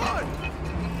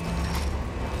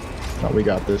 Oh, we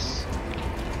got this.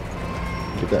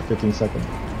 Get that 15 second.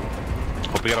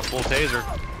 Hope we got a full taser.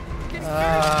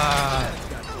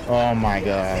 Oh my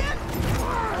god.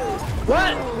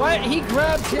 What? What? He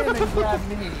grabbed him and grabbed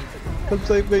me. Let's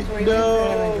say big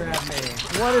no.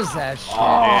 What is that shit? Oh.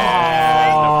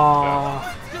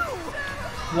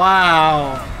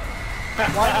 Wow.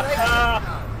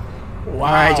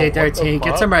 Wow. Alright, J13.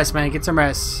 Get some rest, man. Get some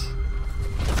rest.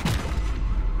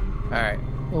 Alright.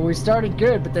 Well, we started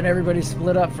good, but then everybody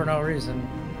split up for no reason.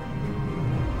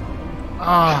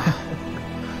 Ah.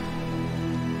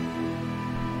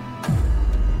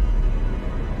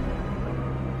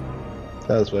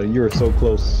 That's right. You were so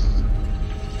close.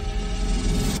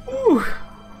 Ooh.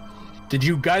 Did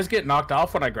you guys get knocked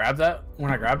off when I grabbed that?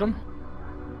 When I grabbed him?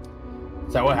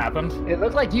 Is that what happened? It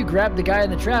looked like you grabbed the guy in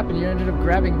the trap and you ended up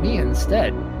grabbing me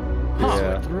instead.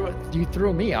 Yeah. So you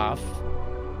threw me off.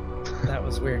 That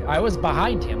was weird. I was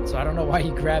behind him, so I don't know why he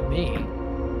grabbed me.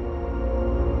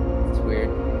 It's weird.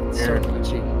 It's so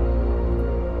glitchy.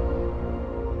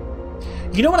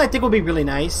 You know what I think would be really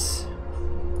nice?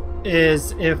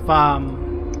 Is if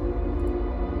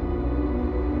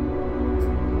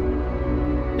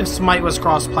Smite was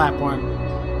cross-platform.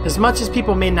 As much as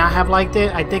people may not have liked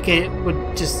it, I think it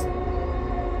would just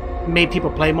make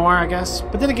people play more, I guess.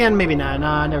 But then again, maybe not.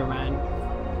 Nah, never mind.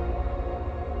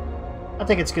 I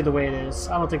think it's good the way it is.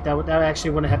 I don't think that actually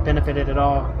wouldn't have benefited at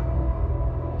all.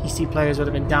 PC players would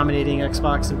have been dominating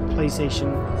Xbox and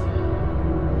PlayStation.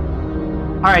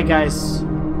 Alright, guys.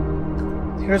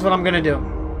 Here's what I'm gonna do.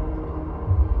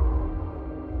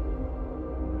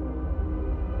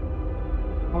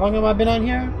 How long have I been on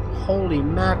here? Holy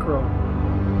mackerel.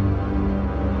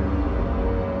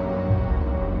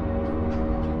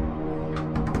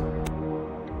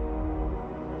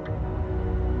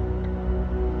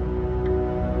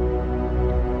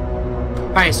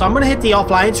 Alright, so I'm gonna hit the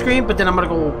offline screen, but then I'm gonna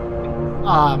go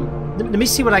let me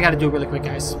see what I gotta do really quick,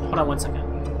 guys. Hold on one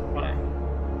second.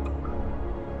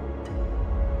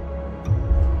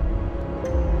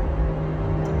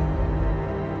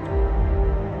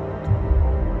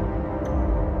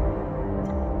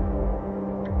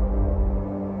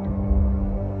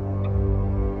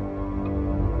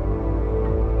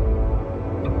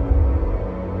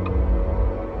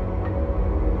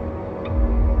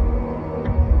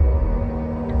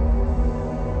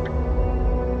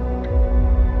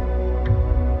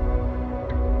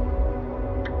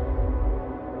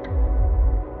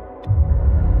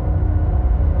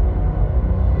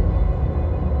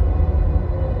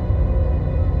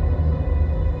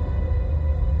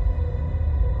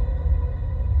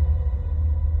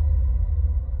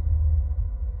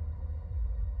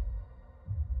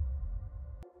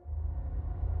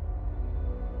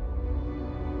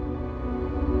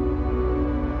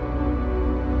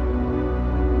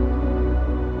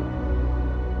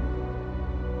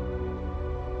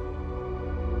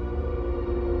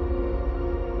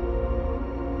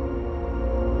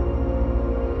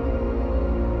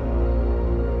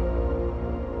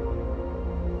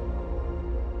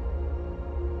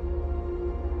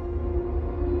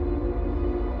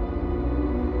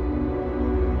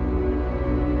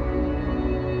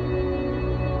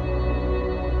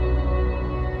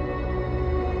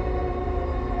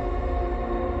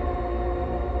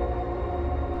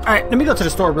 Alright, let me go to the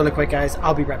store really quick, guys.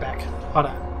 I'll be right back. Hold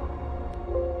on.